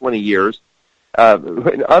last 20 years.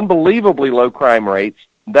 Unbelievably low crime rates.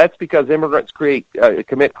 That's because immigrants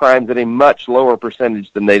commit crimes at a much lower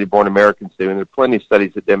percentage than native-born Americans do, and there are plenty of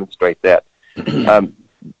studies that demonstrate that.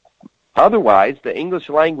 Otherwise, the English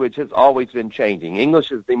language has always been changing.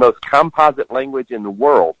 English is the most composite language in the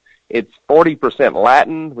world. It's 40%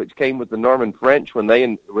 Latin, which came with the Norman French when they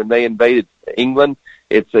invaded England.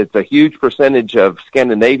 It's a huge percentage of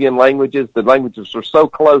Scandinavian languages. The languages were so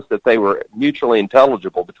close that they were mutually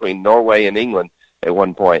intelligible between Norway and England at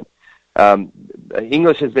one point.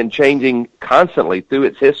 English has been changing constantly through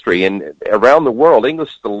its history, and around the world,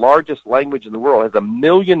 English is the largest language in the world. It has 1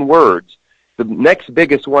 million words. The next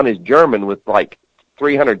biggest one is German with like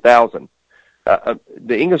 300,000.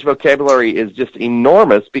 The English vocabulary is just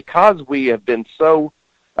enormous because we have been so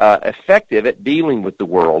effective at dealing with the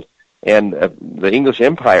world. And the English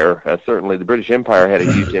Empire, certainly the British Empire, had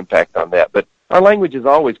a huge impact on that. But our language is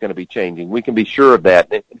always going to be changing. We can be sure of that.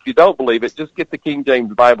 And if you don't believe it, just get the King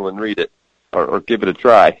James Bible and read it, or give it a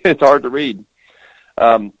try. It's hard to read.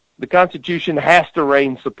 The Constitution has to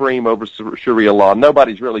reign supreme over Sharia law.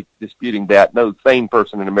 Nobody's really disputing that. No sane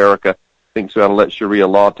person in America thinks we ought to let Sharia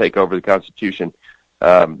law take over the Constitution.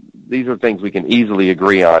 These are things we can easily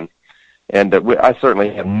agree on. And I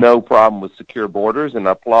certainly have no problem with secure borders, and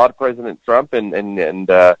I applaud President Trump and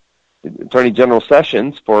Attorney General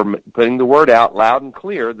Sessions for putting the word out loud and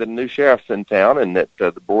clear that a new sheriff's in town and that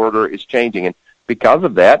the border is changing. And because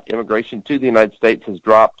of that, immigration to the United States has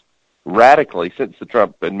dropped radically since the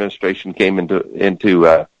Trump administration came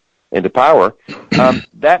into power.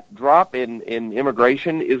 That drop in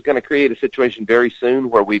immigration is going to create a situation very soon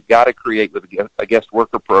where we've got to create a guest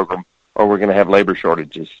worker program, or we're going to have labor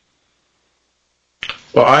shortages.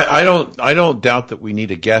 Well, I don't doubt that we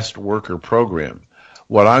need a guest worker program.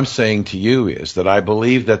 What I'm saying to you is that I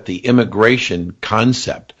believe that the immigration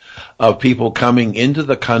concept of people coming into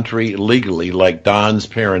the country legally, like Don's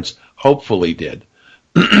parents hopefully did,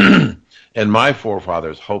 and my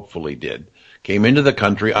forefathers hopefully did, came into the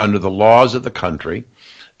country under the laws of the country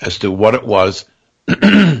as to what it was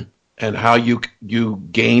and how you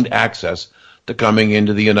gained access to coming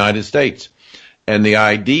into the United States. And the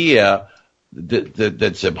idea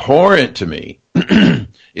that's abhorrent to me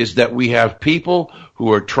is that we have people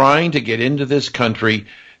who are trying to get into this country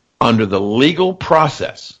under the legal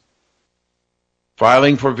process,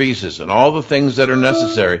 filing for visas and all the things that are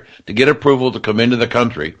necessary to get approval to come into the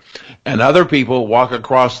country, and other people walk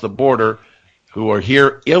across the border who are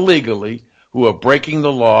here illegally, who are breaking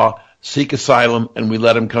the law, seek asylum, and we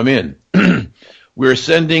let them come in. We're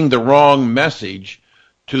sending the wrong message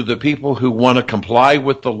to the people who want to comply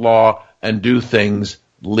with the law and do things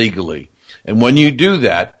legally. And when you do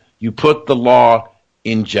that, you put the law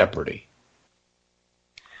in jeopardy.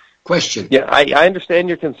 Question. Yeah, I understand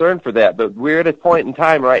your concern for that, but we're at a point in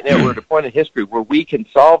time right now, we're at a point in history where we can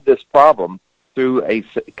solve this problem through a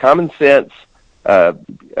common sense,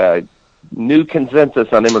 new consensus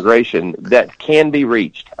on immigration that can be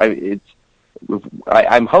reached.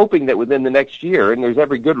 I'm hoping that within the next year, and there's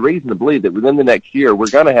every good reason to believe that within the next year, we're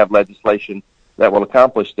going to have legislation that will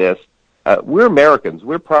accomplish this. We're Americans.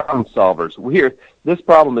 We're problem solvers. This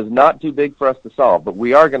problem is not too big for us to solve, but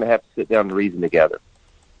we are going to have to sit down and reason together.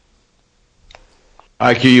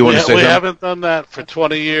 IQ, you want to say we something? haven't done that for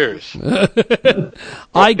 20 years.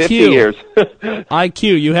 IQ, 50 years.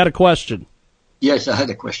 IQ, you had a question. Yes, I had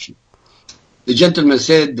a question. The gentleman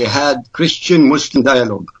said they had Christian-Muslim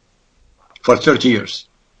dialogue for 30 years.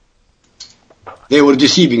 They were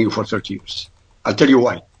deceiving you for 30 years. I'll tell you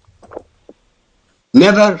why.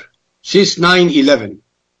 Never since 9/11,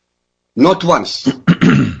 not once,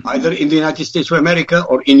 either in the United States of America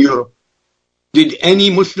or in Europe, did any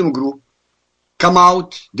Muslim group come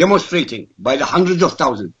out demonstrating by the hundreds of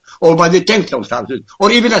thousands or by the tens of thousands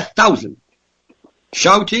or even 1,000,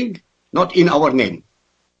 shouting, not in our name.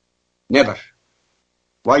 Never.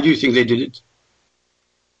 Why do you think they did it?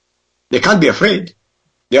 They can't be afraid.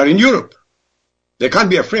 They are in Europe. They can't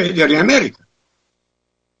be afraid. They are in America.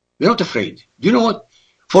 They're not afraid. Do you know what?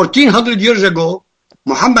 1,400 years ago,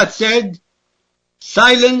 Muhammad said,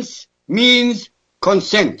 silence means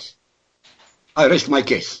consent. I rest my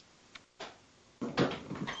case.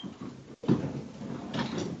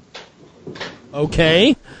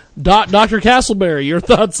 Okay. Dr. Castleberry, your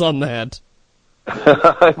thoughts on that?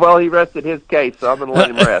 Well, he rested his case, so I'm going to let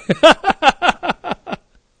him rest.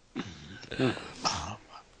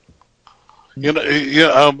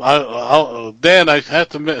 Dan, I have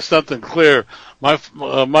to make something clear. My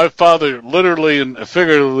father literally and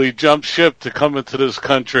figuratively jumped ship to come into this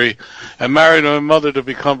country and married my mother to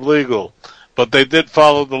become legal, but they did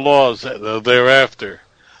follow the laws thereafter.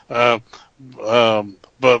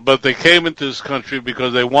 But they came into this country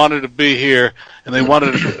because they wanted to be here and they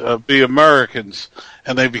wanted to be Americans,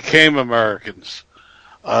 and they became Americans.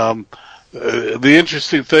 The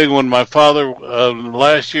interesting thing, when my father, in the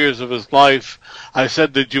last years of his life, I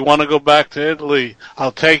said, "Did you want to go back to Italy?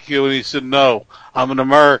 I'll take you." And he said, "No, I'm an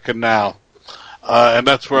American now." And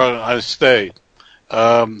that's where I stayed.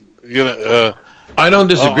 I don't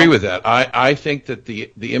disagree with that. I think that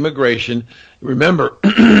the immigration, remember,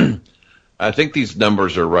 I think these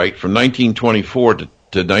numbers are right, from 1924 to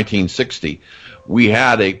 1960, we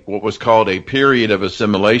had what was called a period of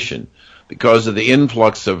assimilation. Because of the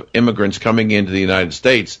influx of immigrants coming into the United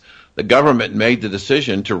States, the government made the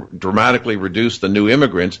decision to dramatically reduce the new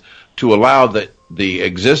immigrants to allow the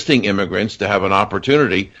existing immigrants to have an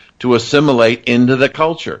opportunity to assimilate into the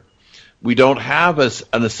culture. We don't have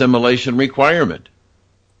an assimilation requirement.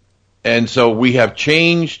 And so we have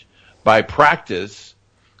changed by practice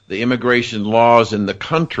the immigration laws in the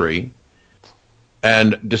country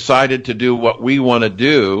and decided to do what we want to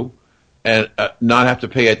do and not have to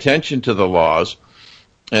pay attention to the laws.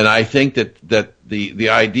 And I think that the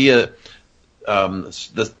idea,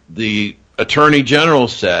 the Attorney General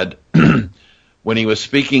said when he was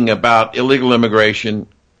speaking about illegal immigration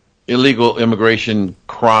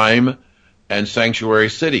crime, and sanctuary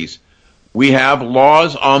cities, we have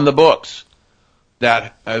laws on the books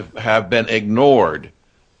that have been ignored.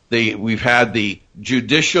 We've had the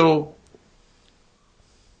judicial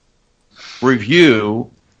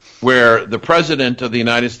review where the President of the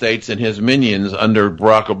United States and his minions under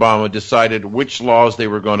Barack Obama decided which laws they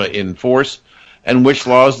were going to enforce and which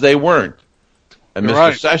laws they weren't. And Mr.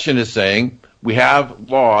 Right. Sessions is saying we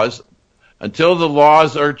have laws. Until the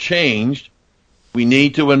laws are changed, we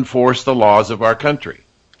need to enforce the laws of our country.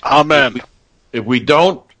 Amen. If we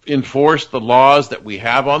don't enforce the laws that we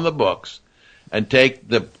have on the books and take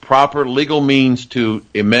the proper legal means to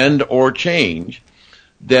amend or change,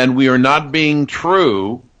 then we are not being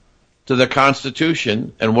true to the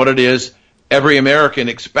Constitution and what it is every American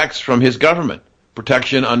expects from his government,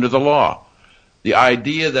 protection under the law. The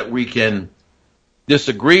idea that we can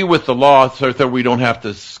disagree with the law so that we don't have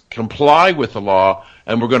to comply with the law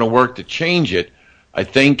and we're going to work to change it, I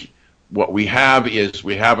think what we have is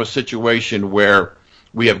we have a situation where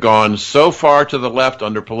we have gone so far to the left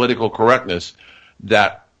under political correctness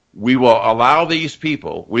that we will allow these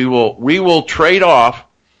people, we will trade off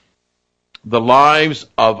the lives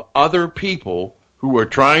of other people who are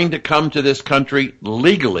trying to come to this country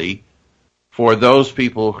legally for those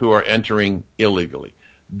people who are entering illegally.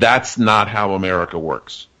 That's not how America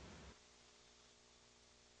works.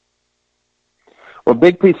 Well, a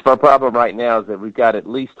big piece of our problem right now is that we've got at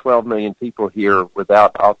least 12 million people here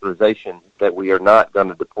without authorization that we are not going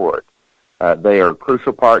to deport. They are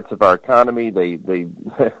crucial parts of our economy.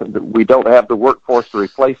 We don't have the workforce to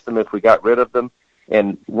replace them if we got rid of them.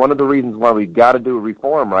 And one of the reasons why we've got to do a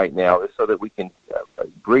reform right now is so that we can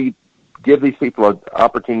give these people an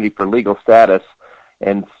opportunity for legal status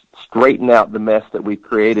and straighten out the mess that we've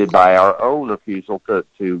created by our own refusal to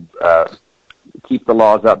keep the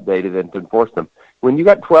laws updated and to enforce them. When you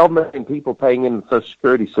got 12 million people paying into the Social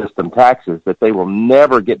Security system taxes that they will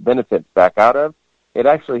never get benefits back out of, it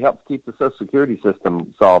actually helps keep the Social Security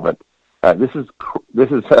system solvent. This is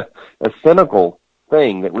a cynical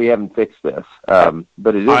thing that we haven't fixed this,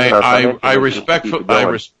 but it is.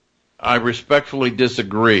 I respectfully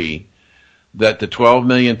disagree that the 12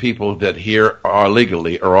 million people that here are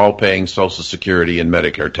legally are all paying Social Security and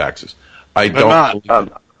Medicare taxes.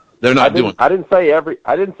 They're not doing. I didn't say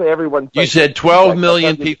everyone. You said 12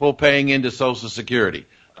 million people paying into Social Security.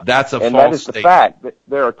 That's a false statement. And that is the fact that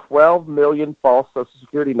there are 12 million false Social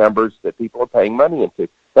Security numbers that people are paying money into.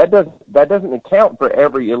 That doesn't account for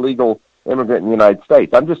every illegal immigrant in the United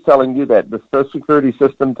States. I'm just telling you that the Social Security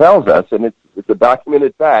system tells us, and it's a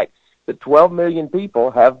documented fact, that 12 million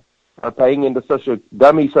people are paying into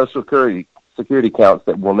dummy Social Security accounts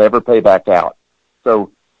that will never pay back out.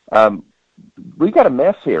 So we got a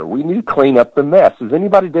mess here. We need to clean up the mess. Does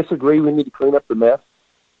anybody disagree we need to clean up the mess?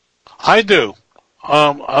 I do,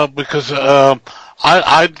 because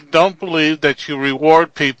I don't believe that you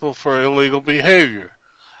reward people for illegal behavior.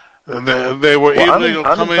 They were illegal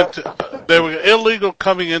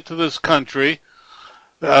coming into this country.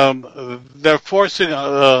 They're forcing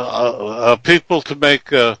people to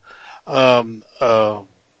make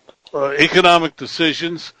economic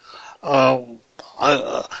decisions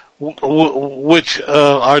which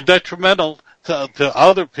are detrimental to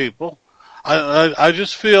other people. I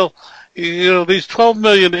just feel, these 12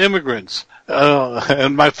 million immigrants,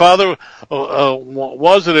 and my father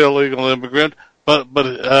was an illegal immigrant,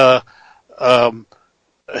 but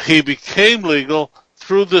he became legal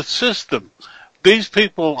through the system. These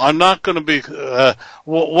people are not going to be.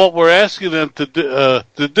 What we're asking them to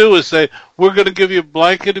do is say, we're going to give you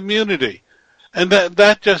blanket immunity, and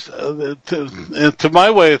that just, to my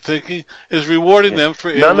way of thinking, is rewarding them for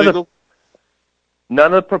illegal.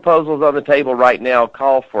 None of the proposals on the table right now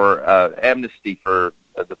call for amnesty for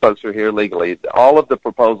the folks who are here legally. All of the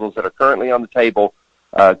proposals that are currently on the table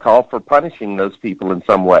call for punishing those people in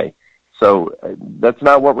some way. So that's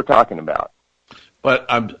not what we're talking about. But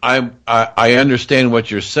I understand what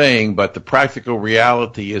you're saying, but the practical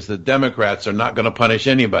reality is the Democrats are not going to punish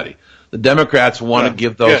anybody. The Democrats want to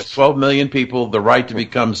give those 12 million people the right to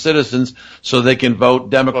become citizens so they can vote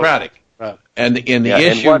Democratic. And the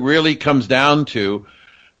issue really comes down to,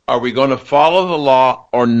 are we going to follow the law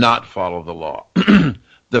or not follow the law?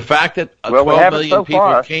 The fact that 12 million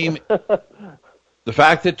people came the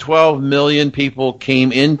fact that 12 million people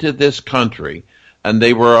came into this country and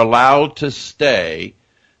they were allowed to stay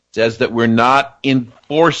says that we're not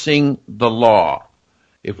enforcing the law.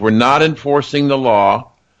 If we're not enforcing the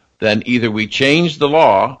law, then either we change the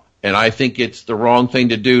law, and I think it's the wrong thing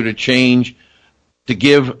to do to change, to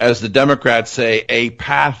give, as the Democrats say, a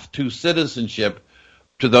path to citizenship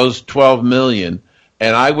to those 12 million.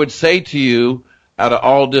 And I would say to you, out of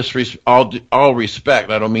all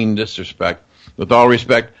respect, I don't mean disrespect, with all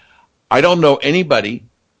respect, I don't know anybody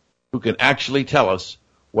who can actually tell us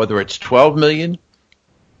whether it's 12 million,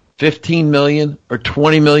 15 million, or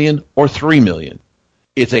 20 million, or 3 million.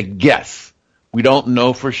 It's a guess. We don't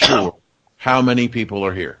know for sure how many people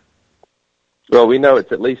are here. Well, we know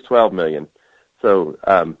it's at least 12 million.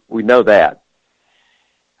 So we know that.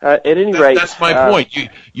 At any rate, that's my point.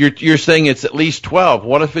 You're saying it's at least 12.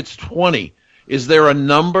 What if it's 20? Is there a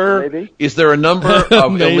number? Maybe. Is there a number of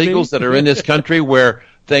illegals that are in this country where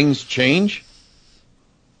things change?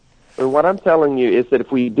 Well, what I'm telling you is that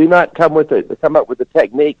if we do not come up with a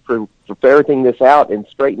technique for ferreting this out and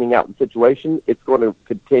straightening out the situation, it's going to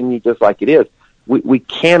continue just like it is. We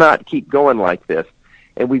cannot keep going like this.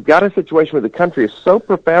 And we've got a situation where the country is so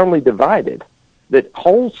profoundly divided that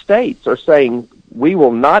whole states are saying, we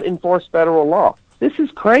will not enforce federal law. This is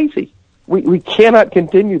crazy. We cannot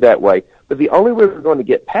continue that way. But the only way we're going to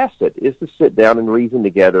get past it is to sit down and reason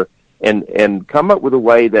together and come up with a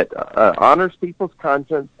way that honors people's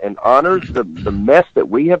conscience and honors the mess that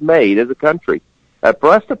we have made as a country. For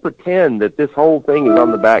us to pretend that this whole thing is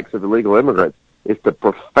on the backs of illegal immigrants is to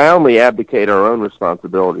profoundly abdicate our own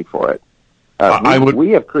responsibility for it.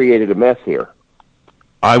 We have created a mess here.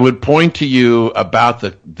 I would point to you about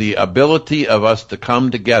the ability of us to come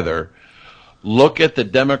together, look at the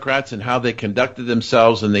Democrats and how they conducted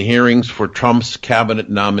themselves in the hearings for Trump's cabinet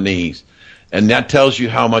nominees, and that tells you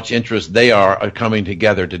how much interest they are coming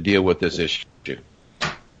together to deal with this issue.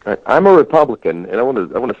 I'm a Republican, and I want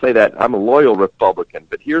to say that I'm a loyal Republican,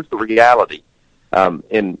 but here's the reality.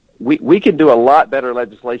 And we can do a lot better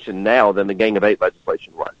legislation now than the Gang of Eight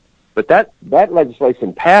legislation was. But that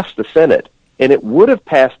legislation passed the Senate, And it would have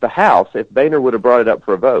passed the House if Boehner would have brought it up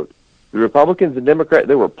for a vote. The Republicans and Democrats,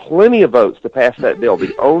 there were plenty of votes to pass that bill.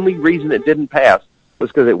 The only reason it didn't pass was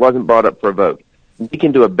because it wasn't brought up for a vote. We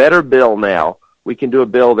can do a better bill now. We can do a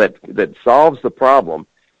bill that solves the problem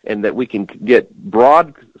and that we can get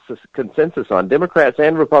broad consensus on. Democrats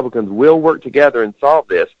and Republicans will work together and solve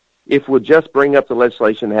this if we'll just bring up the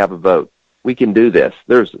legislation and have a vote. We can do this.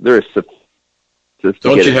 There is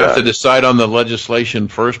Don't you have to decide on the legislation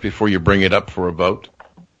first before you bring it up for a vote?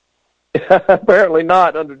 Apparently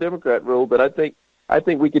not under Democrat rule, but I think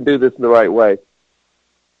we can do this in the right way.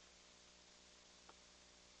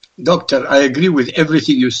 Doctor, I agree with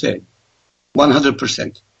everything you said,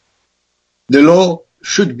 100%. The law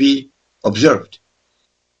should be observed,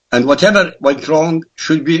 and whatever went wrong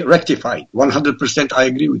should be rectified. 100% I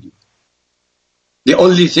agree with you. The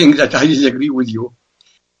only thing that I disagree with you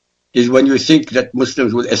is when you think that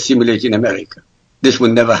Muslims will assimilate in America. This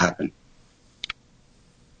will never happen.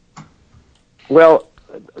 Well,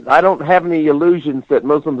 I don't have any illusions that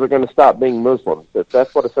Muslims are going to stop being Muslims. If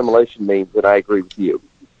that's what assimilation means, then I agree with you.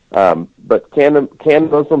 But can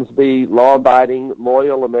Muslims be law-abiding,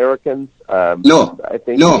 loyal Americans? No. I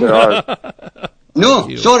think no. there are.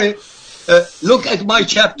 No, sorry. Look at my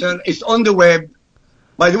chapter. It's on the web.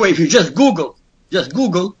 By the way, if you just Google,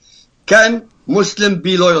 can Muslim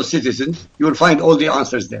be loyal citizens? You will find all the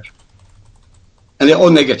answers there. And they're all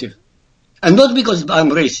negative. And not because I'm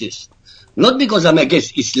racist. Not because I'm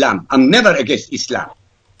against Islam. I'm never against Islam.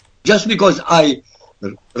 Just because I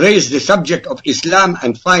raise the subject of Islam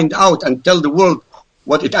and find out and tell the world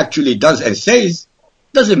what it actually does and says,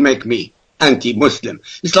 doesn't make me anti-Muslim.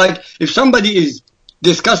 It's like if somebody is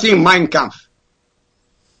discussing Mein Kampf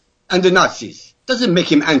and the Nazis, doesn't make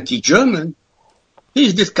him anti-German.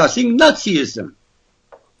 He's discussing Nazism.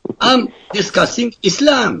 I'm discussing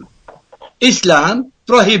Islam. Islam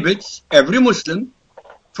prohibits every Muslim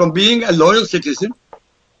from being a loyal citizen.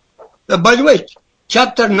 By the way,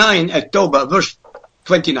 chapter 9 at Tawbah, verse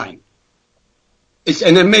 29. It's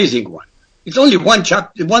an amazing one. It's only one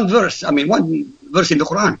verse in the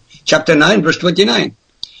Quran. Chapter 9, verse 29.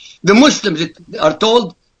 The Muslims are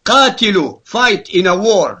told, Qatilu, fight in a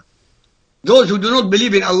war. Those who do not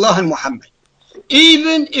believe in Allah and Muhammad.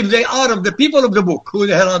 Even if they are of the people of the book. Who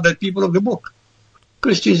the hell are the people of the book?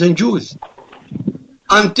 Christians and Jews.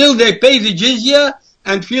 Until they pay the jizya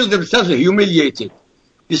and feel themselves humiliated.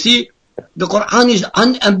 You see, the Quran is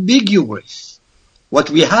unambiguous. What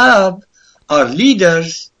we have are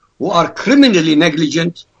leaders who are criminally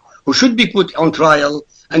negligent, who should be put on trial,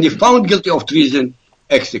 and if found guilty of treason,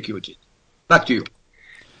 executed. Back to you.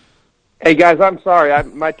 Hey guys, I'm sorry.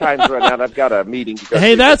 My time's run out. I've got a meeting to go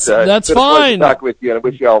Hey, to. that's fine. To talk with you, and I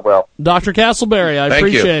wish you all well. Dr. Castlberry, I Thank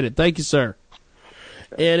appreciate you. it. Thank you, sir.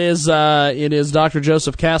 It is Dr.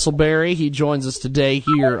 Joseph Castlberry. He joins us today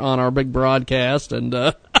here on our big broadcast,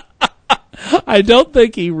 and I don't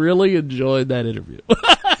think he really enjoyed that interview.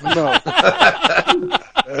 No.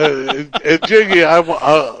 Jiggy,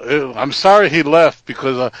 I'm sorry he left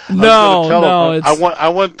because I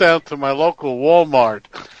went down to my local Walmart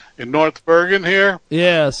in North Bergen here.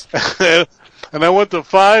 Yes. And I went to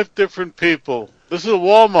 5 different people. This is a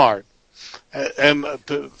Walmart. And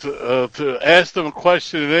to ask them a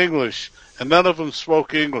question in English, and none of them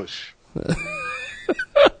spoke English.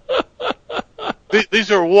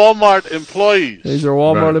 These are Walmart employees. These are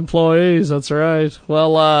Walmart employees. That's right.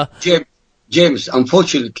 Well, James,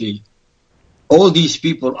 unfortunately, all these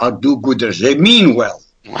people are do-gooders. They mean well.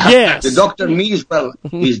 Yes. The doctor means well.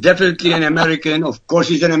 He's definitely an American. Of course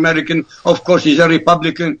he's an American. Of course he's a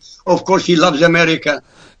Republican. Of course he loves America.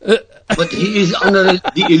 But he is under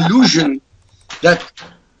the illusion that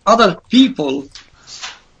other people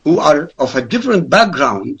who are of a different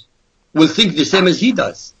background will think the same as he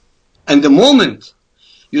does. And the moment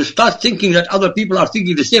you start thinking that other people are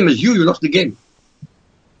thinking the same as you lost the game.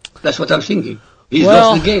 That's what I'm thinking. He's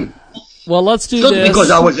lost the game. Well, let's do Not this.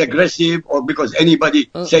 because I was aggressive or because anybody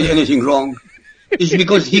said anything wrong. It's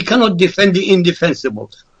because he cannot defend the indefensible.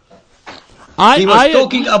 He was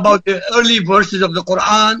talking about the early verses of the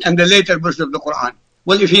Quran and the later verses of the Quran.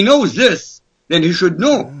 Well, if he knows this, then he should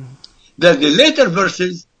know that the later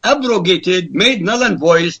verses abrogated, made null and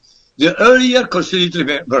void the earlier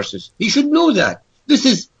conciliatory verses. He should know that. This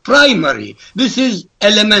is primary. This is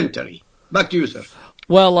elementary. Back to you, sir.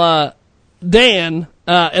 Well, Dan,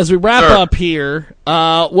 as we wrap up here,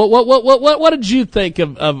 what did you think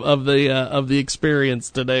of the experience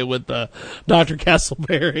today with Dr.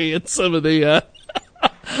 Castlberry and some of the?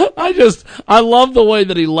 I love the way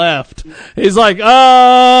that he left. He's like,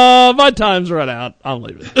 my time's run out. I'm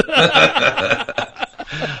leaving.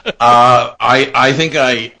 I think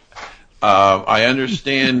I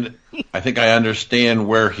understand. I think I understand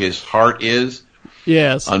where his heart is.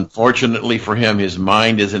 Yes. Unfortunately for him, his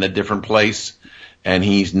mind is in a different place, and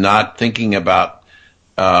he's not thinking about,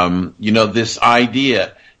 this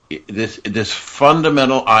idea, this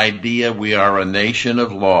fundamental idea. We are a nation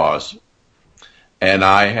of laws, and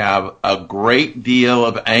I have a great deal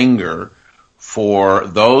of anger for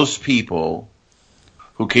those people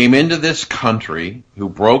who came into this country, who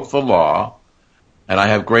broke the law, and I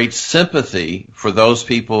have great sympathy for those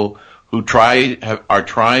people who are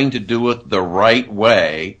trying to do it the right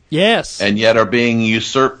way. Yes. And yet are being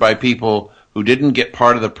usurped by people who didn't get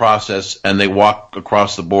part of the process, and they walk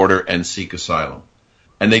across the border and seek asylum.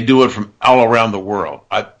 And they do it from all around the world.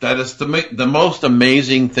 That is the most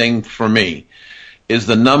amazing thing for me, is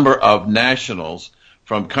the number of nationals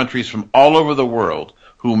from countries from all over the world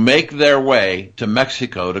who make their way to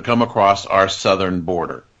Mexico to come across our southern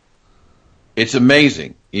border. It's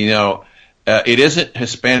amazing. It isn't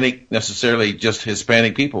Hispanic, necessarily just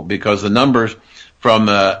Hispanic people, because the numbers from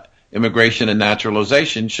immigration and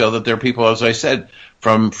naturalization show that there are people, as I said,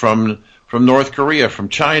 from North Korea, from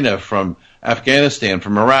China, from Afghanistan,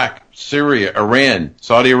 from Iraq, Syria, Iran,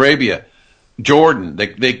 Saudi Arabia, Jordan.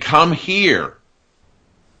 They come here.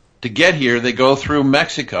 To get here, they go through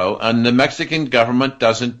Mexico, and the Mexican government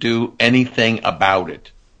doesn't do anything about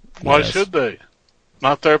it. Why should they?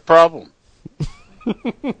 Not their problem.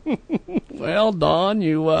 Well, Don,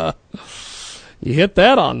 you hit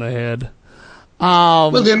that on the head.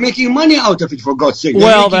 Well, they're making money out of it, for God's sake.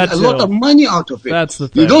 Well, they're making a lot of money out of it. That's the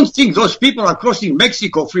thing. You don't think those people are crossing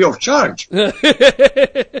Mexico free of charge? Not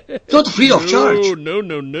free of charge.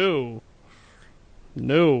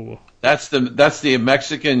 No. That's the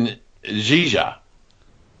Mexican Zija.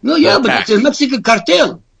 No, yeah, but it's a Mexican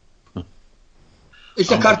cartel. It's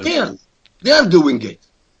a cartel. They are doing it.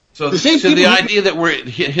 So the idea that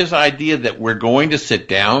his idea that we're going to sit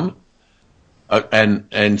down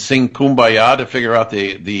and sing Kumbaya to figure out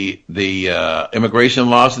the immigration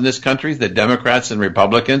laws in this country, the Democrats and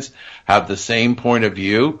Republicans have the same point of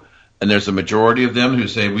view, and there's a majority of them who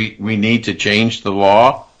say we need to change the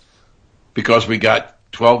law because we got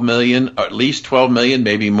 12 million, at least 12 million,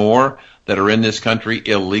 maybe more, that are in this country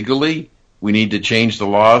illegally. We need to change the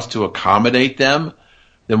laws to accommodate them.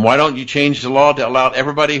 Then why don't you change the law to allow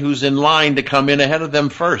everybody who's in line to come in ahead of them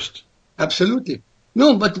first? Absolutely.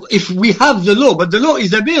 No, but if we have the law, but the law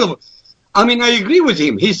is available. I mean, I agree with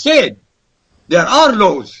him. He said there are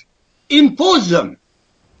laws. Impose them.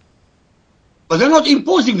 But they're not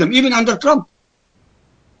imposing them, even under Trump.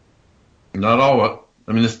 Not all.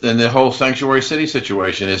 I mean, and the whole sanctuary city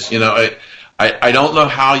situation is, I don't know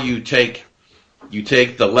how you take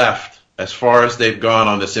the left as far as they've gone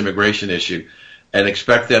on this immigration issue and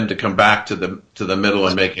expect them to come back to the middle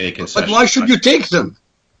and make any concessions. But why should you take them?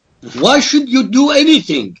 Why should you do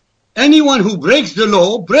anything? Anyone who breaks the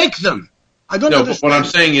law, break them. I don't understand. But what I'm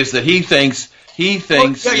saying is that he thinks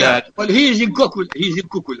that. But he is in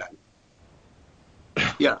Cuckooland.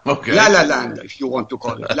 Yeah. Okay. La La Land, if you want to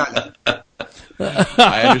call it. La La.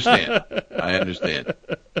 I understand.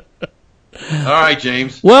 All right,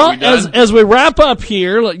 James. Well, as we wrap up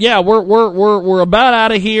here, we're about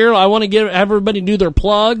out of here. I want to have everybody do their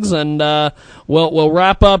plugs, and we'll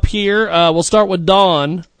wrap up here. We'll start with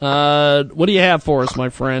Don. What do you have for us, my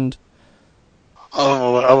friend? 2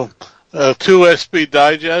 SB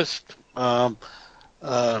Digest,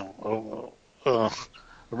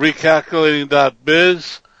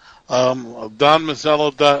 recalculating.biz,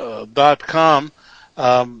 donmazzello.com.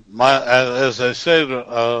 As I said,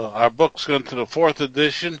 our book's going to the 4th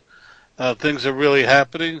edition. Things are really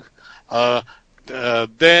happening.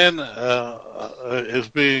 Dan is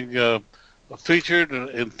being featured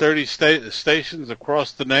in 30 stations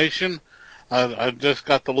across the nation. I just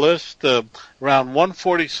got the list. Around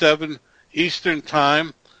 1:47 Eastern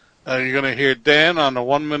Time, you're going to hear Dan on a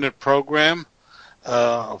 1-minute program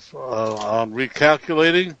on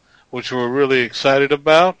recalculating, which we're really excited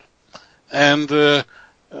about. And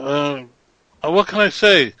what can I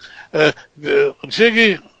say?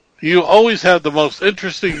 Jiggy, you always have the most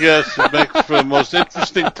interesting guests. It makes for the most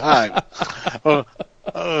interesting time.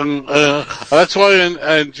 That's why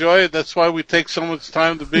I enjoy it. That's why we take so much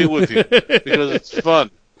time to be with you, because it's fun.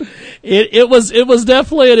 It was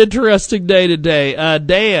definitely an interesting day today.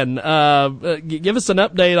 Dan, give us an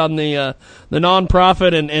update on the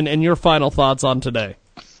nonprofit and your final thoughts on today.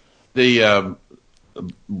 The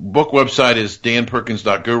book website is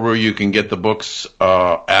danperkins.guru. You can get the books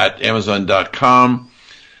at amazon.com.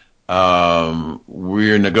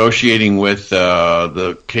 We're negotiating with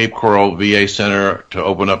the Cape Coral VA Center to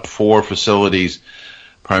open up 4 facilities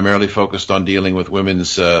primarily focused on dealing with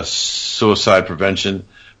women's suicide prevention.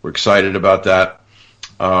 We're excited about that.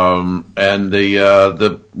 And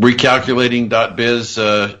the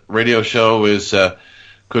Recalculating.biz radio show is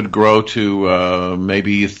could grow to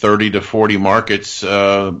maybe 30 to 40 markets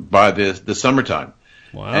by the summertime.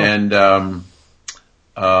 Wow. And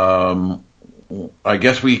I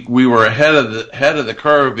guess we were ahead of the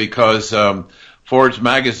curve because Forbes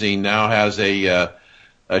magazine now has a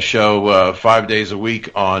show 5 days a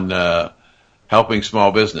week on helping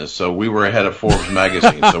small business. So we were ahead of Forbes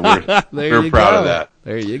magazine. So we're proud of that.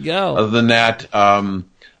 There you go. Other than that, I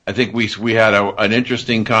think we had an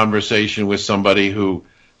interesting conversation with somebody who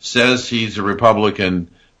says he's a Republican,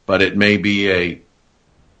 but it may be a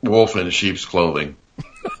wolf in sheep's clothing.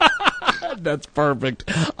 That's perfect.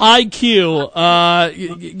 IQ,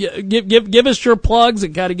 give us your plugs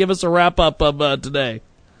and kind of give us a wrap up of today.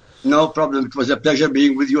 No problem. It was a pleasure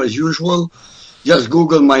being with you as usual. Just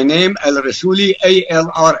Google my name, Al Rassooli,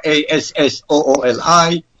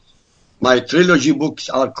 ALRASSOOLI. My trilogy books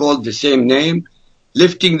are called the same name.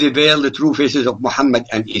 Lifting the Veil, The True Faces of Muhammad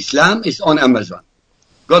and Islam is on Amazon.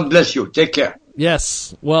 God bless you. Take care.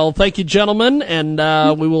 Yes. Well, thank you, gentlemen, and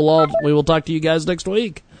we will talk to you guys next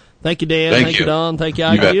week. Thank you, Dan. Thank you, Don. Thank you,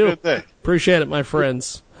 IQ. Appreciate it, my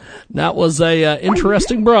friends. That was a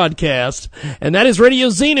interesting broadcast, and that is Radio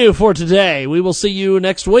Xenu for today. We will see you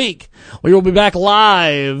next week. We will be back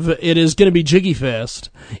live. It is going to be Jiggy Fest.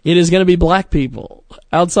 It is going to be black people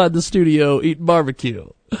outside the studio eating barbecue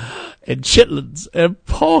and chitlins and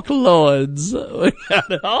pork loins. We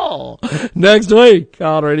got it all next week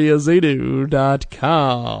on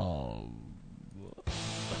RadioXenu.com.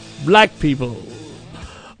 Black people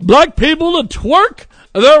that twerk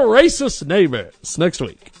their racist neighbors. Next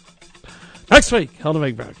week on the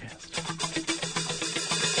big broadcast.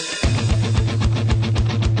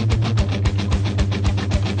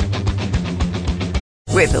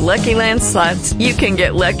 With the Lucky Land Slots, you can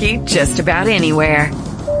get lucky just about anywhere.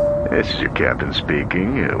 This is your captain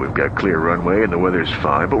speaking. We've got clear runway and the weather's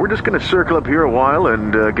fine, but we're just going to circle up here a while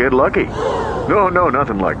and get lucky. No,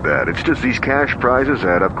 nothing like that. It's just these cash prizes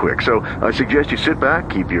add up quick. So I suggest you sit back,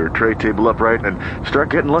 keep your tray table upright, and start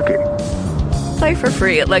getting lucky. Play for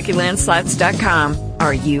free at LuckyLandSlots.com.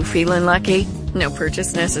 Are you feeling lucky? No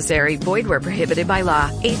purchase necessary. Void where prohibited by law.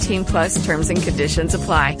 18+ terms and conditions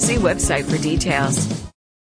apply. See website for details.